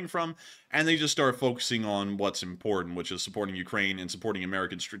is coming from, and they just start focusing on what's important, which is supporting Ukraine and supporting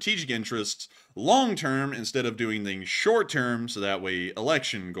American strategic interests long term instead of doing things short term, so that way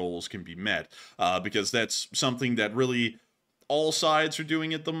election goals can be met, because that's something that really all sides are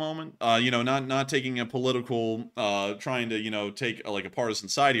doing at the moment. Not taking a political, trying to, take like a partisan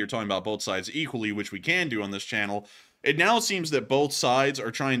side here, talking about both sides equally, which we can do on this channel. It now seems that both sides are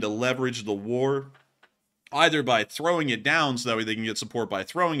trying to leverage the war either by throwing it down so that way they can get support by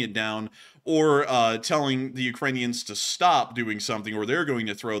throwing it down, or telling the Ukrainians to stop doing something, or they're going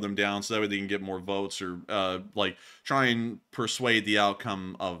to throw them down so that way they can get more votes, or try and persuade the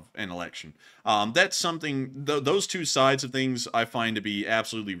outcome of an election. That's something, those two sides of things I find to be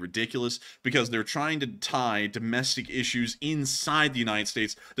absolutely ridiculous, because they're trying to tie domestic issues inside the United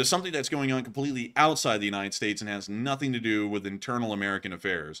States to something that's going on completely outside the United States and has nothing to do with internal American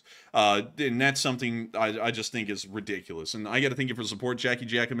affairs. And that's something I just think is ridiculous. And I got to thank you for the support, Jackie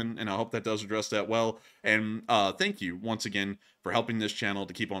Jackman, and I hope that does address that well. And thank you once again for helping this channel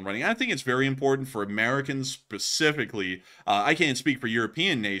to keep on running. I think it's very important for Americans specifically. I can't speak for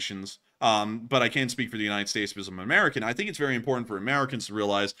European nations, but I can speak for the United States because I'm American. I think it's very important for Americans to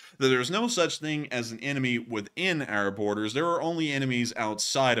realize that there's no such thing as an enemy within our borders. There are only enemies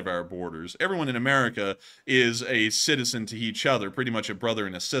outside of our borders. Everyone in America is a citizen to each other, pretty much a brother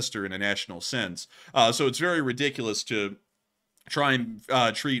and a sister in a national sense. So it's very ridiculous to try and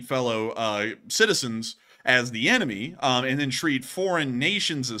treat fellow citizens as the enemy, and then treat foreign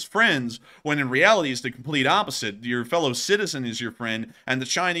nations as friends, when in reality it's the complete opposite. Your fellow citizen is your friend, and the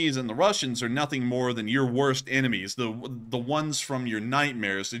Chinese and the Russians are nothing more than your worst enemies, the ones from your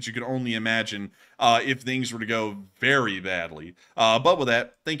nightmares that you could only imagine if things were to go very badly. But with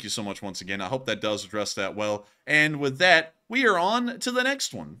that, thank you so much once again. I hope that does address that well. And with that, we are on to the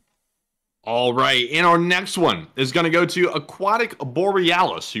next one. All right, and our next one is going to go to Aquatic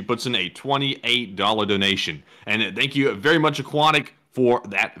Borealis, who puts in a $28 donation. And thank you very much, Aquatic, for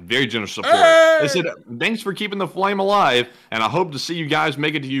that very generous support. Hey! They said, thanks for keeping the flame alive, and I hope to see you guys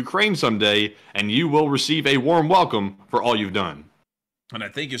make it to Ukraine someday, and you will receive a warm welcome for all you've done. And I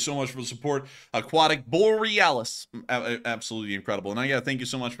thank you so much for the support, Aquatic Borealis. Absolutely incredible. And I got to thank you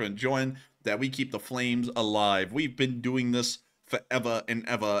so much for enjoying that we keep the flames alive. We've been doing this forever and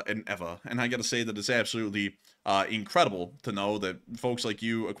ever and ever. And I got to say that it's absolutely incredible to know that folks like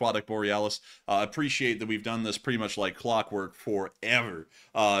you, Aquatic Borealis, appreciate that we've done this pretty much like clockwork forever.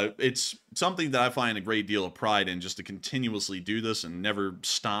 It's something that I find a great deal of pride in, just to continuously do this and never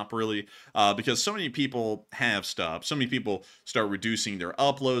stop, really, because so many people have stopped. So many people start reducing their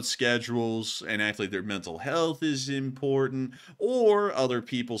upload schedules and act like their mental health is important, or other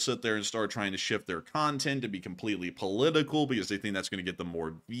people sit there and start trying to shift their content to be completely political because they think that's going to get them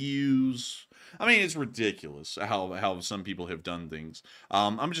more views. I mean, it's ridiculous how some people have done things.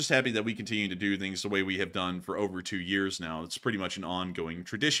 I'm just happy that we continue to do things the way we have done for over 2 years now. It's pretty much an ongoing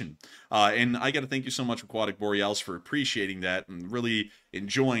tradition. And I got to thank you so much, Aquatic Borealis, for appreciating that and really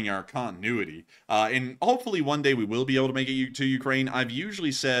enjoying our continuity. And hopefully one day we will be able to make it to Ukraine. I've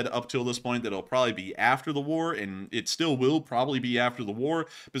usually said up till this point that it'll probably be after the war, and it still will probably be after the war,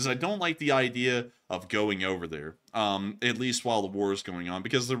 because I don't like the idea of going over there, at least while the war is going on,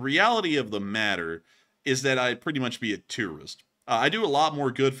 because the reality of the matter is that I'd pretty much be a tourist. I do a lot more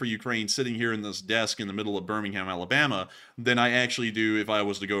good for Ukraine sitting here in this desk in the middle of Birmingham, Alabama, than I actually do if I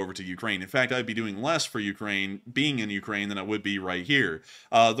was to go over to Ukraine. In fact, I'd be doing less for Ukraine being in Ukraine than I would be right here.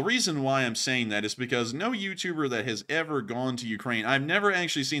 The reason why I'm saying that is because no YouTuber that has ever gone to Ukraine, I've never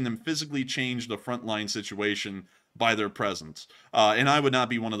actually seen them physically change the frontline situation by their presence. And I would not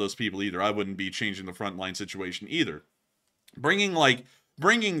be one of those people either. I wouldn't be changing the frontline situation either.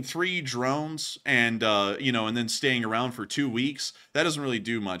 Bringing 3 drones and, and then staying around for 2 weeks, that doesn't really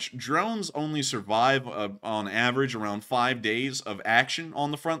do much. Drones only survive on average around 5 days of action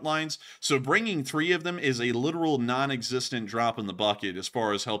on the front lines. So bringing 3 of them is a literal non-existent drop in the bucket as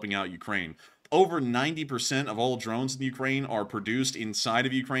far as helping out Ukraine. Over 90% of all drones in Ukraine are produced inside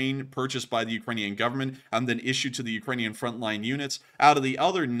of Ukraine, purchased by the Ukrainian government, and then issued to the Ukrainian frontline units. Out of the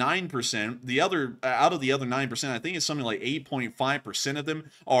other 9%, I think it's something like 8.5% of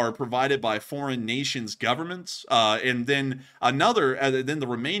them are provided by foreign nations' governments. And then then the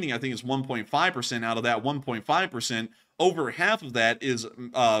remaining, I think it's 1.5%. Out of that 1.5%, over half of that is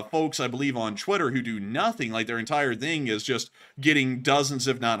folks, I believe, on Twitter who do nothing. Like, their entire thing is just getting dozens,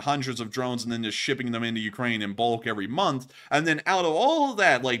 if not hundreds, of drones and then just shipping them into Ukraine in bulk every month. And then out of all of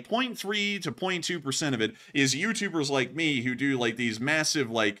that, like 0.3 to 0.2% of it is YouTubers like me who do like these massive,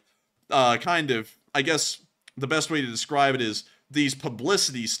 like, kind of, I guess the best way to describe it is these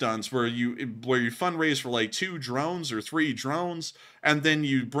publicity stunts where you fundraise for like 2 drones or 3 drones, and then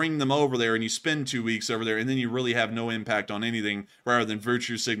you bring them over there and you spend 2 weeks over there, and then you really have no impact on anything rather than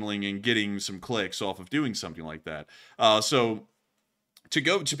virtue signaling and getting some clicks off of doing something like that. So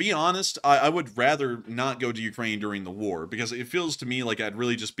to be honest, I would rather not go to Ukraine during the war, because it feels to me like I'd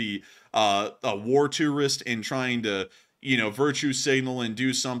really just be a war tourist and trying to, you know, virtue signal and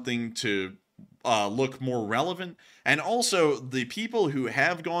do something to look more relevant. And also, the people who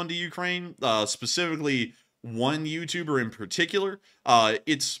have gone to Ukraine, specifically one YouTuber in particular,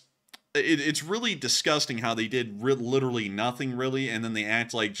 it's really disgusting how they did literally nothing, really, and then they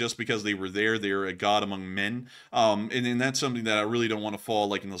act like just because they were there, they're a god among men. And that's something that I really don't want to fall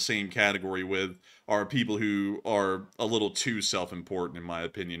like in the same category with, are people who are a little too self-important, in my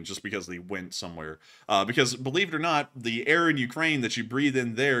opinion, just because they went somewhere. Because believe it or not, the air in Ukraine that you breathe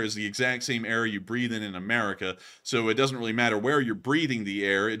in there is the exact same air you breathe in America. So it doesn't really matter where you're breathing the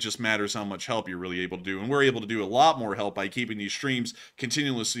air, it just matters how much help you're really able to do. And we're able to do a lot more help by keeping these streams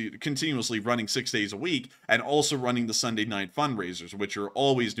continuously running 6 days a week, and also running the Sunday night fundraisers, which are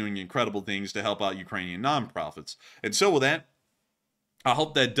always doing incredible things to help out Ukrainian nonprofits. And so with that, I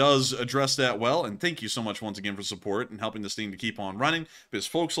hope that does address that well, and thank you so much once again for support and helping this thing to keep on running, because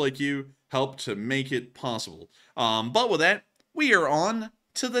folks like you help to make it possible. But with that, we are on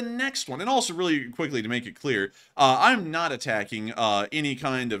to the next one. And also, really quickly, to make it clear, I'm not attacking any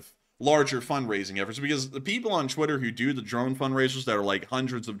kind of larger fundraising efforts, because the people on Twitter who do the drone fundraisers that are like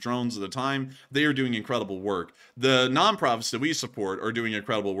hundreds of drones at a time, they are doing incredible work. The nonprofits that we support are doing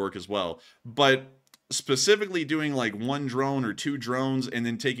incredible work as well, but specifically doing like 1 drone or 2 drones and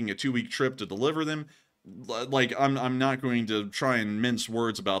then taking a 2-week trip to deliver them, like, I'm not going to try and mince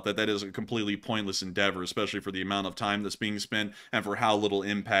words about that. That is a completely pointless endeavor, especially for the amount of time that's being spent and for how little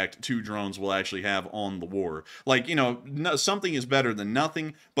impact 2 drones will actually have on the war. Like, you know, something is better than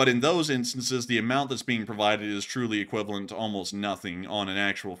nothing, but in those instances, the amount that's being provided is truly equivalent to almost nothing on an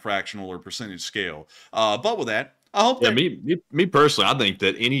actual fractional or percentage scale. But with that, I hope that... me personally, I think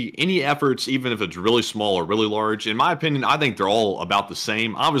that any efforts, even if it's really small or really large, in my opinion, I think they're all about the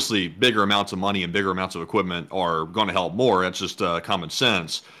same. Obviously, bigger amounts of money and bigger amounts of equipment are going to help more. That's just common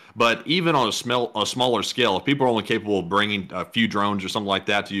sense. But even on a smaller scale, if people are only capable of bringing a few drones or something like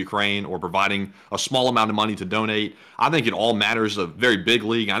that to Ukraine, or providing a small amount of money to donate, I think it all matters a very big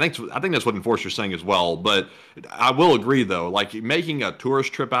league. I think that's what Enforcer's saying as well. But I will agree, though, like making a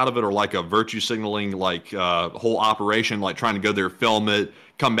tourist trip out of it, or like a virtue signaling like whole operation, like trying to go there, film it,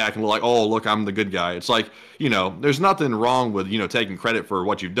 come back and be like, oh, look, I'm the good guy. It's like, you know, there's nothing wrong with, you know, taking credit for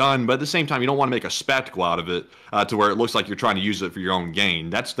what you've done, but at the same time, you don't want to make a spectacle out of it to where it looks like you're trying to use it for your own gain.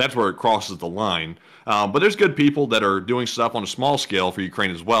 That's where it crosses the line. But there's good people that are doing stuff on a small scale for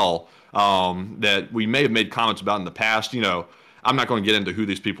Ukraine as well, that we may have made comments about in the past. You know, I'm not going to get into who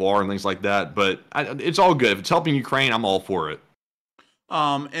these people are and things like that, but it's all good. If it's helping Ukraine, I'm all for it.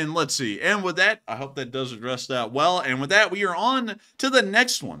 And let's see. And with that, I hope that does address that well. And with that, we are on to the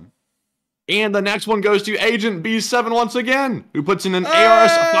next one. And the next one goes to Agent B7 once again, who puts in an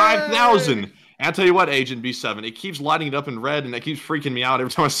ARS 5000. And I'll tell you what, Agent B7, it keeps lighting it up in red, and it keeps freaking me out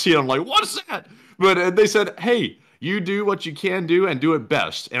every time I see it. I'm like, what is that? But they said, hey, you do what you can do and do it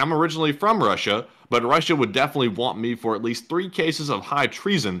best. And I'm originally from Russia, but Russia would definitely want me for at least 3 cases of high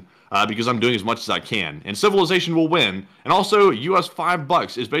treason, because I'm doing as much as I can. And civilization will win. And also, US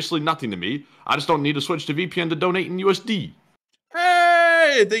 $5 is basically nothing to me. I just don't need to switch to VPN to donate in USD.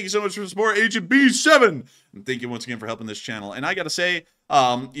 Hey, thank you so much for the support, Agent B7. And thank you once again for helping this channel. And I got to say,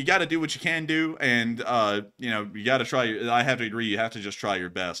 you got to do what you can do. And, you know, you got to try. I have to agree, you have to just try your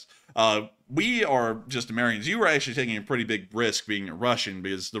best. We are just Americans. You were actually taking a pretty big risk being a Russian,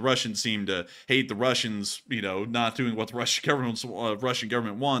 because the Russians seem to hate the Russians, you know, not doing what the Russian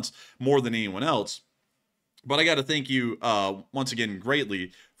government wants more than anyone else. But I got to thank you once again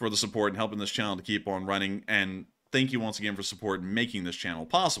greatly for the support and helping this channel to keep on running. And thank you once again for support and making this channel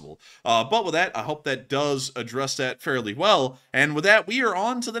possible. But with that, I hope that does address that fairly well. And with that, we are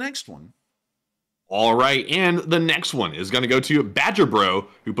on to the next one. All right, and the next one is going to go to Badger Bro,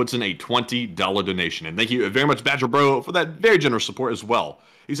 who puts in a $20 donation. And thank you very much, Badger Bro, for that very generous support as well.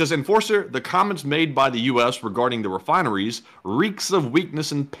 He says, Enforcer, the comments made by the U.S. regarding the refineries reeks of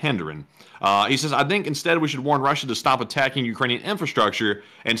weakness and pandering. He says, I think instead we should warn Russia to stop attacking Ukrainian infrastructure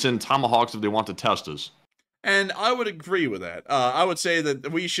and send Tomahawks if they want to test us. And I would agree with that. I would say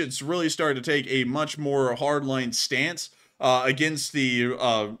that we should really start to take a much more hardline stance against the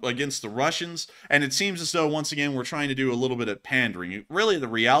Russians, and it seems as though once again we're trying to do a little bit of pandering. Really, the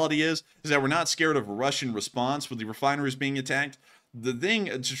reality is that we're not scared of a Russian response with the refineries being attacked. the thing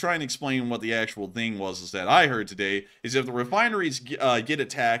to try and explain what the actual thing was is that I heard today is if the refineries get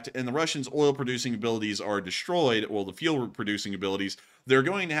attacked and the Russians' oil producing abilities are destroyed, or the fuel producing abilities, they're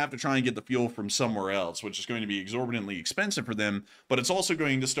going to have to try and get the fuel from somewhere else, which is going to be exorbitantly expensive for them, but it's also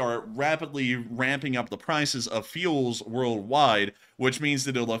going to start rapidly ramping up the prices of fuels worldwide, which means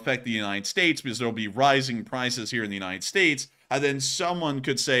that it'll affect the United States because there'll be rising prices here in the United States, and then someone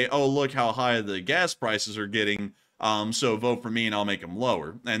could say, oh, look how high the gas prices are getting, so vote for me and I'll make them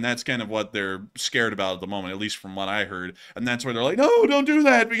lower. And that's kind of what they're scared about at the moment, at least from what I heard. And that's why they're like, no, don't do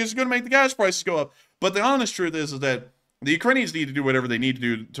that because it's going to make the gas prices go up. But the honest truth is that the Ukrainians need to do whatever they need to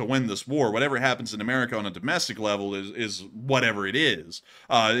do to win this war. Whatever happens in America on a domestic level is whatever it is.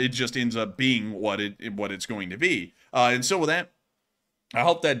 It just ends up being what it's going to be. And so with that, I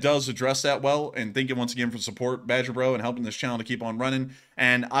hope that does address that well, and thank you once again for support, Badger Bro, and helping this channel to keep on running.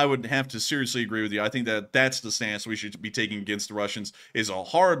 And I would have to seriously agree with you. I think that that's the stance we should be taking against the Russians, is a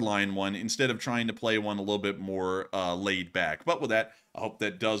hardline one, instead of trying to play one a little bit more laid back. But with that, I hope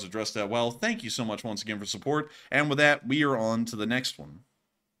that does address that well. Thank you so much once again for support. And with that, we are on to the next one.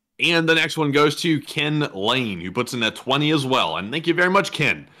 And the next one goes to Ken Lane, who puts in that 20 as well. And thank you very much,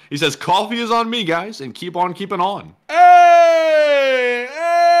 Ken. He says, coffee is on me, guys, and keep on keeping on. Hey!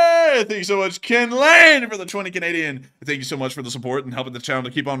 Hey! Thank you so much, Ken Lane, for the 20 Canadian. Thank you so much for the support and helping the channel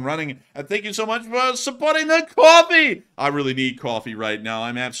to keep on running. And thank you so much for supporting the coffee. I really need coffee right now.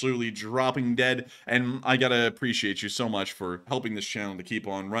 I'm absolutely dropping dead. And I gotta appreciate you so much for helping this channel to keep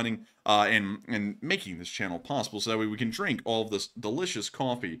on running. And making this channel possible so that way we can drink all of this delicious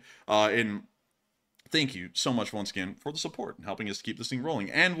coffee. And thank you so much once again for the support and helping us to keep this thing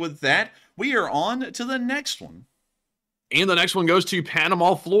rolling. And with that, we are on to the next one. And the next one goes to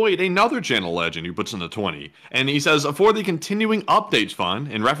Panama Floyd, another channel legend who puts in the 20. And he says, for the continuing updates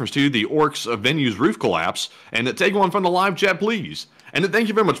fund, in reference to the Orcs venue's roof collapse, and take one from the live chat, please. And thank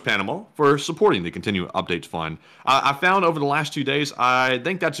you very much, Panama, for supporting the Continuing Updates Fund. I found over the last 2 days, I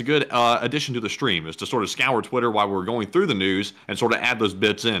think that's a good addition to the stream, is to sort of scour Twitter while we're going through the news and sort of add those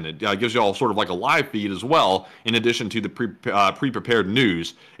bits in. It gives you all sort of like a live feed as well, in addition to the pre-prepared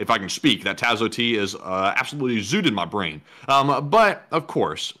news. If I can speak, that Tazo T is absolutely zooted my brain. But, of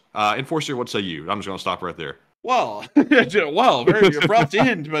course, Enforcer, what say you? I'm just going to stop right there. Well, very abrupt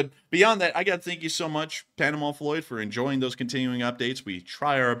end, but beyond that, I got to thank you so much, Panama Floyd, for enjoying those continuing updates. We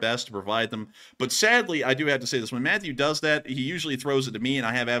try our best to provide them, but sadly, I do have to say this. When Matthew does that, he usually throws it to me, and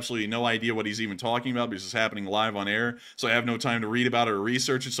I have absolutely no idea what he's even talking about because it's happening live on air, so I have no time to read about it or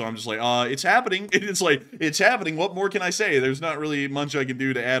research it, so I'm just like, it's happening. It's like, it's happening. What more can I say? There's not really much I can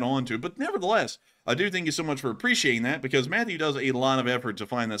do to add on to it, but nevertheless, I do thank you so much for appreciating that, because Matthew does a lot of effort to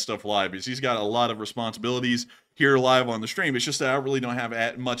find that stuff live, because he's got a lot of responsibilities here live on the stream. It's just that I really don't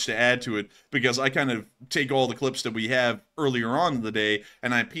have much to add to it, because I kind of take all the clips that we have earlier on in the day,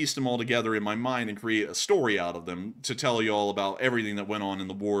 and I piece them all together in my mind and create a story out of them to tell you all about everything that went on in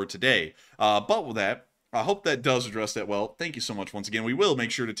the war today. But with that, I hope that does address that well. Thank you so much once again. We will make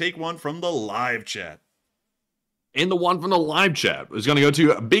sure to take one from the live chat. And the one from the live chat is going to go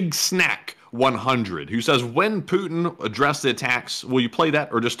to Big Snack 100, who says, when Putin addressed the attacks, will you play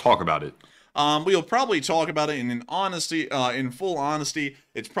that or just talk about it? We'll probably talk about it in full honesty.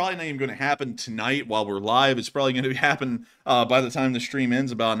 It's probably not even going to happen tonight while we're live. It's probably going to happen by the time the stream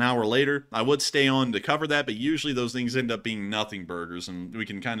ends, about an hour later. I would stay on to cover that, but usually those things end up being nothing burgers, and we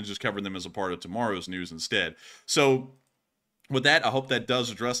can kind of just cover them as a part of tomorrow's news instead. So with that, I hope that does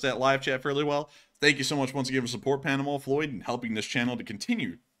address that live chat fairly well. Thank you so much once again for support, Panama Floyd, and helping this channel to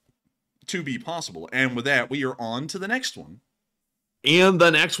continue to be possible. And with that, we are on to the next one. And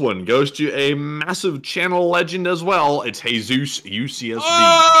the next one goes to a massive channel legend as well. It's Jesus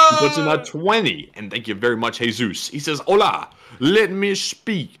UCSB. He puts in a 20. And thank you very much, Jesus. He says, hola, let me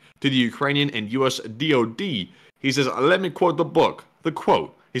speak to the Ukrainian and US DOD. He says, let me quote the book. The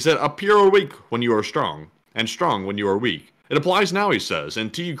quote. He said, appear weak when you are strong, and strong when you are weak. It applies now, he says,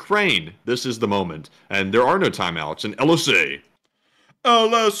 and to Ukraine, this is the moment. And there are no timeouts in LSA.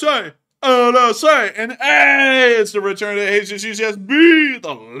 LSA! LSA! And hey, it's the return of Jesus UCSB,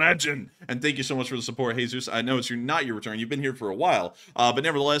 the legend. And thank you so much for the support, Jesus. I know it's not your return. You've been here for a while. But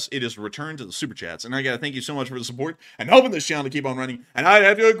nevertheless, it is a return to the Super Chats. And I got to thank you so much for the support and helping this channel to keep on running. And I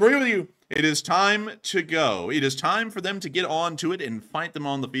have to agree with you. It is time to go. It is time for them to get on to it and fight them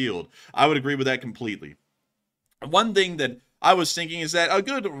on the field. I would agree with that completely. One thing that I was thinking is that a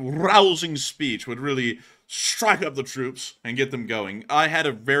good rousing speech would really strike up the troops and get them going. I had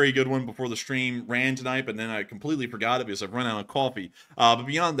a very good one before the stream ran tonight, but then I completely forgot it because I've run out of coffee. But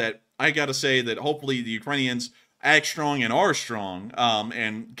beyond that, I got to say that hopefully the Ukrainians act strong and are strong,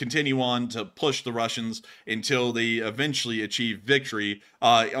 and continue on to push the Russians until they eventually achieve victory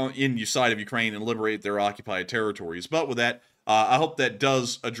in the side of Ukraine and liberate their occupied territories. But with that, I hope that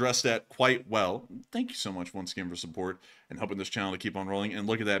does address that quite well. Thank you so much once again for support and helping this channel to keep on rolling. And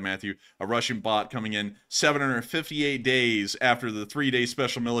look at that, Matthew, a Russian bot coming in 758 days after the 3-day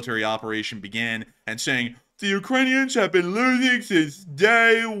special military operation began and saying, the Ukrainians have been losing since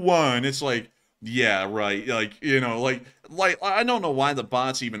day one. It's like, yeah, right. Like, you know, like I don't know why the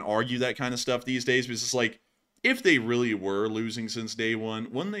bots even argue that kind of stuff these days, because it's like, if they really were losing since day one,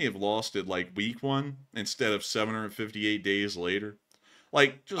 wouldn't they have lost it like week one instead of 758 days later?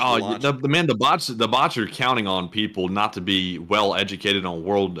 Like, just the bots are counting on people not to be well educated on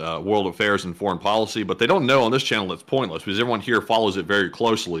world affairs and foreign policy, but they don't know on this channel it's pointless because everyone here follows it very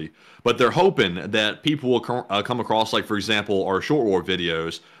closely. But they're hoping that people will come across, like, for example, our short war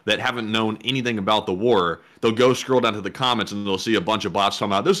videos that haven't known anything about the war. They'll go scroll down to the comments and they'll see a bunch of bots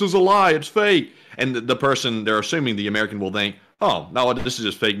talking about, this is a lie, it's fake. And the person, they're assuming the American will think, oh, no, this is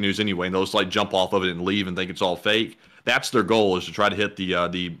just fake news anyway. And they'll just like jump off of it and leave and think it's all fake. That's their goal, is to try to hit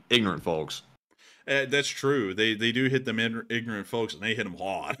the ignorant folks. That's true. They do hit them ignorant folks, and they hit them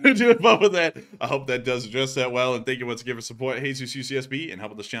hard. But with that, I hope that does address that well. And thank you once again for support, Jesus UCSB, and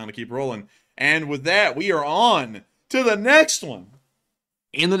helping this channel to keep rolling. And with that, we are on to the next one.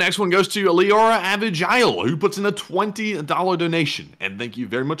 And the next one goes to Leora Avigile, who puts in a $20 donation. And thank you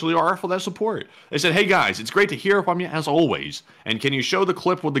very much, Leora, for that support. They said, hey guys, it's great to hear from you as always. And can you show the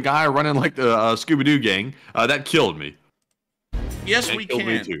clip with the guy running like the Scooby-Doo gang? That killed me. Yes, we can.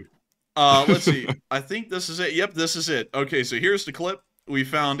 Me too. Let's see. I think this is it. Yep, this is it. Okay, so here's the clip. We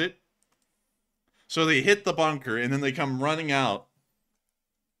found it. So they hit the bunker, and then they come running out.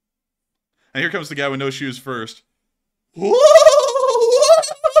 And here comes the guy with no shoes first.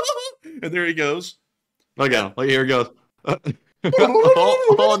 And there he goes. Look at him. Look, here he goes. oh,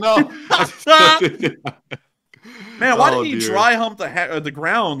 no. Man, why did he dry hump the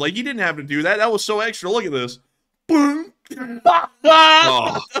ground? Like, he didn't have to do that. That was so extra. Look at this. Boom.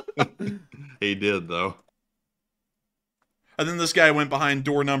 Oh. He did, though. And then this guy went behind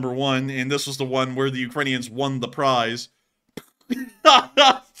door number 1, and this was the one where the Ukrainians won the prize.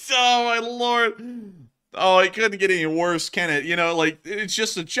 Oh, my Lord. Oh, it couldn't get any worse, can it? You know, like, it's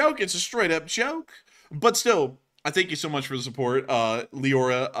just a joke. It's a straight-up joke. But still, I thank you so much for the support,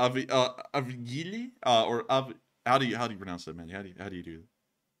 Leora Avigili, or how do you pronounce that, man? How do you do that?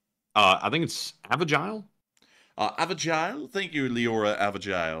 I think it's Avigile. Avigile, thank you, Leora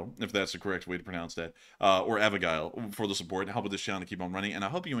Avigile, if that's the correct way to pronounce that, or Avigile, for the support and help with this channel to keep on running. And I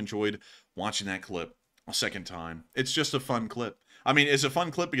hope you enjoyed watching that clip a second time. It's just a fun clip. I mean, it's a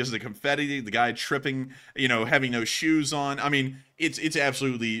fun clip because of the confetti, the guy tripping, you know, having no shoes on. I mean, it's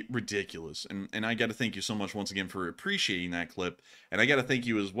absolutely ridiculous. And I got to thank you so much once again for appreciating that clip. And I got to thank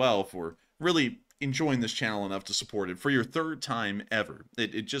you as well for really enjoying this channel enough to support it for your 3rd time ever.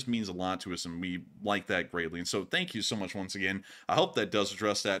 It just means a lot to us, and we like that greatly. And so thank you so much once again. I hope that does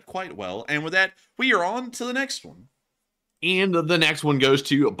address that quite well. And with that, we are on to the next one. And the next one goes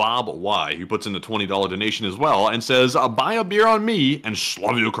to Bob Y, who puts in a $20 donation as well and says, buy a beer on me and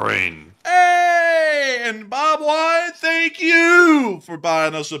Slav Ukraine. Hey! And Bob Y, thank you for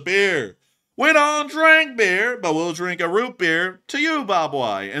buying us a beer. We don't drink beer, but we'll drink a root beer to you, Bob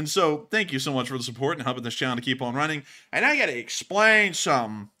Y. And so, thank you so much for the support and helping this channel to keep on running. And I gotta explain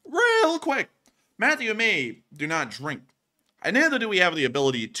something real quick. Matthew and me do not drink. And neither do we have the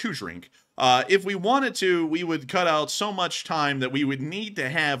ability to drink. If we wanted to, we would cut out so much time that we would need to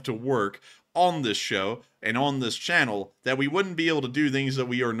have to work on this show and on this channel that we wouldn't be able to do things that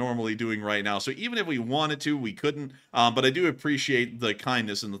we are normally doing right now. So even if we wanted to, we couldn't. But I do appreciate the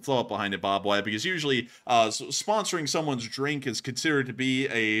kindness and the thought behind it, Bob White, because usually sponsoring someone's drink is considered to be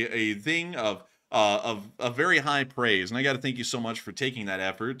a thing of very high praise. And I got to thank you so much for taking that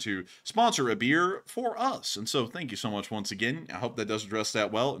effort to sponsor a beer for us. And so thank you so much once again. I hope that does address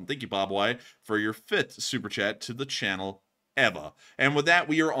that well. And thank you, Bob White, for your 5th super chat to the channel ever. And with that,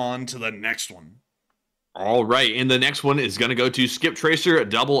 we are on to the next one. All right, and the next one is going to go to Skip Tracer 007,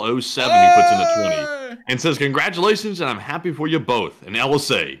 who puts in a 20 and says, congratulations, and I'm happy for you both. And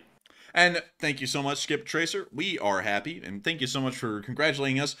LSA. And thank you so much, Skip Tracer. We are happy, and thank you so much for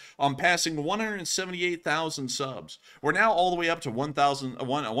congratulating us on passing 178,000 subs. We're now all the way up to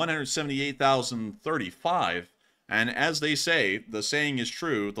 178,035. And as they say, the saying is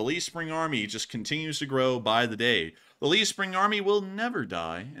true, the Lee Spring Army just continues to grow by the day. The Lee Spring Army will never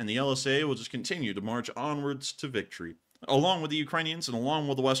die, and the LSA will just continue to march onwards to victory, along with the Ukrainians and along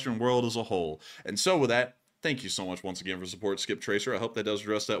with the Western world as a whole. And so with that, thank you so much once again for support, Skip Tracer. I hope that does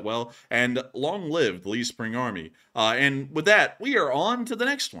address that well. And long live the Lee Spring Army. And with that, we are on to the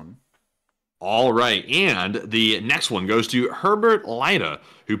next one. All right, and the next one goes to Herbert Lida,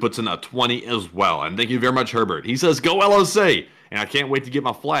 who puts in a 20 as well. And thank you very much, Herbert. He says, "Go LSA!" And I can't wait to get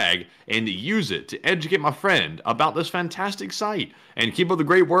my flag and use it to educate my friend about this fantastic site and keep up the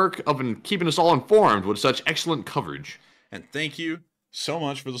great work of keeping us all informed with such excellent coverage. And thank you so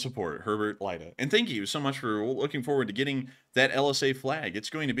much for the support, Herbert Lida. And thank you so much for looking forward to getting that LSA flag. It's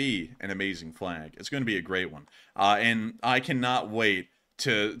going to be an amazing flag. It's going to be a great one. And I cannot wait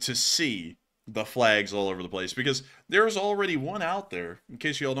to see the flags all over the place, because there's already one out there, in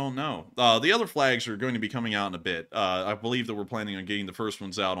case y'all don't know. The other flags are going to be coming out in a bit. I believe that we're planning on getting the first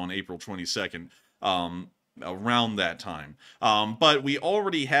ones out on April 22nd, around that time. But we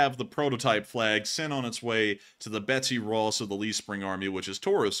already have the prototype flag sent on its way to the Betsy Ross of the Lee Spring Army, which is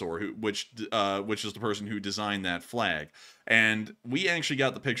Torosaur, which is the person who designed that flag. And we actually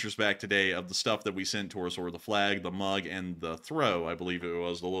got the pictures back today of the stuff that we sent Torosaur: the flag, the mug, and the throw. I believe it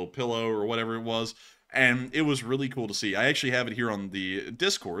was the little pillow or whatever it was. And it was really cool to see. I actually have it here on the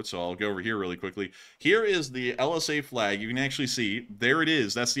Discord, so I'll go over here really quickly. Here is the LSA flag. You can actually see, there it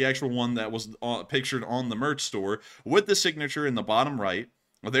is. That's the actual one that was pictured on the merch store with the signature in the bottom right.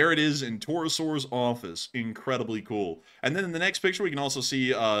 There it is in Torosaur's office. Incredibly cool. And then in the next picture, we can also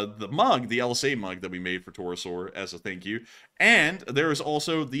see the mug, the LSA mug that we made for Torosaur as a thank you. And there is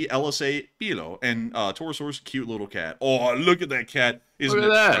also the LSA Pilo and Torosaur's cute little cat. Oh, look at that cat. Isn't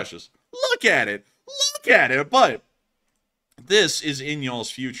it precious? Look at it. Look at it. But this is in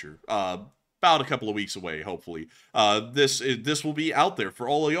y'all's future. About a couple of weeks away, hopefully. This will be out there for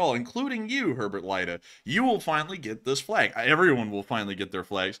all of y'all, including you, Herbert Lida. You will finally get this flag. Everyone will finally get their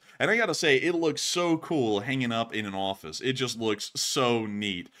flags. And I gotta say, it looks so cool hanging up in an office. It just looks so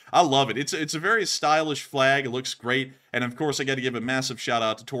neat. I love it. It's a very stylish flag. It looks great. And of course, I got to give a massive shout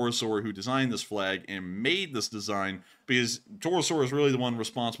out to Torosaur, who designed this flag and made this design, because Torosaur is really the one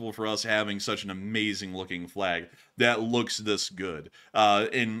responsible for us having such an amazing looking flag that looks this good.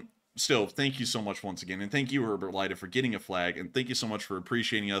 And still, thank you so much once again, and thank you, Herbert Lida, for getting a flag, and thank you so much for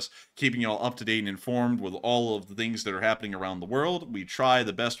appreciating us, keeping y'all up to date and informed with all of the things that are happening around the world. We try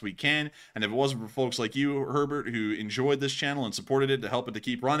the best we can, and if it wasn't for folks like you, Herbert, who enjoyed this channel and supported it to help it to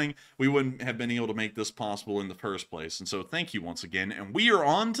keep running, we wouldn't have been able to make this possible in the first place. And so thank you once again, and we are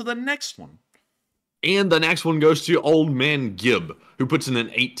on to the next one. And the next one goes to Old Man Gibb, who puts in an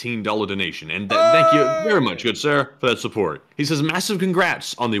 $18 donation. And thank you very much, good sir, for that support. He says, massive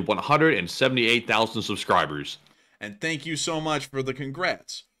congrats on the 178,000 subscribers. And thank you so much for the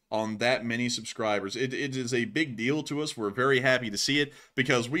congrats on that many subscribers. It is a big deal to us. We're very happy to see it,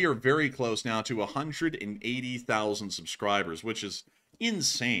 because we are very close now to 180,000 subscribers, which is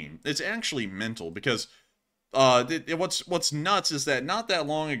insane. It's actually mental, because what's nuts is that not that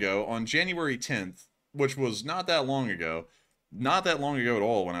long ago, on January 10th, which was not that long ago at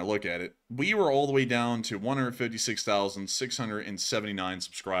all when I look at it, we were all the way down to 156,679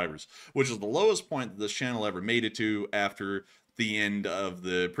 subscribers, which is the lowest point that this channel ever made it to after the end of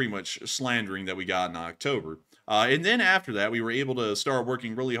the pretty much slandering that we got in October. And then after that, we were able to start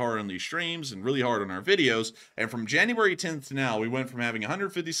working really hard on these streams and really hard on our videos. And from January 10th to now, we went from having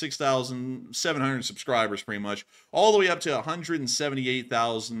 156,700 subscribers pretty much all the way up to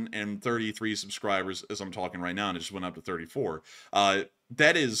 178,033 subscribers as I'm talking right now, and it just went up to 34.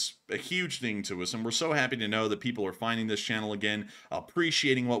 That is a huge thing to us, and we're so happy to know that people are finding this channel again,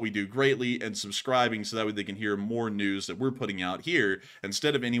 appreciating what we do greatly, and subscribing so that way they can hear more news that we're putting out here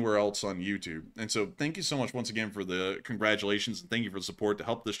instead of anywhere else on YouTube. And so thank you so much once again for the congratulations, and thank you for the support to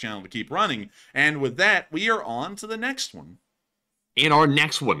help this channel to keep running. And with that, we are on to the next one. And our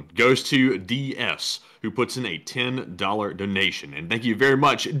next one goes to DS, who puts in a $10 donation. And thank you very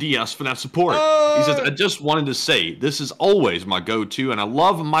much, DS, for that support. He says, I just wanted to say, this is always my go-to, and I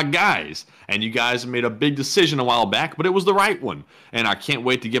love my guys. And you guys made a big decision a while back, but it was the right one. And I can't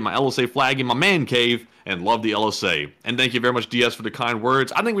wait to get my LSA flag in my man cave, and love the LSA. And thank you very much, DS, for the kind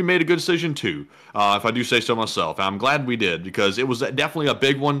words. I think we made a good decision, too, if I do say so myself. I'm glad we did, because it was definitely a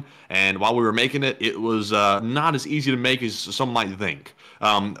big one, and while we were making it, it was not as easy to make as some might think.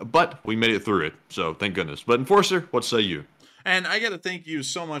 But we made it through it, so thank goodness. But Enforcer, what say you? And I got to thank you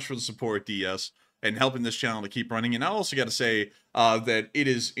so much for the support, DS, and helping this channel to keep running. And I also got to say that it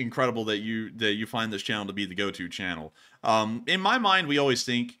is incredible that you find this channel to be the go-to channel. In my mind, we always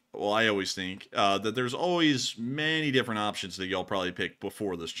think, well, I always think that there's always many different options that y'all probably pick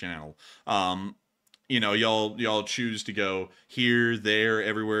before this channel. you know, y'all choose to go here, there,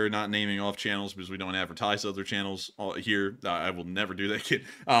 everywhere, not naming off channels because we don't advertise other channels here. I will never do that, kid.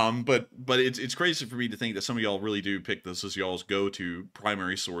 But it's crazy for me to think that some of y'all really do pick this as y'all's go-to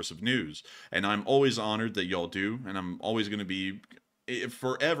primary source of news, and I'm always honored that y'all do, and I'm always going to be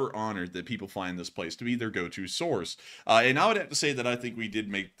forever honored that people find this place to be their go-to source. And I would have to say that I think we did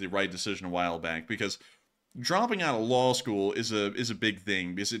make the right decision a while back, because dropping out of law school is a big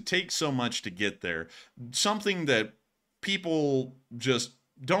thing, because it takes so much to get there. Something that people just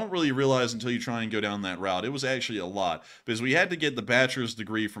don't really realize until you try and go down that route. It was actually a lot, because we had to get the bachelor's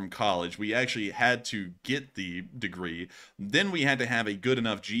degree from college. We actually had to get the degree. Then we had to have a good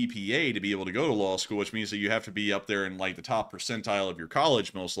enough GPA to be able to go to law school, which means that you have to be up there in like the top percentile of your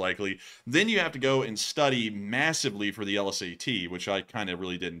college, most likely. Then you have to go and study massively for the LSAT, which I kind of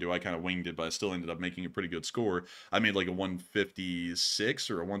really didn't do. I kind of winged it, but I still ended up making a pretty good score. I made like a 156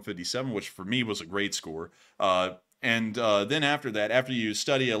 or a 157, which for me was a great score. And then after that, after you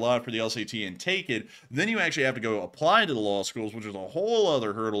study a lot for the LSAT and take it, then you actually have to go apply to the law schools, which is a whole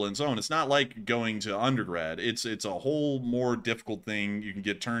other hurdle in its own. It's not like going to undergrad. It's a whole more difficult thing. You can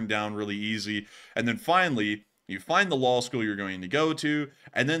get turned down really easy. And then finally, you find the law school you're going to go to,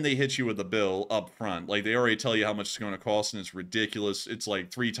 and then they hit you with a bill up front. Like, they already tell you how much it's going to cost, and it's ridiculous. It's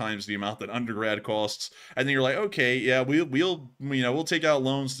like 3 times the amount that undergrad costs. And then you're like, okay, yeah, we'll take out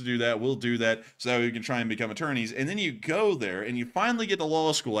loans to do that. We'll do that so that we can try and become attorneys. And then you go there, and you finally get to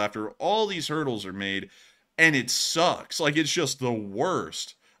law school after all these hurdles are made, and it sucks. Like, it's just the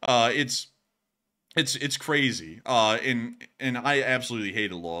worst. It's crazy, and I absolutely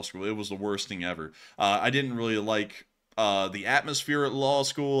hated law school. It was the worst thing ever. I didn't really like the atmosphere at law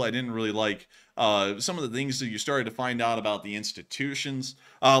school. I didn't really like some of the things that you started to find out about the institutions.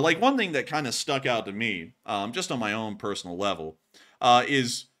 Like, one thing that kind of stuck out to me, just on my own personal level,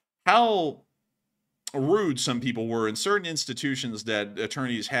 is how rude some people were in certain institutions that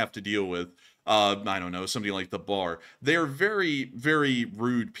attorneys have to deal with. I don't know, something like the bar. They're very, very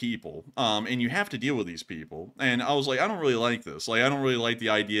rude people, and you have to deal with these people. And I was like, I don't really like this. Like, I don't really like the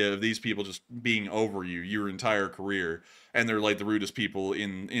idea of these people just being over you your entire career, and they're like the rudest people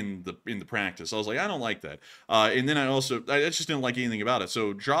in the practice. I was like, I don't like that. And then I just didn't like anything about it.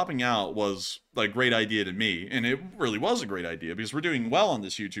 So dropping out was like a great idea to me, and it really was a great idea, because we're doing well on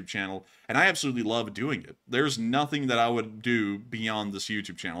this YouTube channel, and I absolutely love doing it. There's nothing that I would do beyond this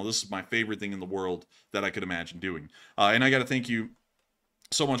YouTube channel. This is my favorite thing in the world that I could imagine doing. And I got to thank you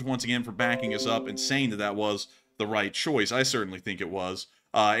so much once again for backing us up and saying that that was the right choice. I certainly think it was.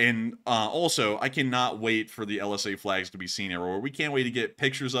 And also, I cannot wait for the LSA flags to be seen everywhere. We can't wait to get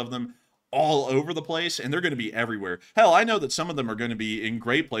pictures of them all over the place, and they're going to be everywhere. Hell, I know that some of them are going to be in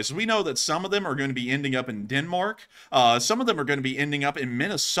great places. We know that some of them are going to be ending up in Denmark. Some of them are going to be ending up in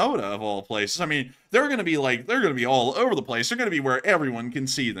Minnesota, of all places. I mean, they're going to be all over the place. They're going to be where everyone can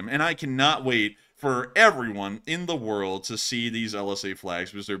see them, and I cannot wait for everyone in the world to see these LSA flags,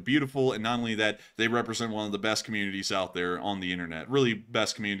 because they're beautiful, and not only that, they represent one of the best communities out there on the internet. Really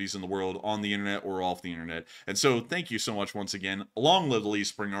best communities in the world on the internet or off the internet. And so thank you so much once again. Long live the Leaf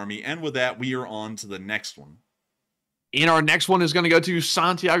Spring Army. And with that, we are on to the next one. And our next one is going to go to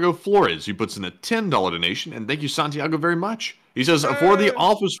Santiago Flores, who puts in a $10 donation. And thank you, Santiago, very much. He says, for the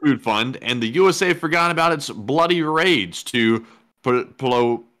Office Food Fund, and the USA forgot about its bloody raids to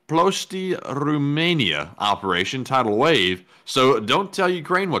Plosti Romania operation tidal wave, so don't tell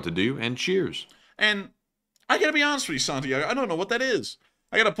Ukraine what to do, and cheers. And I gotta be honest with you, Santiago, I don't know what that is.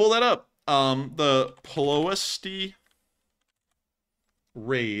 I gotta pull that up. The Plosti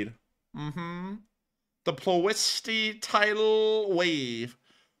raid. The Ploesti tidal wave.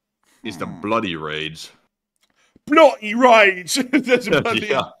 It's the bloody raids. Bloody raids! That's bloody.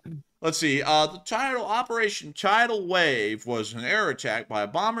 Yeah. Let's see. The Operation Tidal Wave was an air attack by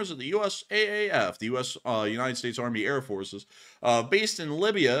bombers of the USAAF, the United States Army Air Forces, based in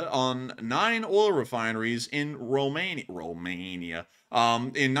Libya on 9 oil refineries in Romania, in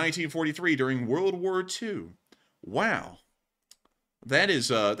 1943 during World War II. Wow. That is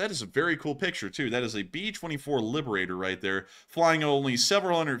a very cool picture, too. That is a B-24 Liberator right there, flying only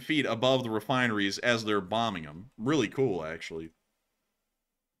several hundred feet above the refineries as they're bombing them. Really cool, actually.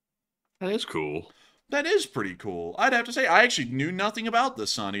 That is cool. That is pretty cool. I'd have to say, I actually knew nothing about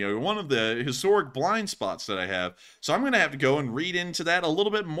this, Santiago. One of the historic blind spots that I have. So I'm going to have to go and read into that a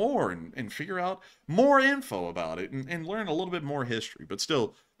little bit more and figure out more info about it and learn a little bit more history. But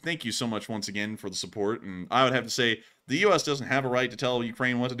still, thank you so much once again for the support. And I would have to say the U.S. doesn't have a right to tell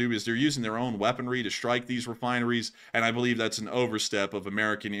Ukraine what to do because they're using their own weaponry to strike these refineries. And I believe that's an overstep of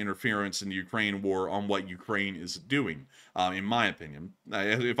American interference in the Ukraine war on what Ukraine is doing, in my opinion.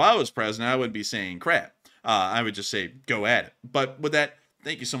 If I was president, I wouldn't be saying crap. I would just say, go at it. But with that,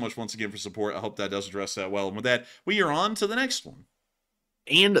 thank you so much once again for support. I hope that does address that well. And with that, we are on to the next one.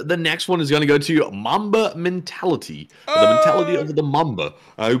 And the next one is going to go to Mamba Mentality, the mentality of the Mamba,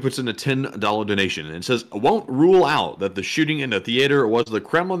 who puts in a $10 donation. And it says, won't rule out that the shooting in the theater was the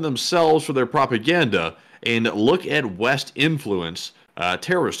Kremlin themselves for their propaganda, and look at West influence,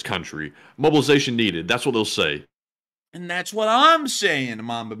 terrorist country. Mobilization needed. That's what they'll say. And that's what I'm saying,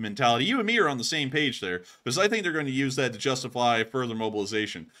 Mamba Mentality. You and me are on the same page there, because I think they're going to use that to justify further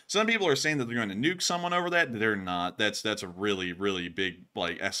mobilization. Some people are saying that they're going to nuke someone over that. They're not. That's a really, really big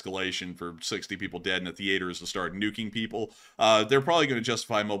escalation for 60 people dead in the theaters to start nuking people. They're probably going to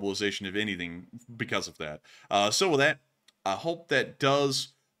justify mobilization, if anything, because of that. So with that, I hope that does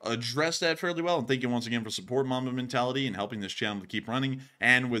address that fairly well. And thank you once again for support, Mamba Mentality, and helping this channel to keep running.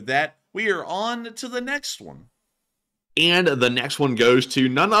 And with that, we are on to the next one. And the next one goes to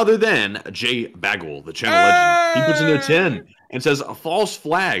none other than Jay Bagwell, the channel legend. He puts in a 10 and says, false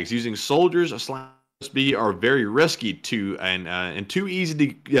flags using soldiers /USB are very risky and too easy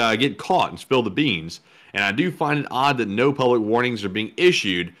to get caught and spill the beans. And I do find it odd that no public warnings are being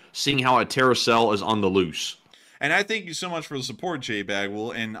issued, seeing how a terror cell is on the loose. And I thank you so much for the support, Jay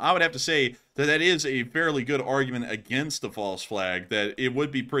Bagwell. And I would have to say that that is a fairly good argument against the false flag, that it would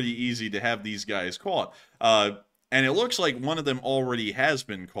be pretty easy to have these guys caught. And it looks like one of them already has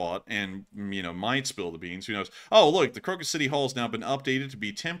been caught and, you know, might spill the beans. Who knows? Oh, look, the Crocus City Hall has now been updated to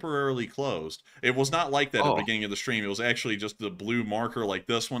be temporarily closed. It was not like that at the beginning of the stream. It was actually just the blue marker like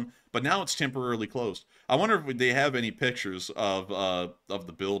this one. But now it's temporarily closed. I wonder if they have any pictures of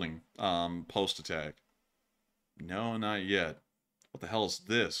the building post-attack. No, not yet. What the hell is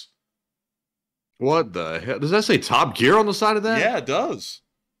this? What the hell? Does that say Top Gear on the side of that? Yeah, it does.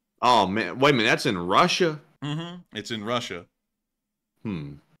 Oh, man. Wait a minute. That's in Russia? It's in Russia.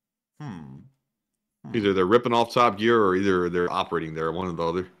 Either they're ripping off Top Gear or either they're operating there, one or the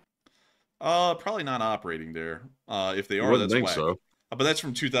other. Probably not operating there. If they are, wouldn't that's think whack. so. But that's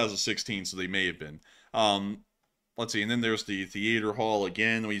from 2016, so they may have been. Let's see, and then there's the theater hall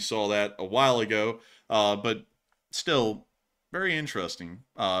again. We saw that a while ago, but still very interesting.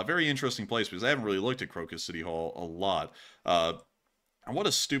 Very interesting place because I haven't really looked at Crocus City Hall a lot. And what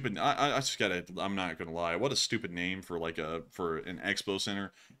a stupid! I just gotta. I'm not gonna lie. What a stupid name for for an expo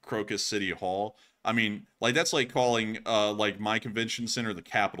center, Crocus City Hall. I mean, that's like calling my convention center the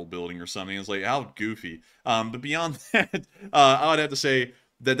Capitol building or something. It's like, how goofy. But beyond that, I would have to say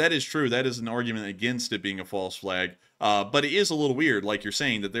that is true. That is an argument against it being a false flag. But it is a little weird, like you're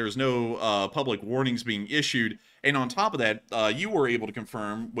saying, that there's no public warnings being issued. And on top of that, you were able to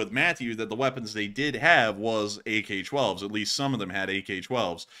confirm with Matthew that the weapons they did have was AK-12s. At least some of them had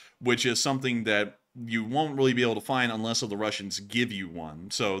AK-12s, which is something that you won't really be able to find unless the Russians give you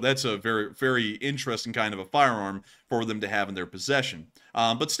one. So that's a very, very interesting kind of a firearm for them to have in their possession.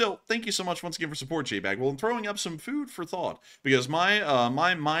 But still, thank you so much once again for support, J-Bag. Well, I'm throwing up some food for thought, because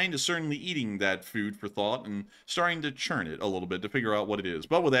my mind is certainly eating that food for thought and starting to churn it a little bit to figure out what it is.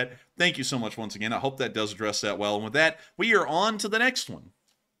 But with that, thank you so much once again. I hope that does address that well. And with that, we are on to the next one.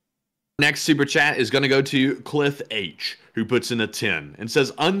 Next super chat is going to go to Cliff H, who puts in a 10 and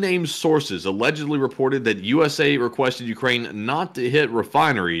says, unnamed sources allegedly reported that USA requested Ukraine not to hit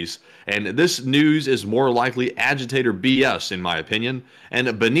refineries, and this news is more likely agitator BS in my opinion,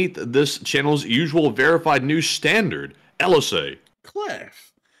 and beneath this channel's usual verified news standard, LSA.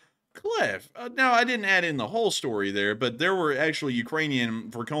 Cliff. Now, I didn't add in the whole story there, but there were actually Ukrainian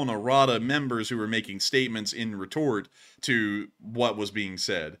Verkhovna Rada members who were making statements in retort to what was being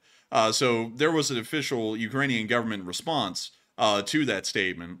said. So there was an official Ukrainian government response to that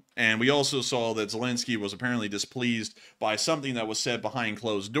statement. And we also saw that Zelensky was apparently displeased by something that was said behind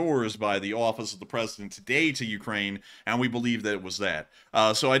closed doors by the office of the president today to Ukraine, and we believe that it was that.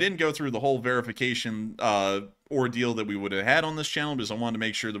 So I didn't go through the whole verification ordeal that we would have had on this channel because I wanted to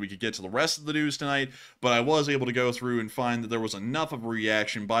make sure that we could get to the rest of the news tonight, but I was able to go through and find that there was enough of a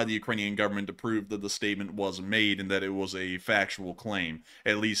reaction by the Ukrainian government to prove that the statement was made and that it was a factual claim,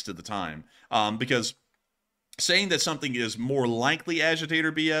 at least at the time. Because saying that something is more likely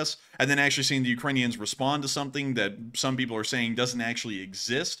agitator BS and then actually seeing the Ukrainians respond to something that some people are saying doesn't actually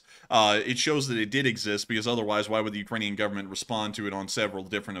exist, it shows that it did exist, because otherwise why would the Ukrainian government respond to it on several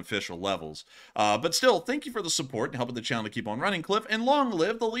different official levels? But still, thank you for the support and helping the channel to keep on running, Cliff, and long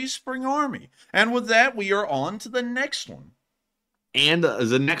live the Lee Spring Army. And with that, we are on to the next one. And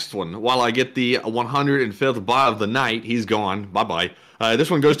the next one, while I get the 105th buy of the night, he's gone. Bye-bye.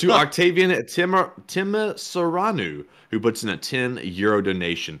 This one goes to Octavian Timisoaranu, who puts in a €10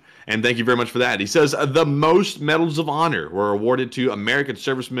 donation. And thank you very much for that. He says, the most medals of honor were awarded to American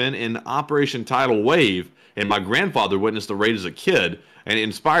servicemen in Operation Tidal Wave, and my grandfather witnessed the raid as a kid, and it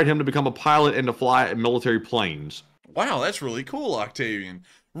inspired him to become a pilot and to fly military planes. Wow, that's really cool, Octavian.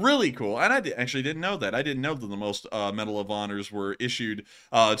 Really cool. And I actually didn't know that. I didn't know that the most Medal of Honors were issued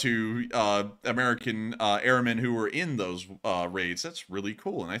to American airmen who were in those raids. That's really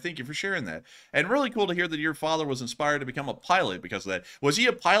cool, and I thank you for sharing that. And really cool to hear that your father was inspired to become a pilot because of that. Was he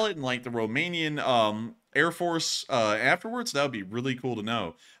a pilot in, like, the Romanian Air Force afterwards? That would be really cool to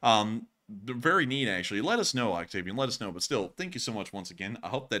know. Very neat, actually. Let us know, Octavian. Let us know. But still, thank you so much once again. I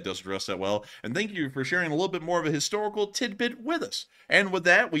hope that does address that well. And thank you for sharing a little bit more of a historical tidbit with us. And with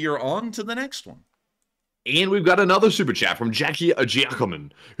that, we are on to the next one. And we've got another super chat from Jackie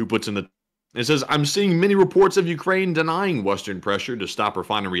Giacomin, who puts in the... It says, I'm seeing many reports of Ukraine denying Western pressure to stop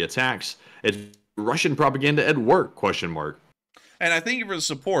refinery attacks. It's Russian propaganda at work, question mark. And I thank you for the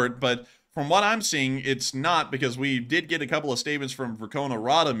support, but... from what I'm seeing, it's not, because we did get a couple of statements from Verkhovna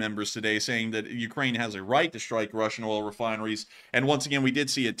Rada members today saying that Ukraine has a right to strike Russian oil refineries. And once again, we did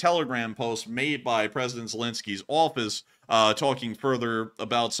see a Telegram post made by President Zelensky's office talking further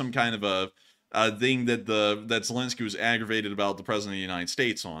about some kind of a thing that that Zelensky was aggravated about the President of the United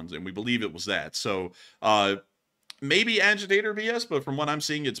States on, and we believe it was that. So maybe agitator BS, but from what I'm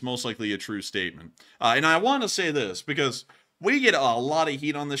seeing, it's most likely a true statement. And I want to say this, because... we get a lot of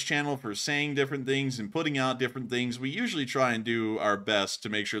heat on this channel for saying different things and putting out different things. We usually try and do our best to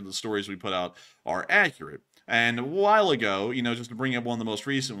make sure the stories we put out are accurate. And a while ago, you know, just to bring up one of the most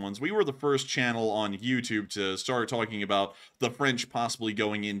recent ones, we were the first channel on YouTube to start talking about the French possibly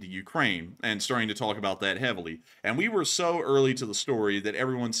going into Ukraine and starting to talk about that heavily. And we were so early to the story that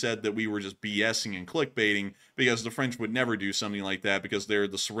everyone said that we were just BSing and clickbaiting because the French would never do something like that because they're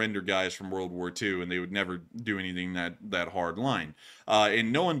the surrender guys from World War II and they would never do anything that hard line.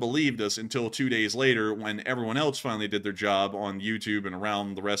 And no one believed us until 2 days later when everyone else finally did their job on YouTube and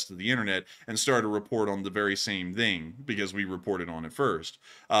around the rest of the internet and started to report on the very same thing because we reported on it first.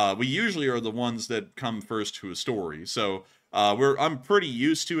 We usually are the ones that come first to a story. So I'm pretty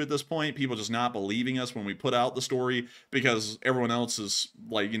used to at this point people just not believing us when we put out the story because everyone else is,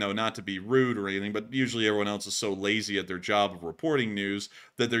 like, you know, not to be rude or anything, but usually everyone else is so lazy at their job of reporting news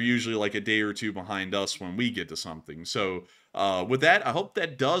that they're usually like a day or two behind us when we get to something. So with that, I hope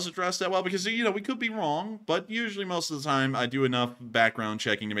that does address that well, because, you know, we could be wrong, but usually most of the time I do enough background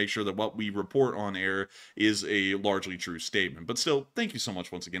checking to make sure that what we report on air is a largely true statement. But still, thank you so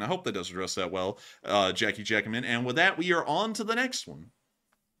much once again. I hope that does address that well, Jackie Jackman. And with that, we are on to the next one.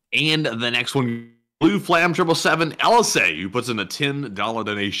 And the next one, Blue Flam 777 LSA, who puts in a $10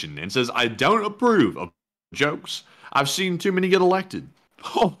 donation and says, I don't approve of jokes. I've seen too many get elected.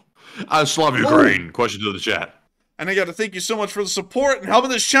 Oh, I love Ukraine. Question to the chat. And I got to thank you so much for the support and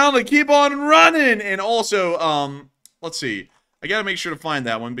helping this channel to keep on running. And also, let's see. I got to make sure to find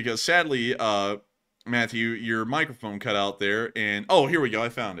that one because sadly, Matthew, your microphone cut out there. And, oh, here we go. I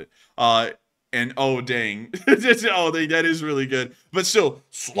found it. And, oh, dang. Oh, that is really good. But still,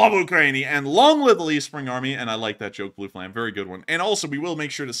 Slava Ukraini and long live the Leaf Spring Army. And I like that joke, Blue Flame. Very good one. And also, we will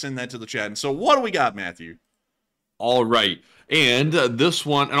make sure to send that to the chat. And so what do we got, Matthew? All right. And this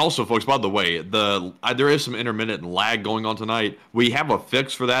one, and also, folks, by the way, there is some intermittent lag going on tonight. We have a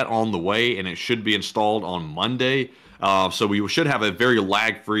fix for that on the way, and it should be installed on Monday. So we should have a very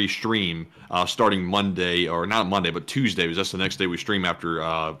lag-free stream starting Monday, or not Monday, but Tuesday, because that's the next day we stream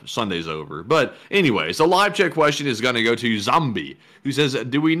after Sunday's over. But anyways, the live chat question is going to go to Zombie, who says,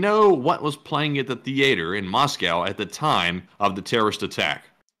 do we know what was playing at the theater in Moscow at the time of the terrorist attack?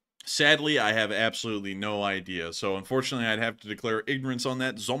 Sadly, I have absolutely no idea. So, unfortunately, I'd have to declare ignorance on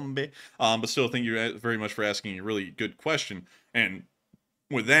that, Zombie. But still, thank you very much for asking a really good question. And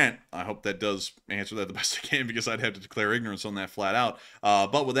with that, I hope that does answer that the best I can, because I'd have to declare ignorance on that flat out.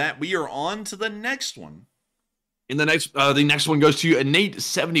 But with that, we are on to the next one. And the next one goes to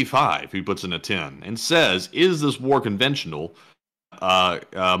Nate75, who puts in a 10 and says, is this war conventional?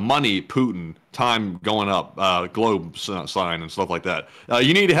 Money, Putin, time going up, globe sign and stuff like that.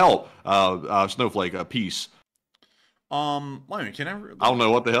 You need help, Snowflake, peace. Wait a minute, can I don't know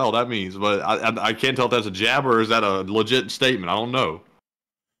what the hell that means, but I can't tell if that's a jab or is that a legit statement. I don't know.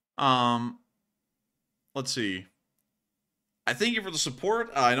 Let's see. I thank you for the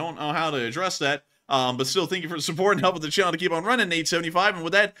support. I don't know how to address that. But still, thank you for the support and helping the channel to keep on running, Nate75. And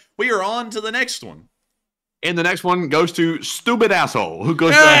with that, we are on to the next one. And the next one goes to Stupid Asshole, who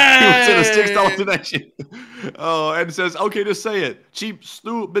goes who sent a $6 donation. Oh, and it says, okay, just say it. Cheap,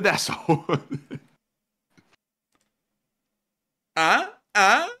 stupid asshole. Hello?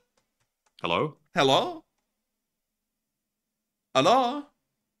 Hello? Hello?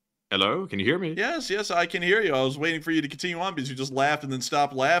 Hello? Can you hear me? Yes, I can hear you. I was waiting for you to continue on because you just laughed and then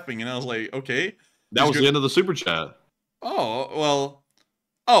stopped laughing, and I was like, okay. That was the end of the super chat. Oh, well.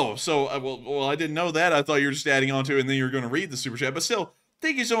 Oh, so, well, I didn't know that. I thought you were just adding on to it, and then you were going to read the super chat. But still,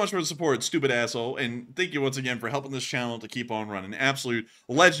 thank you so much for the support, Stupid Asshole, and thank you once again for helping this channel to keep on running. Absolute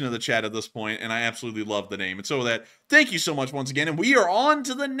legend of the chat at this point, and I absolutely love the name. And so with that, thank you so much once again, and we are on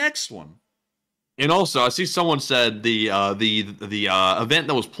to the next one. And also, I see someone said the event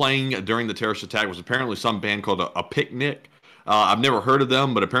that was playing during the terrorist attack was apparently some band called a Picnic. I've never heard of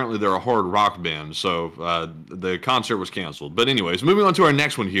them, but apparently they're a hard rock band, so the concert was canceled. But anyways, moving on to our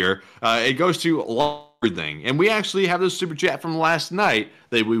next one here. It goes to Everything, and we actually have this super chat from last night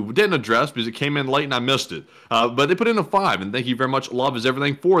that we didn't address because it came in late and I missed it. But they put in a 5, and thank you very much, Love is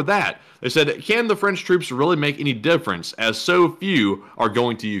Everything, for that. They said, can the French troops really make any difference as so few are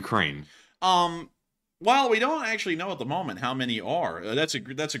going to Ukraine? Well, we don't actually know at the moment how many are. That's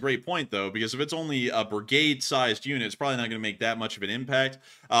a great point, though, because if it's only a brigade-sized unit, it's probably not going to make that much of an impact.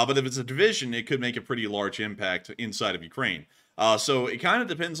 But if it's a division, it could make a pretty large impact inside of Ukraine. So it kind of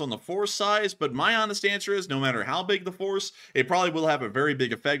depends on the force size, but my honest answer is no matter how big the force, it probably will have a very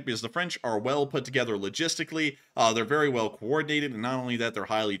big effect because the French are well put together logistically. They're very well coordinated, and not only that, they're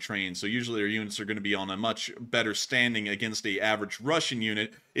highly trained. So usually their units are going to be on a much better standing against the average Russian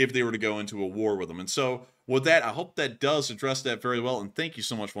unit if they were to go into a war with them. And so with that, I hope that does address that very well. And thank you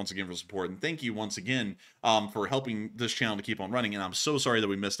so much once again for support. And thank you once again for helping this channel to keep on running. And I'm so sorry that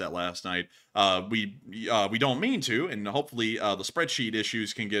we missed that last night. We don't mean to, and hopefully the spreadsheet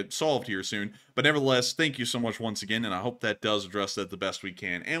issues can get solved here soon. But nevertheless, thank you so much once again. And I hope that does address that the best we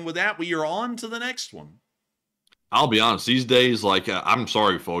can. And with that, we are on to the next one. I'll be honest, these days, like, I'm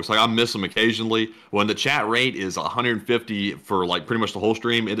sorry, folks, like, I miss them occasionally. When the chat rate is 150 for, like, pretty much the whole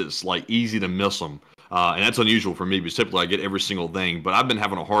stream, it is, like, easy to miss them. And that's unusual for me because typically I get every single thing. But I've been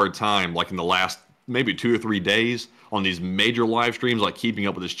having a hard time, like, in the last maybe 2 or 3 days on these major live streams, like, keeping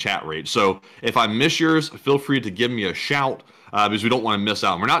up with this chat rate. So if I miss yours, feel free to give me a shout because we don't want to miss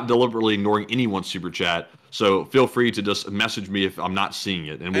out. We're not deliberately ignoring anyone's super chat. So feel free to just message me if I'm not seeing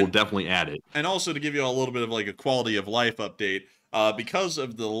it, and we'll definitely add it. And also to give you a little bit of like a quality of life update, because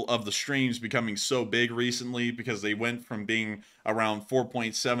of the streams becoming so big recently, because they went from being around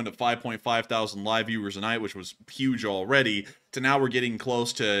 4.7 to 5.5 thousand live viewers a night, which was huge already, to now we're getting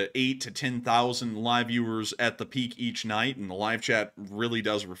close to 8 to 10,000 live viewers at the peak each night, and the live chat really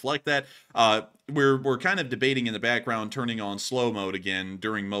does reflect that. We're kind of debating in the background turning on slow mode again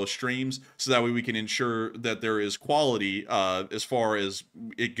during most streams, so that way we can ensure that there is quality as far as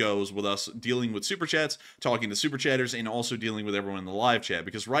it goes with us dealing with super chats, talking to super chatters, and also dealing with everyone in the live chat.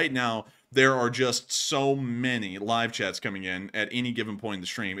 Because right now there are just so many live chats coming in at any given point in the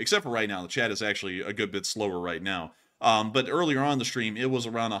stream, except for right now. The chat is actually a good bit slower right now. But earlier on the stream, it was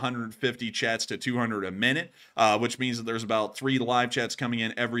around 150 chats to 200 a minute, which means that there's about 3 live chats coming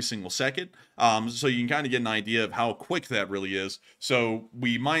in every single second. So you can kind of get an idea of how quick that really is. So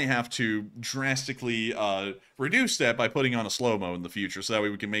we might have to drastically reduce that by putting on a slow mode in the future, so that way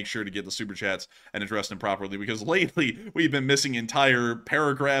we can make sure to get the super chats and address them properly, because lately we've been missing entire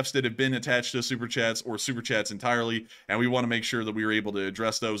paragraphs that have been attached to super chats or super chats entirely, and we want to make sure that we are able to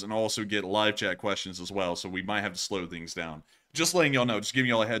address those and also get live chat questions as well, so we might have to slow things down. Just letting y'all know, just giving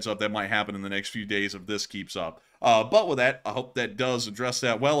y'all a heads up, that might happen in the next few days if this keeps up. But with that, I hope that does address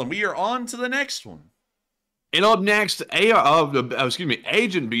that well, and we are on to the next one. And up next, Agent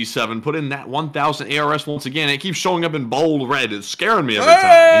B7 put in that 1,000 ARS once again. It keeps showing up in bold red. It's scaring me every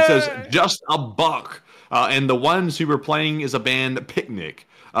time. He says, just a buck. And the ones who were playing is a band, Picnic.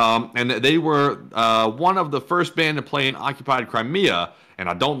 And they were one of the first band to play in occupied Crimea, and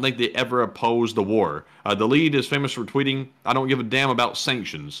I don't think they ever opposed the war. The lead is famous for tweeting, "I don't give a damn about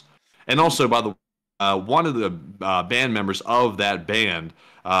sanctions." And also, by the way, one of the band members of that band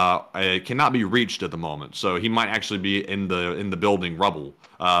cannot be reached at the moment, so he might actually be in the building rubble.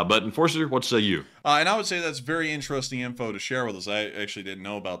 But Enforcer, what say you? And I would say that's very interesting info to share with us. I actually didn't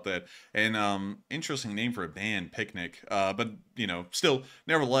know about that. And interesting name for a band, Picnic. But you know, still,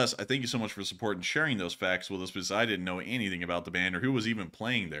 nevertheless, I thank you so much for support and sharing those facts with us, because I didn't know anything about the band or who was even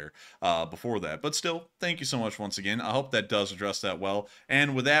playing there before that. But still, thank you so much once again. I hope that does address that well.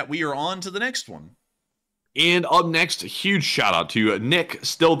 And with that, we are on to the next one. And up next, huge shout out to Nick,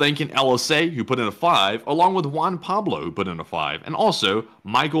 still thinking LSA, who put in a 5, along with Juan Pablo, who put in a 5, and also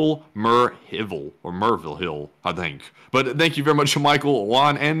Michael Merville, or Merville Hill, I think. But thank you very much to Michael,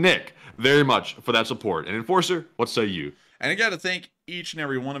 Juan, and Nick very much for that support. And Enforcer, what say you? And I got to thank each and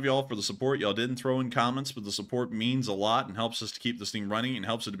every one of y'all for the support. Y'all didn't throw in comments, but the support means a lot and helps us to keep this thing running and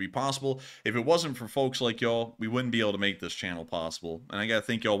helps it to be possible. If it wasn't for folks like y'all, we wouldn't be able to make this channel possible. And I got to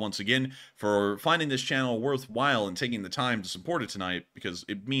thank y'all once again for finding this channel worthwhile and taking the time to support it tonight, because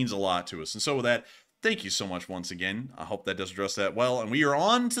it means a lot to us. And so with that, thank you so much once again. I hope that does address that well. And we are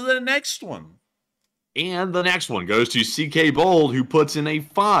on to the next one. And the next one goes to CK Bold, who puts in a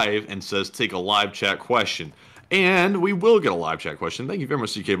 5 and says, take a live chat question. And we will get a live chat question. Thank you very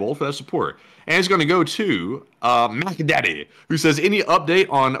much, CK Bold, for that support. And it's going to go to Mac Daddy, who says, any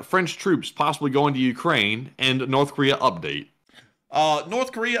update on French troops possibly going to Ukraine, and North Korea update?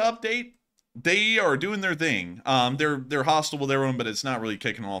 North Korea update, they are doing their thing. They're hostile with their own, but it's not really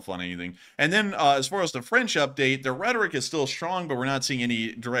kicking off on anything. And then as far as the French update, their rhetoric is still strong, but we're not seeing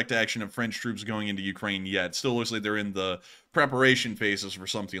any direct action of French troops going into Ukraine yet. Still looks like they're in the preparation phases for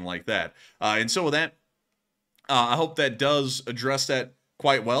something like that. And so with that, I hope that does address that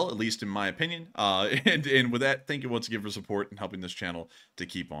quite well, at least in my opinion. And with that, thank you once again for support and helping this channel to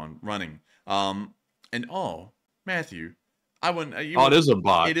keep on running. Matthew, it is a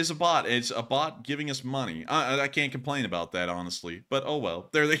bot. It is a bot. It's a bot giving us money. I can't complain about that, honestly. But oh well.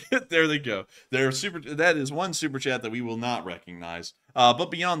 There they go. That is one super chat that we will not recognize. But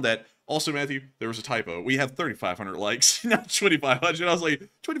beyond that, also, Matthew, there was a typo. We have 3,500 likes, not 2,500. I was like,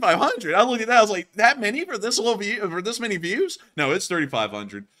 2,500? I looked at that. I was like, that many for this little view, for this many views? No, it's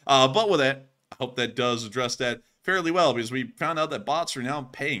 3,500. But with that, I hope that does address that fairly well, because we found out that bots are now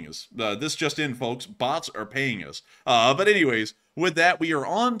paying us. This just in, folks. Bots are paying us. But anyways, with that, we are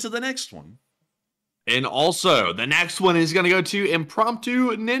on to the next one. And also, the next one is going to go to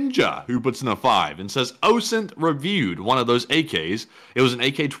Impromptu Ninja, who puts in a 5 and says, OSINT reviewed one of those AKs. It was an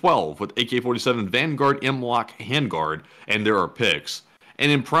AK-12 with AK-47 Vanguard M-Lock handguard, and there are pics.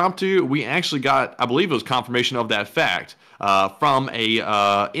 And Impromptu, we actually got, I believe it was confirmation of that fact, from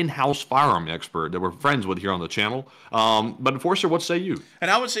a in-house firearm expert that we're friends with here on the channel. But Enforcer, what say you? And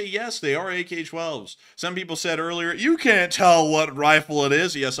I would say yes, they are AK-12s. Some people said earlier, you can't tell what rifle it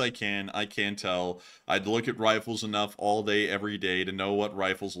is. Yes, I can. I can tell. I'd look at rifles enough all day, every day to know what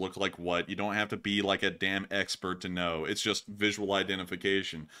rifles look like what. You don't have to be like a damn expert to know. It's just visual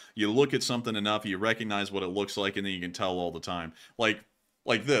identification. You look at something enough, you recognize what it looks like, and then you can tell all the time.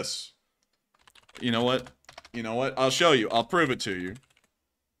 Like this. You know what? You know what? I'll show you. I'll prove it to you.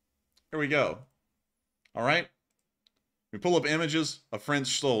 Here we go. All right? We pull up images of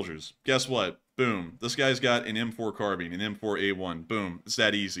French soldiers. Guess what? Boom. This guy's got an M4 carbine, an M4A1. Boom. It's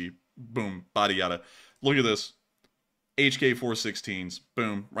that easy. Boom. Body yada. Look at this. HK416s.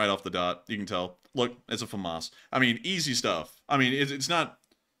 Boom. Right off the dot. You can tell. Look, it's a FAMAS. I mean, easy stuff. I mean, it's not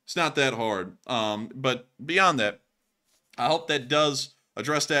that hard. But beyond that, I hope that does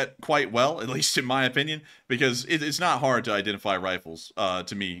address that quite well, at least in my opinion, because it's not hard to identify rifles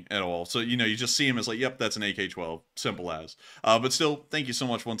to me at all. So, you know, you just see them as like, yep, that's an AK-12. Simple as. But still, thank you so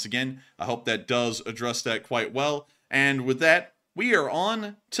much once again. I hope that does address that quite well. And with that, we are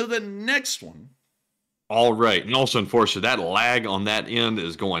on to the next one. All right. And also, Enforcer, that lag on that end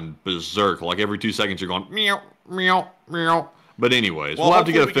is going berserk. Like every 2 seconds, you're going meow, meow, meow. But anyways, we'll have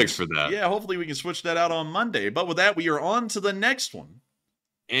to get a fix for that. Yeah, hopefully we can switch that out on Monday. But with that, we are on to the next one.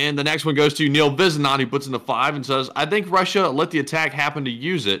 And the next one goes to Neil Vizanon, who puts in a 5 and says, I think Russia let the attack happen to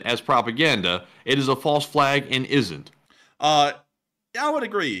use it as propaganda. It is a false flag and isn't. Yeah, I would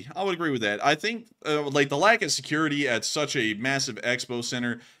agree. I would agree with that. I think like the lack of security at such a massive expo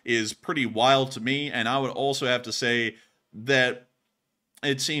center is pretty wild to me. And I would also have to say that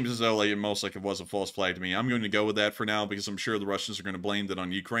it seems as though it was a false flag to me. I'm going to go with that for now because I'm sure the Russians are going to blame that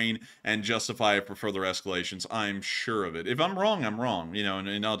on Ukraine and justify it for further escalations. I'm sure of it. If I'm wrong, I'm wrong, you know,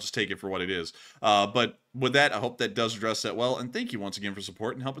 and I'll just take it for what it is. But with that, I hope that does address that well. And thank you once again for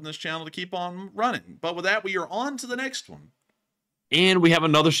support and helping this channel to keep on running. But with that, we are on to the next one. And we have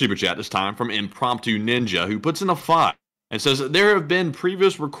another super chat this time from Impromptu Ninja, who puts in a 5 and says that there have been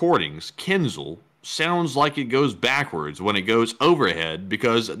previous recordings. Kinzel sounds like it goes backwards when it goes overhead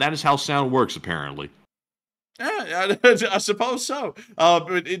because that is how sound works, apparently. Yeah, I suppose so.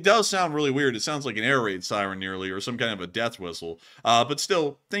 But it does sound really weird. It sounds like an air raid siren nearly, or some kind of a death whistle. But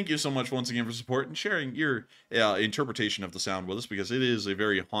still, thank you so much once again for support and sharing your interpretation of the sound with us, because it is a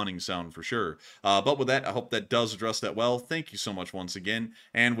very haunting sound for sure. But with that, I hope that does address that well. Thank you so much once again.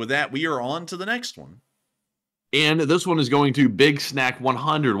 And with that, we are on to the next one. And this one is going to Big Snack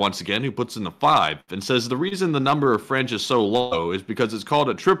 100 once again, who puts in the 5 and says the reason the number of French is so low is because it's called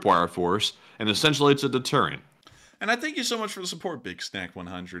a tripwire force, and essentially it's a deterrent. And I thank you so much for the support, Big Snack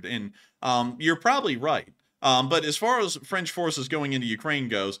 100. And you're probably right. But as far as French forces going into Ukraine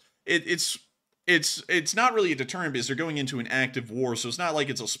goes, it's not really a deterrent because they're going into an active war. So it's not like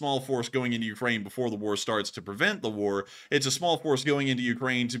it's a small force going into Ukraine before the war starts to prevent the war. It's a small force going into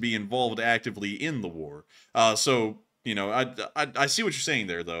Ukraine to be involved actively in the war. So, you know, I see what you're saying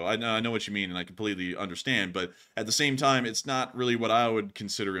there, though. I know what you mean, and I completely understand. But at the same time, it's not really what I would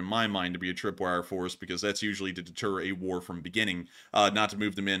consider in my mind to be a tripwire force, because that's usually to deter a war from beginning, not to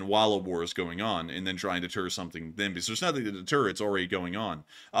move them in while a war is going on and then try and deter something then, because there's nothing to deter. It's already going on.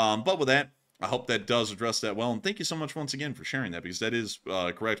 But with that, I hope that does address that well, and thank you so much once again for sharing that, because that is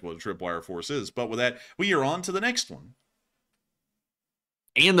correct what a tripwire force is. But with that, we are on to the next one.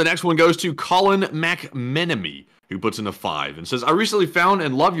 And the next one goes to Colin McMenemy, who puts in a 5 and says, I recently found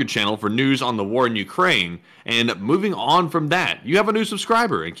and love your channel for news on the war in Ukraine, and moving on from that, you have a new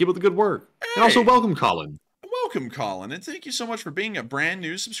subscriber, and keep up the good work. Hey. And also welcome, Colin. Welcome, Colin, and thank you so much for being a brand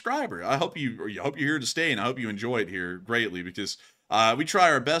new subscriber. I hope you're here to stay, and I hope you enjoy it here greatly, because we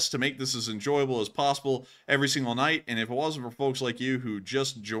try our best to make this as enjoyable as possible every single night. And if it wasn't for folks like you who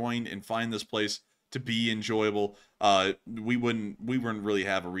just joined and find this place to be enjoyable, we wouldn't really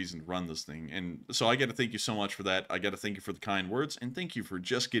have a reason to run this thing. And so I got to thank you so much for that. I got to thank you for the kind words, and thank you for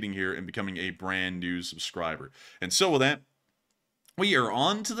just getting here and becoming a brand new subscriber. And so with that, we are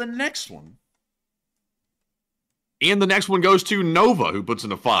on to the next one. And the next one goes to Nova, who puts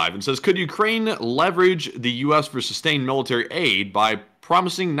in a 5 and says, could Ukraine leverage the U.S. for sustained military aid by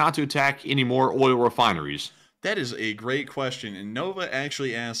promising not to attack any more oil refineries? That is a great question, and Nova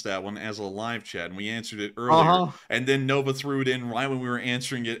actually asked that one as a live chat, and we answered it earlier, and then Nova threw it in right when we were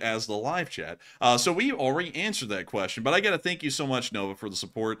answering it as the live chat. So we already answered that question, but I got to thank you so much, Nova, for the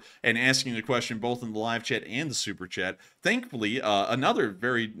support and asking the question both in the live chat and the super chat. Thankfully, another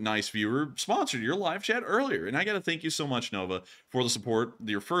very nice viewer sponsored your live chat earlier, and I got to thank you so much, Nova, for the support,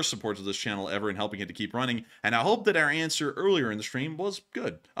 your first support to this channel ever, and helping it to keep running, and I hope that our answer earlier in the stream was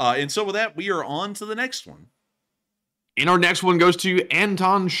good. And so with that, we are on to the next one. And our next one goes to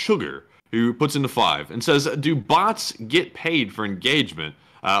Anton Sugar, who puts in the 5 and says, do bots get paid for engagement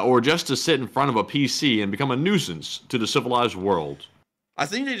or just to sit in front of a PC and become a nuisance to the civilized world? I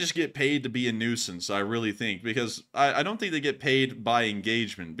think they just get paid to be a nuisance, I really think, because I don't think they get paid by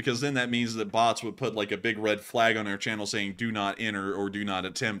engagement, because then that means that bots would put like a big red flag on our channel saying do not enter or do not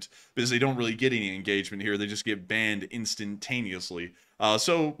attempt, because they don't really get any engagement here. They just get banned instantaneously.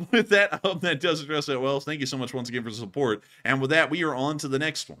 So with that, I hope that does address that well. Thank you so much once again for the support. And with that, we are on to the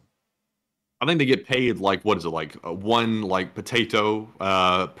next one. I think they get paid like, what is it, like one like potato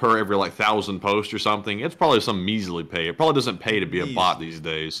per every like 1,000 posts or something. It's probably some measly pay. It probably doesn't pay to be a bot these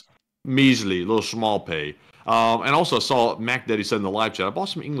days. Measly, little small pay. And also I saw Mac Daddy said in the live chat, I bought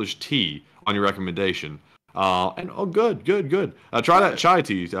some English tea on your recommendation. And oh, good. Try that chai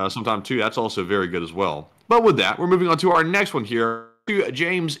tea sometime too. That's also very good as well. But with that, we're moving on to our next one here. To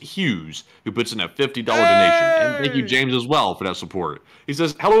James Hughes, who puts in a $50 donation. And thank you, James, as well, for that support. He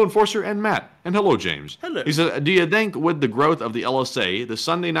says, hello, Enforcer and Matt. And hello, James. Hello. He says, do you think with the growth of the LSA, the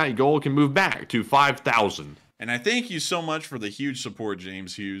Sunday night goal can move back to 5,000? And I thank you so much for the huge support,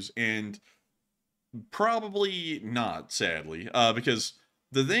 James Hughes. And probably not, sadly, because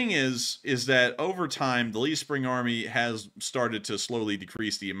the thing is that over time, the Lee Spring Army has started to slowly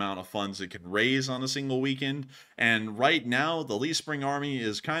decrease the amount of funds it can raise on a single weekend. And right now, the Lee Spring Army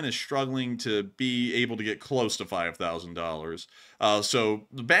is kind of struggling to be able to get close to $5,000. So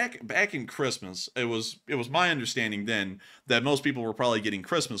back in Christmas, it was my understanding then that most people were probably getting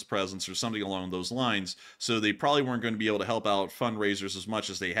Christmas presents or something along those lines. So they probably weren't going to be able to help out fundraisers as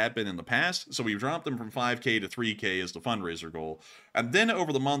much as they had been in the past. So we dropped them from 5K to 3K as the fundraiser goal. And then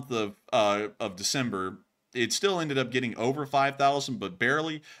over the month of December, it still ended up getting over 5,000, but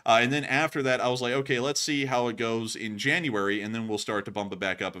barely. And then after that, I was like, okay, let's see how it goes in January, and then we'll start to bump it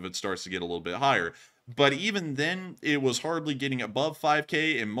back up if it starts to get a little bit higher. But even then, it was hardly getting above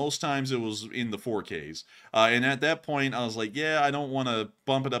 5K, and most times it was in the 4Ks. And at that point, I was like, yeah, I don't want to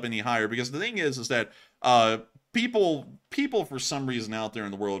bump it up any higher, because the thing is that people for some reason out there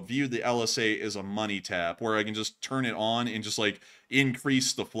in the world view the LSA as a money tap where I can just turn it on and just like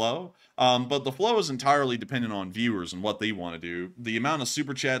increase the flow. But the flow is entirely dependent on viewers and what they want to do. The amount of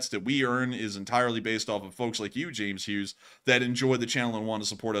super chats that we earn is entirely based off of folks like you, James Hughes, that enjoy the channel and want to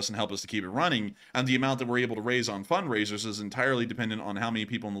support us and help us to keep it running. And the amount that we're able to raise on fundraisers is entirely dependent on how many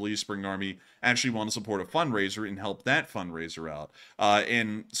people in the Lee Spring Army actually want to support a fundraiser and help that fundraiser out.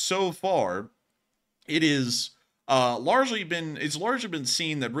 And so far, it is it's largely been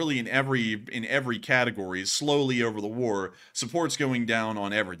seen that really in every category, slowly over the war, support's going down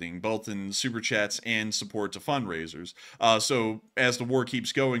on everything, both in super chats and support to fundraisers. So as the war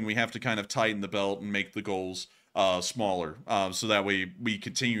keeps going, we have to kind of tighten the belt and make the goals smaller, so that way we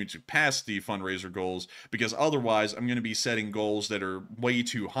continue to pass the fundraiser goals, because otherwise I'm going to be setting goals that are way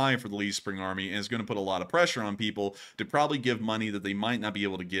too high for the Lee Spring Army, and it's going to put a lot of pressure on people to probably give money that they might not be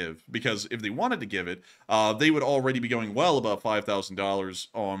able to give, because if they wanted to give it, they would already be going well above $5,000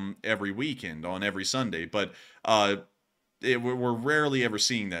 on every weekend, on every Sunday, but we're rarely ever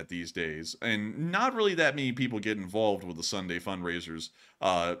seeing that these days, and not really that many people get involved with the Sunday fundraisers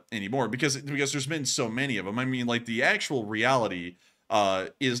anymore, because there's been so many of them. I mean, like, the actual reality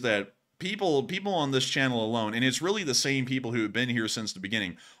is that people on this channel alone, and it's really the same people who have been here since the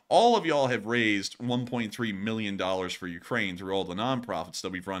beginning, all of y'all have raised $1.3 million for Ukraine through all the nonprofits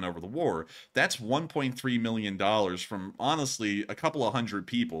that we've run over the war. That's $1.3 million from, honestly, a couple of hundred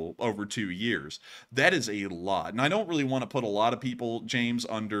people over 2 years. That is a lot. And I don't really want to put a lot of people, James,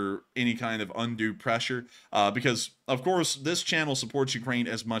 under any kind of undue pressure, because, of course, this channel supports Ukraine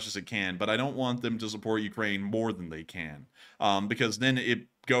as much as it can, but I don't want them to support Ukraine more than they can, because then it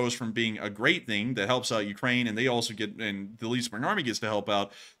goes from being a great thing that helps out Ukraine, and they also get, and the Lee Spring Army gets to help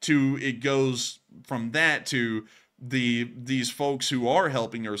out, to it goes from that to these folks who are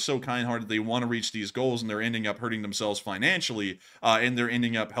helping are so kind-hearted they want to reach these goals, and they're ending up hurting themselves financially, and they're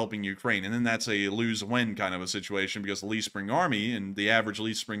ending up helping Ukraine. And then that's a lose-win kind of a situation, because the Lee Spring Army and the average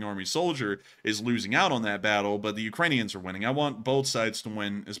Lee Spring Army soldier is losing out on that battle, but the Ukrainians are winning. I want both sides to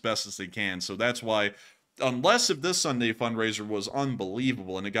win as best as they can, so that's why, unless if this Sunday fundraiser was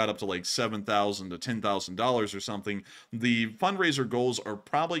unbelievable and it got up to like $7,000 to $10,000 or something, the fundraiser goals are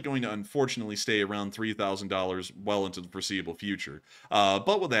probably going to unfortunately stay around $3,000 well into the foreseeable future.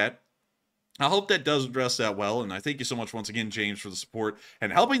 But with that, I hope that does address that well, and I thank you so much once again, James, for the support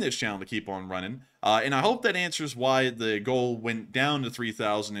and helping this channel to keep on running. And I hope that answers why the goal went down to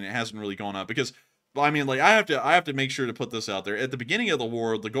 3,000 and it hasn't really gone up, because, I mean, like, I have to make sure to put this out there. At the beginning of the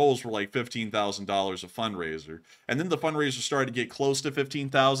war, the goals were like $15,000 a fundraiser, and then the fundraiser started to get close to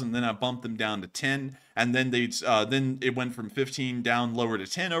 15,000. Then I bumped them down to 10, and then then it went from 15 down lower to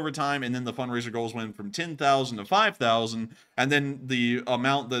 10 over time, and then the fundraiser goals went from 10,000 to 5,000, and then the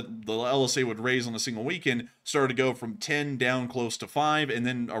amount that the LSA would raise on a single weekend started to go from 10 down close to 5, and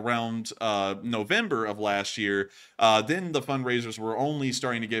then around November of last year, then the fundraisers were only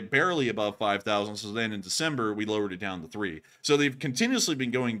starting to get barely above 5,000. So then in December we lowered it down to 3. So they've continuously been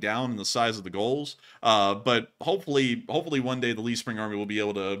going down in the size of the goals, but hopefully one day the Lee Spring Army will be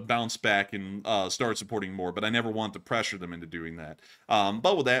able to bounce back and start supporting more, but I never want to pressure them into doing that.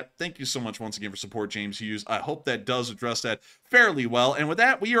 But with that, thank you so much once again for support, James Hughes. I hope that does address that fairly well, and with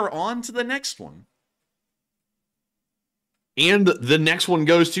that, we are on to the next one. And the next one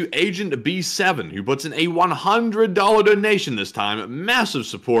goes to Agent B7, who puts in a $100 donation this time. Massive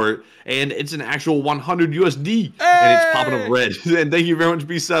support, and it's an actual 100 USD, and it's popping up red. And thank you very much,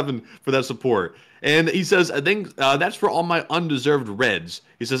 B7, for that support. And he says, I think that's for all my undeserved reds.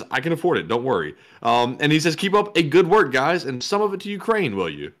 He says, I can afford it, don't worry. And he says, keep up a good work, guys, and some of it to Ukraine, will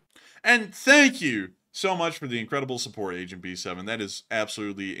you? And thank you so much for the incredible support, Agent B7. That is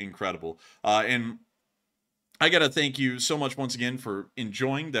absolutely incredible. And I gotta thank you so much once again for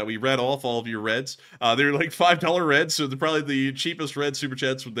enjoying that we read off all of your reds. They're like $5 reds, so they're probably the cheapest red super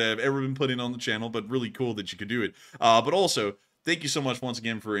chats that have ever been put in on the channel, but really cool that you could do it. But also, thank you so much once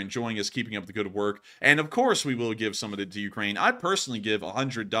again for enjoying us, keeping up the good work. And of course, we will give some of it to Ukraine. I personally give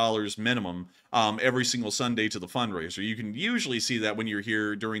 $100 minimum every single Sunday to the fundraiser. You can usually see that when you're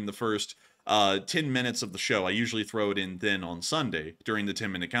here during the first 10 minutes of the show. I usually throw it in then on Sunday during the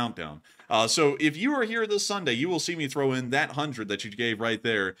 10-minute countdown. So if you are here this Sunday, you will see me throw in that 100 that you gave right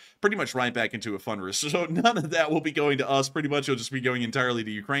there, pretty much right back into a fundraiser. So none of that will be going to us. Pretty much it'll just be going entirely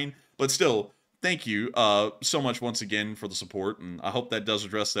to Ukraine. But still, thank you so much once again for the support, and I hope that does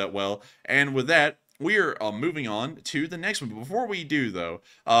address that well. And with that, we are moving on to the next one. But before we do, though,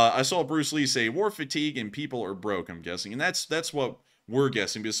 I saw Bruce Lee say, war fatigue and people are broke, I'm guessing. And that's what we're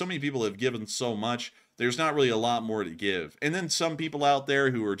guessing, because so many people have given so much, there's not really a lot more to give. And then some people out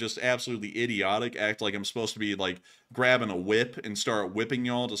there who are just absolutely idiotic act like I'm supposed to be like grabbing a whip and start whipping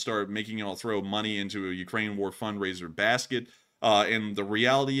y'all to start making y'all throw money into a Ukraine war fundraiser basket. And the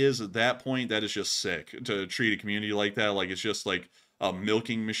reality is, at that point, that is just sick to treat a community like that. Like it's just like a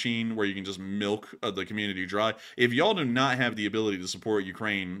milking machine where you can just milk the community dry. If y'all do not have the ability to support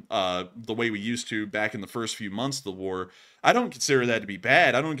Ukraine the way we used to back in the first few months of the war, I don't consider that to be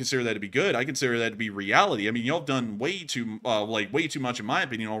bad. I don't consider that to be good. I consider that to be reality. I mean, y'all have done way too much, in my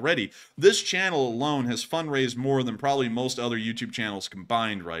opinion, already. This channel alone has fundraised more than probably most other YouTube channels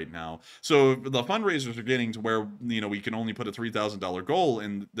combined right now. So the fundraisers are getting to where, you know, we can only put a $3,000 goal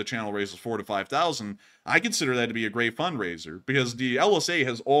and the channel raises $4,000 to $5,000. I consider that to be a great fundraiser because the LSA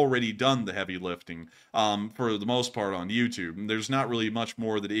has already done the heavy lifting for the most part on YouTube. And there's not really much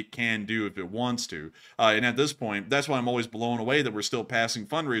more that it can do if it wants to. And at this point, that's why I'm always blown away that we're still passing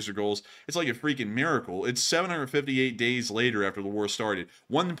fundraiser goals. It's like a freaking miracle. It's 758 days later after the war started,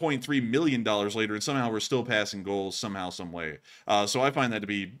 $1.3 million later, and somehow we're still passing goals somehow, some way. So I find that to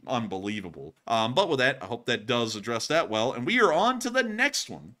be unbelievable. But with that, I hope that does address that well. And we are on to the next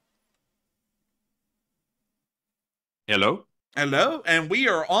one. Hello? Hello? And we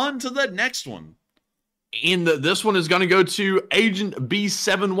are on to the next one. And this one is going to go to Agent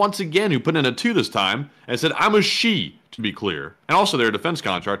B7 once again, who put in a 2 this time, and said, I'm a she, to be clear. And also they're a defense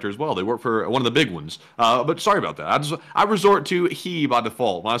contractor as well. They work for one of the big ones. But sorry about that. I resort to he by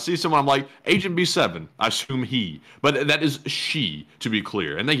default. When I see someone, I'm like, Agent B7, I assume he. But that is she, to be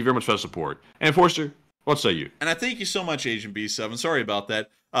clear. And thank you very much for the support. And Forster, what say you? And I thank you so much, Agent B7. Sorry about that.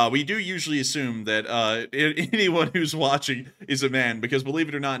 We do usually assume that anyone who's watching is a man, because believe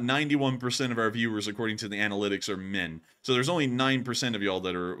it or not, 91% of our viewers, according to the analytics, are men. So there's only 9% of y'all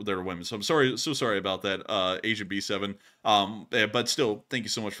that are women. So I'm so sorry about that, Agent B7. But still, thank you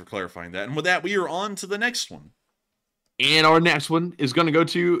so much for clarifying that. And with that, we are on to the next one. And our next one is going to go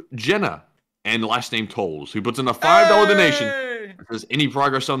to Jenna, and last name Tolls, who puts in a $5 donation. It says, any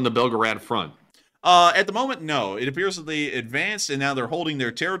progress on the Belgorod front? At the moment, no. It appears that they advanced and now they're holding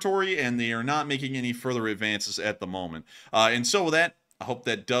their territory and they are not making any further advances at the moment. And so with that, I hope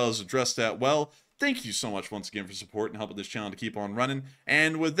that does address that well. Thank you so much once again for support and helping this channel to keep on running.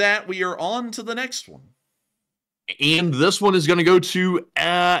 And with that, we are on to the next one. And this one is going to go to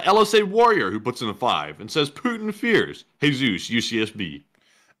LSA Warrior, who puts in a 5 and says, Putin fears Jesus, UCSB.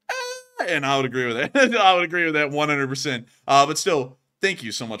 And I would agree with that. I would agree with that 100%. But still, thank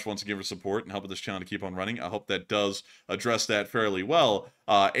you so much once again for support and helping this channel to keep on running. I hope that does address that fairly well.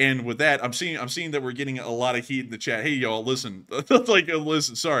 And with that, I'm seeing that we're getting a lot of heat in the chat. Hey y'all, listen,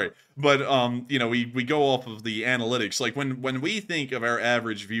 listen, sorry, but you know, we go off of the analytics. Like when we think of our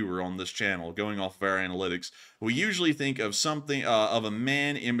average viewer on this channel, going off of our analytics, we usually think of something of a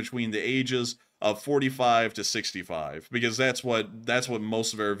man in between the ages of 45 to 65, because that's what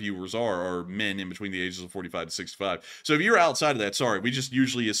most of our viewers are men in between the ages of 45 to 65. So if you're outside of that, sorry, we just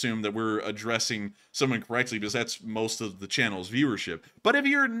usually assume that we're addressing someone correctly because that's most of the channel's viewership. But if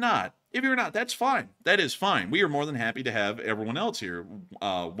you're not, that's fine. That is fine. We are more than happy to have everyone else here.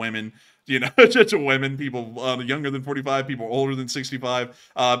 Women, you know, just women, people younger than 45, people older than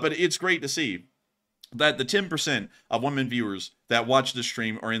 65. But it's great to see that the 10% of women viewers that watch the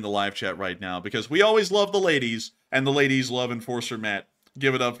stream are in the live chat right now, because we always love the ladies, and the ladies love Enforcer Matt.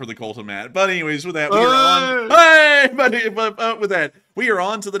 Give it up for the cult of Matt. But anyways, with that, we are on. Hey! But with that, we are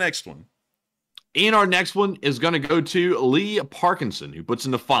on to the next one. And our next one is going to go to Lee Parkinson, who puts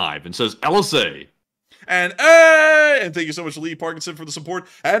in the 5 and says, LSA. And thank you so much, Lee Parkinson, for the support.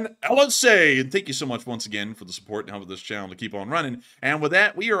 And LSA. And thank you so much once again for the support and helping this channel to keep on running. And with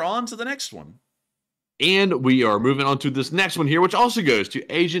that, we are on to the next one. And we are moving on to this next one here, which also goes to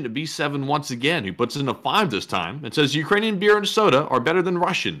Agent B7 once again, who puts in a 5 this time. It says, Ukrainian beer and soda are better than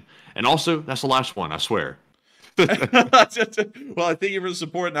Russian. And also, that's the last one, I swear. Well, I thank you for the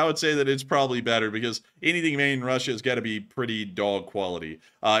support, and I would say that it's probably better, because anything made in Russia has got to be pretty dog quality.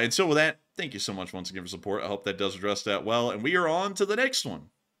 And so with that, thank you so much once again for support. I hope that does address that well. And we are on to the next one.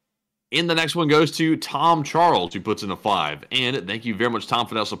 And the next one goes to Tom Charles, who puts in a 5. And thank you very much, Tom,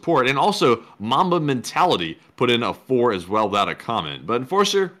 for that support. And also, Mamba Mentality put in a 4 as well without a comment. But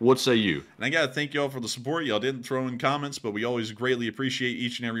Enforcer, what say you? And I got to thank y'all for the support. Y'all didn't throw in comments, but we always greatly appreciate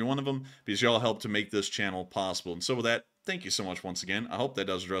each and every one of them, because y'all help to make this channel possible. And so with that, thank you so much once again. I hope that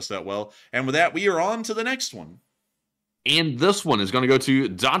does address that well. And with that, we are on to the next one. And this one is going to go to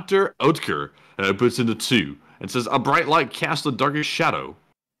Dr. Oetker, who puts in a 2. And says, a bright light casts the darkest shadow.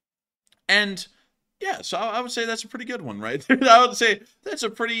 And yeah, so I would say that's a pretty good one, right? I would say that's a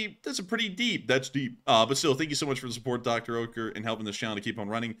pretty deep. That's deep. But still, thank you so much for the support, Dr. Oetker, and helping this channel to keep on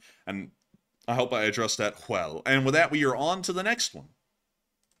running. And I hope I addressed that well. And with that, we are on to the next one.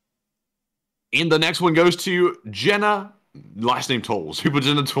 And the next one goes to Jenna, last name Tolls, who puts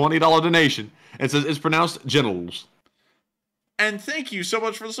in a $20 donation and says it's pronounced Genitals. And thank you so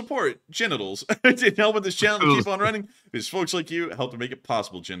much for the support, Genitals. To help with this channel to keep on running, because folks like you help to make it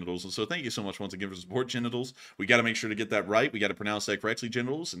possible, Genitals. And so thank you so much once again for the support, Genitals. We got to make sure to get that right. We got to pronounce that correctly,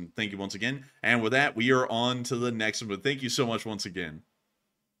 Genitals. And thank you once again. And with that, we are on to the next one. But thank you so much once again.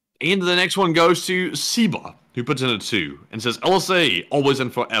 And the next one goes to Seba, who puts in a 2 and says, LSA, always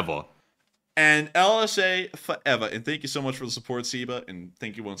and forever. And LSA forever. And thank you so much for the support, Seba. And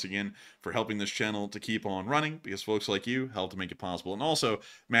thank you once again for helping this channel to keep on running, because folks like you help to make it possible. And also,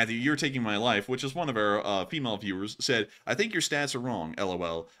 Matthew, You're Taking My Life, which is one of our female viewers, said, I think your stats are wrong,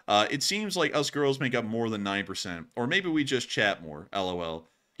 LOL. It seems like us girls make up more than 9%. Or maybe we just chat more, LOL.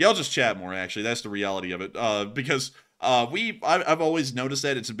 Y'all just chat more, actually. That's the reality of it. Because I've always noticed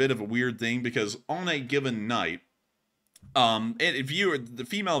that it's a bit of a weird thing, because on a given night, the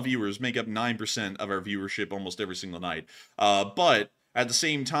female viewers make up 9% of our viewership almost every single night. But at the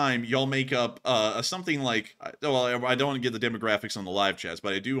same time, y'all make up something like, well, I don't want to get the demographics on the live chats,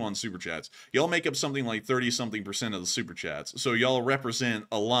 but I do on super chats. Y'all make up something like 30-something% of the super chats. So y'all represent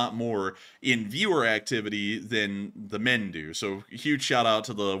a lot more in viewer activity than the men do. So huge shout out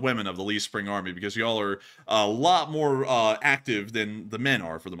to the women of the Lee Spring Army, because y'all are a lot more active than the men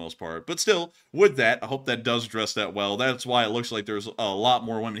are for the most part. But still, with that, I hope that does address that well. That's why it looks like there's a lot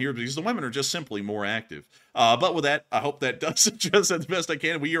more women here, because the women are just simply more active. But with that, I hope that does address that the best I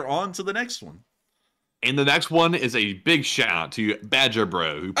can. We are on to the next one. And the next one is a big shout out to Badger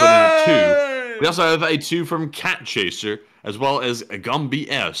Bro, who put in a 2. We also have a 2 from Cat Chaser, as well as Gumby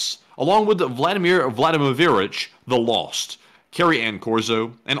S, along with Vladimir Vladimirovich the Lost, Carrie Ann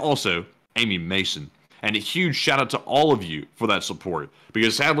Corzo, and also Amy Mason. And a huge shout out to all of you for that support,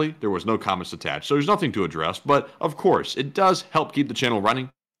 because sadly, there was no comments attached, so there's nothing to address. But of course, it does help keep the channel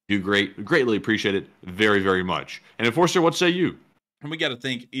running. Do greatly appreciate it very, very much. And Enforcer, what say you? And we got to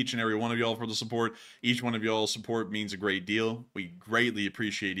thank each and every one of y'all for the support. Each one of y'all's support means a great deal. We greatly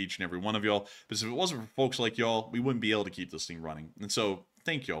appreciate each and every one of y'all, because if it wasn't for folks like y'all, we wouldn't be able to keep this thing running. And so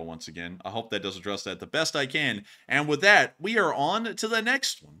thank y'all once again. I hope that does address that the best I can. And with that, we are on to the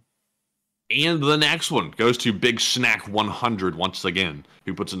next one. And the next one goes to Big Snack 100 once again,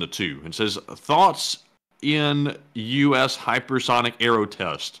 who puts in a 2 and says, thoughts in U.S. hypersonic aero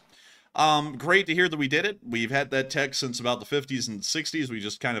test. Great to hear that we did it. We've had that tech since about the 50s and 60s. We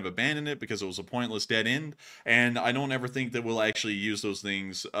just kind of abandoned it because it was a pointless dead end. And I don't ever think that we'll actually use those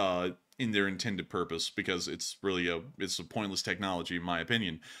things in their intended purpose, because it's really a pointless technology, in my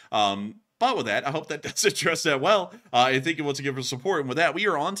opinion. But with that, I hope that does address that well. I think it wants to give us support. And with that, we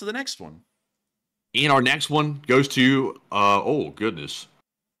are on to the next one. And our next one goes to, oh goodness.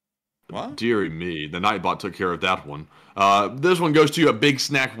 What? Deary me, the Nightbot took care of that one. This one goes to a Big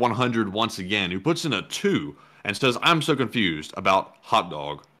Snack 100 once again, who puts in a 2 and says, I'm so confused about hot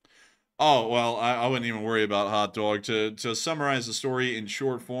dog. Oh, well, I wouldn't even worry about hot dog. To summarize the story in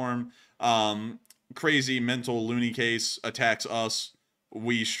short form, crazy mental loony case attacks us.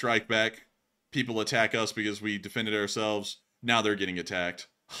 We strike back. People attack us because we defended ourselves. Now they're getting attacked.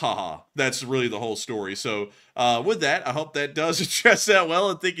 Haha, that's really the whole story. So with that, I hope that does address that well.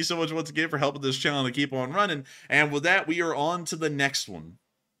 And thank you so much once again for helping this channel to keep on running. And with that, we are on to the next one.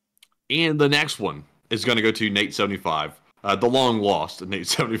 And the next one is going to go to Nate75, the long lost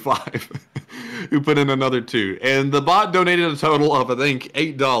Nate75, who put in another 2. And the bot donated a total of, I think,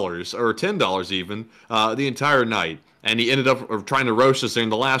 $8 or $10 even the entire night. And he ended up trying to roast us in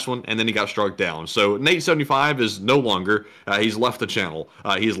the last one, and then he got struck down. So Nate75 is no longer, he's left the channel.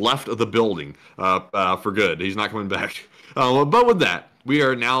 He's left the building for good. He's not coming back. But with that, we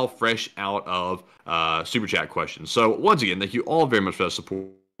are now fresh out of Super Chat questions. So once again, thank you all very much for that support.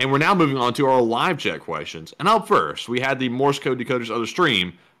 And we're now moving on to our live chat questions. And up first, we had the Morse code decoders of the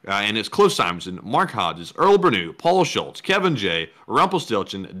stream. And it's Cliff Simonson, Mark Hodges, Earl Bernew, Paul Schultz, Kevin J,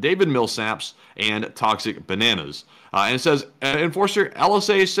 Rumpelstiltskin, David Millsaps, and Toxic Bananas. And it says, Enforcer,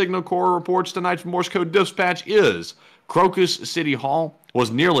 LSA Signal Corps reports tonight's Morse code dispatch is Crocus City Hall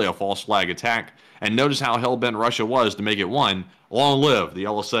was nearly a false flag attack. And notice how hell-bent Russia was to make it one. Long live the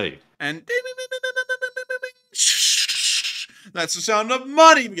LSA. And that's the sound of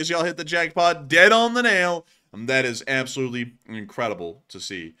money, because y'all hit the jackpot dead on the nail. And that is absolutely incredible to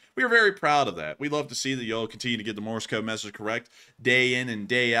see. We are very proud of that. We love to see that y'all continue to get the Morse code message correct day in and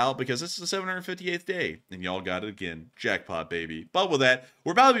day out, because this is the 758th day, and y'all got it again. Jackpot, baby. But with that,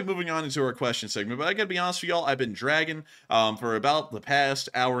 we're about to be moving on into our question segment, but I gotta be honest with y'all, I've been dragging for about the past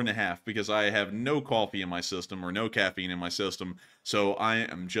hour and a half, because I have no coffee in my system, or no caffeine in my system, so I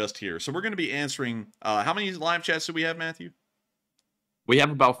am just here. So we're going to be answering, how many live chats do we have, Matthew? We have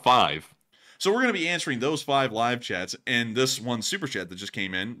about 5. So we're going to be answering those 5 live chats and this one super chat that just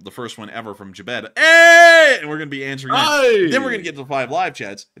came in, the first one ever from Jabed. Hey! And we're going to be answering that. Hey! Then we're going to get to the 5 live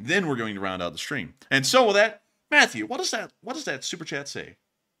chats, and then we're going to round out the stream. And so with that, Matthew, what does that super chat say?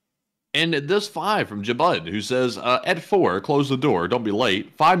 And this 5 from Jabud, who says, at 4, close the door, don't be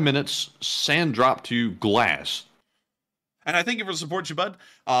late. 5 minutes, sand drop to glass. And I thank you for the support, Jabud.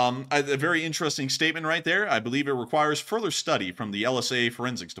 A very interesting statement right there. I believe it requires further study from the LSA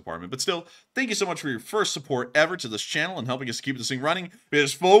Forensics Department. But still, thank you so much for your first support ever to this channel and helping us keep this thing running,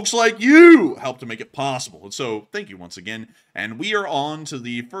 because folks like you help to make it possible. And so, thank you once again. And we are on to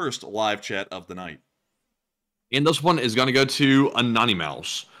the first live chat of the night. And this one is going to go to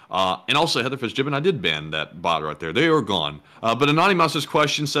Anonymous. And also, Heather Fitzgibbon, I did ban that bot right there. They are gone. But Anonymous's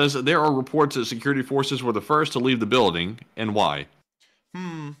question says, there are reports that security forces were the first to leave the building, and why?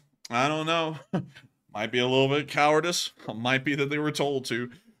 I don't know. Might be a little bit cowardice. Might be that they were told to.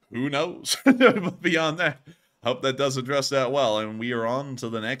 Who knows? But beyond that, hope that does address that well. And we are on to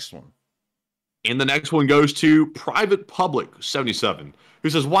the next one. And the next one goes to Private Public 77, who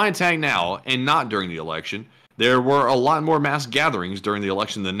says, why attack now and not during the election? There were a lot more mass gatherings during the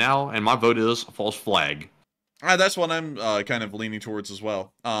election than now, and my vote is false flag. That's what I'm kind of leaning towards as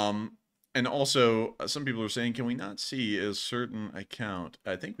well. And also, some people are saying, can we not see a certain account?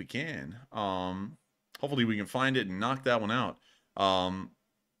 I think we can. Hopefully we can find it and knock that one out.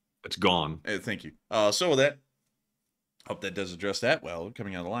 It's gone. Thank you. So with that, hope that does address that well,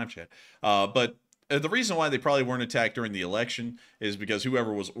 coming out of the live chat. But the reason why they probably weren't attacked during the election is because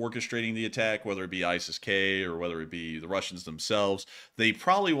whoever was orchestrating the attack, whether it be ISIS-K or whether it be the Russians themselves, they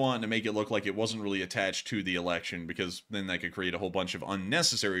probably wanted to make it look like it wasn't really attached to the election, because then that could create a whole bunch of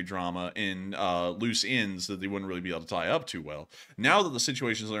unnecessary drama in loose ends that they wouldn't really be able to tie up too well. Now that the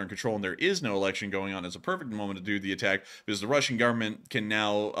situations are in control and there is no election going on, it's a perfect moment to do the attack, because the Russian government can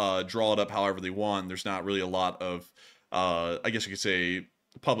now draw it up however they want. There's not really a lot of, I guess you could say,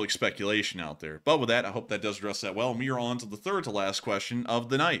 public speculation out there. But with that, I hope that does address that well. And we are on to the third to last question of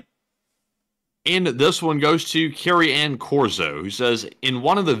the night. And this one goes to Carrie Ann Corzo, who says, in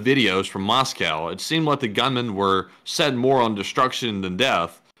one of the videos from Moscow, it seemed like the gunmen were set more on destruction than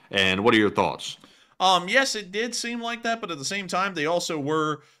death. And what are your thoughts? Yes, it did seem like that, but at the same time, they also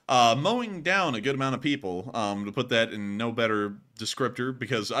were mowing down a good amount of people, to put that in no better descriptor,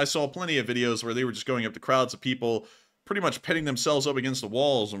 because I saw plenty of videos where they were just going up to crowds of people, pretty much pitting themselves up against the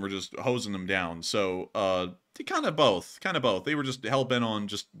walls, and were just hosing them down. So, kind of both. They were just hell-bent on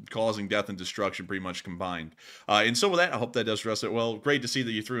just causing death and destruction, pretty much combined. And so with that, I hope that does address it well. Great to see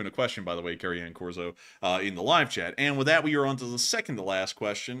that you threw in a question, by the way, Carrie Ann Corzo, in the live chat. And with that, we are on to the second to last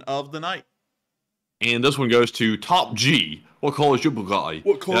question of the night. And this one goes to Top G. What call is your guy?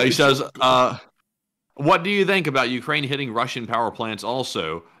 He says, what do you think about Ukraine hitting Russian power plants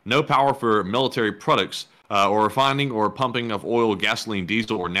also? No power for military products, or refining or pumping of oil, gasoline,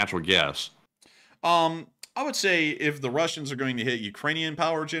 diesel, or natural gas? I would say if the Russians are going to hit Ukrainian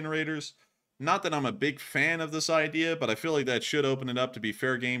power generators, not that I'm a big fan of this idea, but I feel like that should open it up to be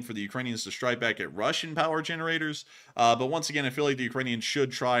fair game for the Ukrainians to strike back at Russian power generators. But once again, I feel like the Ukrainians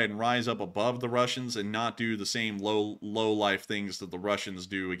should try and rise up above the Russians and not do the same low-life things that the Russians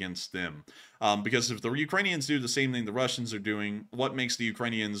do against them. Because if the Ukrainians do the same thing the Russians are doing, what makes the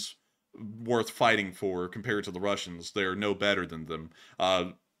Ukrainians worth fighting for compared to the Russians? They're no better than them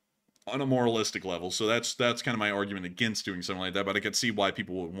on a moralistic level. So that's kind of my argument against doing something like that, but I could see why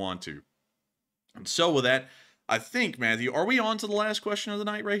people would want to. And so with that, I think, Matthew, are we on to the last question of the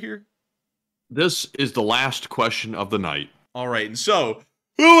night right here? This is the last question of the night. All right, and so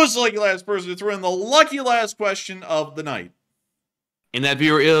who was the lucky last person to throw in the lucky last question of the night? And that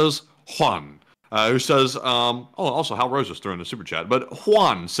viewer is Juan. Who says, also Hal Rose was throwing a super chat, but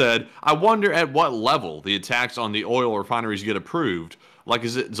Juan said, I wonder at what level the attacks on the oil refineries get approved. Like,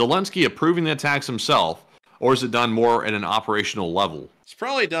 is it Zelensky approving the attacks himself, or is it done more at an operational level? It's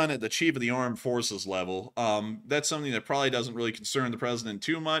probably done at the chief of the armed forces level. That's something that probably doesn't really concern the president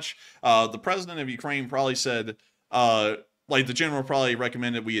too much. The president of Ukraine probably said, like the general probably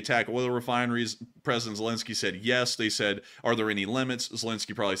recommended we attack oil refineries. President Zelensky said yes. They said, are there any limits?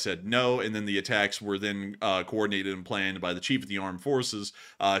 Zelensky probably said no. And then the attacks were then coordinated and planned by the chief of the armed forces,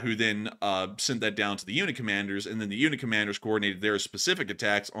 who then sent that down to the unit commanders. And then the unit commanders coordinated their specific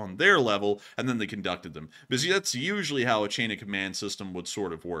attacks on their level, and then they conducted them. Because that's usually how a chain of command system would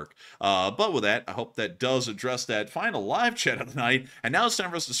sort of work. But with that, I hope that does address that final live chat of the night. And now it's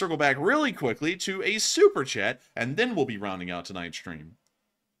time for us to circle back really quickly to a super chat, and then we'll be rounding out tonight's stream.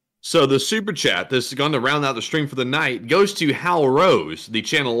 So the super chat that's going to round out the stream for the night goes to Hal Rose, the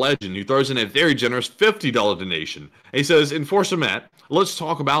channel legend, who throws in a very generous $50 donation. He says, Enforcer Matt, let's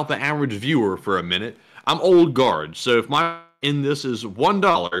talk about the average viewer for a minute. I'm old guard, so if my in this is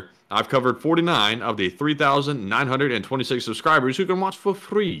 $1, I've covered 49 of the 3,926 subscribers who can watch for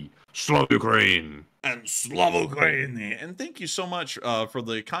free. Slava Ukraine! And Slava Ukraine! And thank you so much for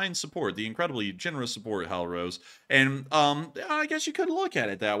the kind support, the incredibly generous support, Hal Rose. And I guess you could look at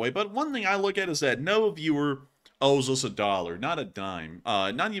it that way, but one thing I look at is that no viewer owes us $1, not a dime.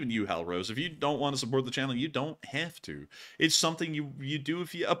 Not even you, Hal Rose. If you don't want to support the channel, you don't have to. It's something you do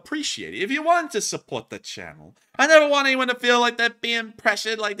if you appreciate it. If you want to support the channel. I never want anyone to feel like they're being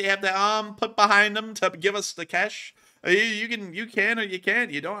pressured, like they have their arm put behind them to give us the cash. You can or you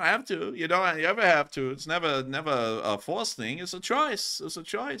can't. You don't have to. You don't ever have to. It's never a forced thing. It's a choice. It's a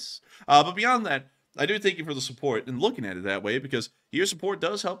choice. But beyond that, I do thank you for the support and looking at it that way, because your support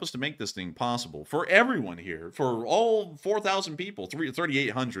does help us to make this thing possible for everyone here, for all 4,000 people,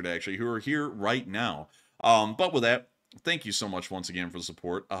 3,800 actually, who are here right now. But with that, thank you so much once again for the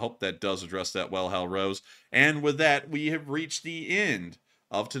support. I hope that does address that well, Hal Rose. And with that, we have reached the end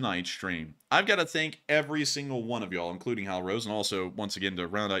of tonight's stream. I've got to thank every single one of y'all, including Hal Rose, and also, once again, to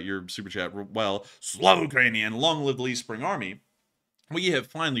round out your super chat, well, Slava Ukrainian, long live the Lee Spring Army. We have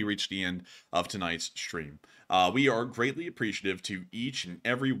finally reached the end of tonight's stream. We are greatly appreciative to each and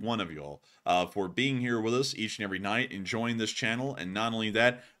every one of y'all for being here with us each and every night, enjoying this channel, and not only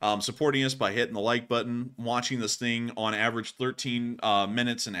that, supporting us by hitting the like button, watching this thing on average 13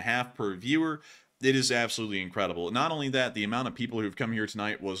 minutes and a half per viewer. It is absolutely incredible. Not only that, the amount of people who've come here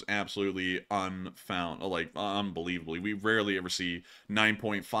tonight was absolutely unbelievably. We rarely ever see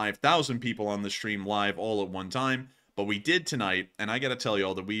 9.5 thousand people on the stream live all at one time. But we did tonight, and I gotta tell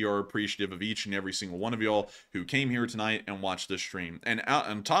y'all that we are appreciative of each and every single one of y'all who came here tonight and watched this stream. And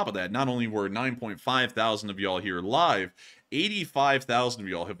on top of that, not only were 9.5 thousand of y'all here live, 85,000 of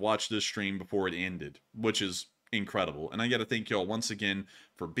y'all have watched this stream before it ended, which is incredible. And I gotta thank y'all once again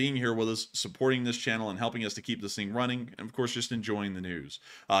for being here with us, supporting this channel, and helping us to keep this thing running, and of course just enjoying the news.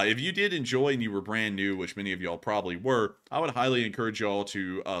 If you did enjoy and you were brand new, which many of y'all probably were, I would highly encourage y'all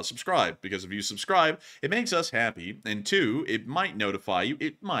to subscribe, because if you subscribe, it makes us happy, and two, it might notify you,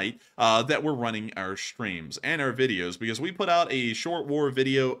 that we're running our streams and our videos, because we put out a short war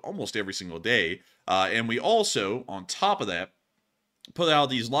video almost every single day, and we also, on top of that, put out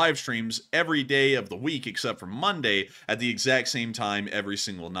these live streams every day of the week except for Monday at the exact same time every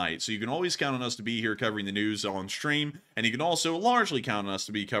single night. So you can always count on us to be here covering the news on stream, and you can also largely count on us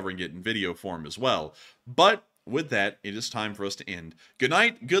to be covering it in video form as well. But with that, it is time for us to end. Good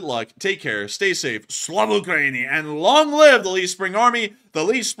night, good luck, take care, stay safe, Slava Ukraine, and long live the Lee Spring Army! The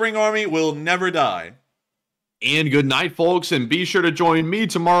Lee Spring Army will never die. And good night, folks, and be sure to join me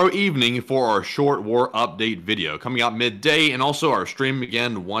tomorrow evening for our short war update video coming out midday, and also our stream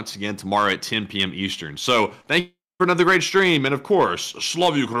again once again tomorrow at 10 p.m. Eastern. So thank you for another great stream, and of course,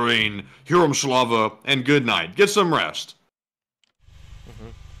 Slava Ukraine, Herom Slava, and good night. Get some rest.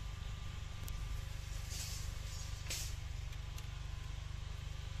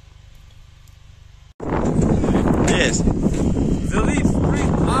 Yes. The Lee Spring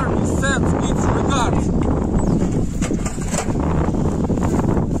Army sends its regards.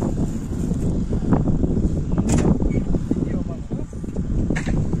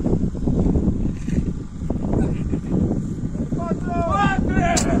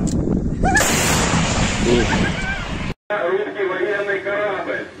 Русский военный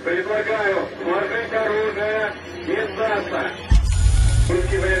корабль. Предлагаю сложить оружие и сдаться.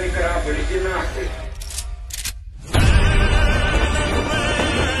 Русский военный корабль, иди нахуй.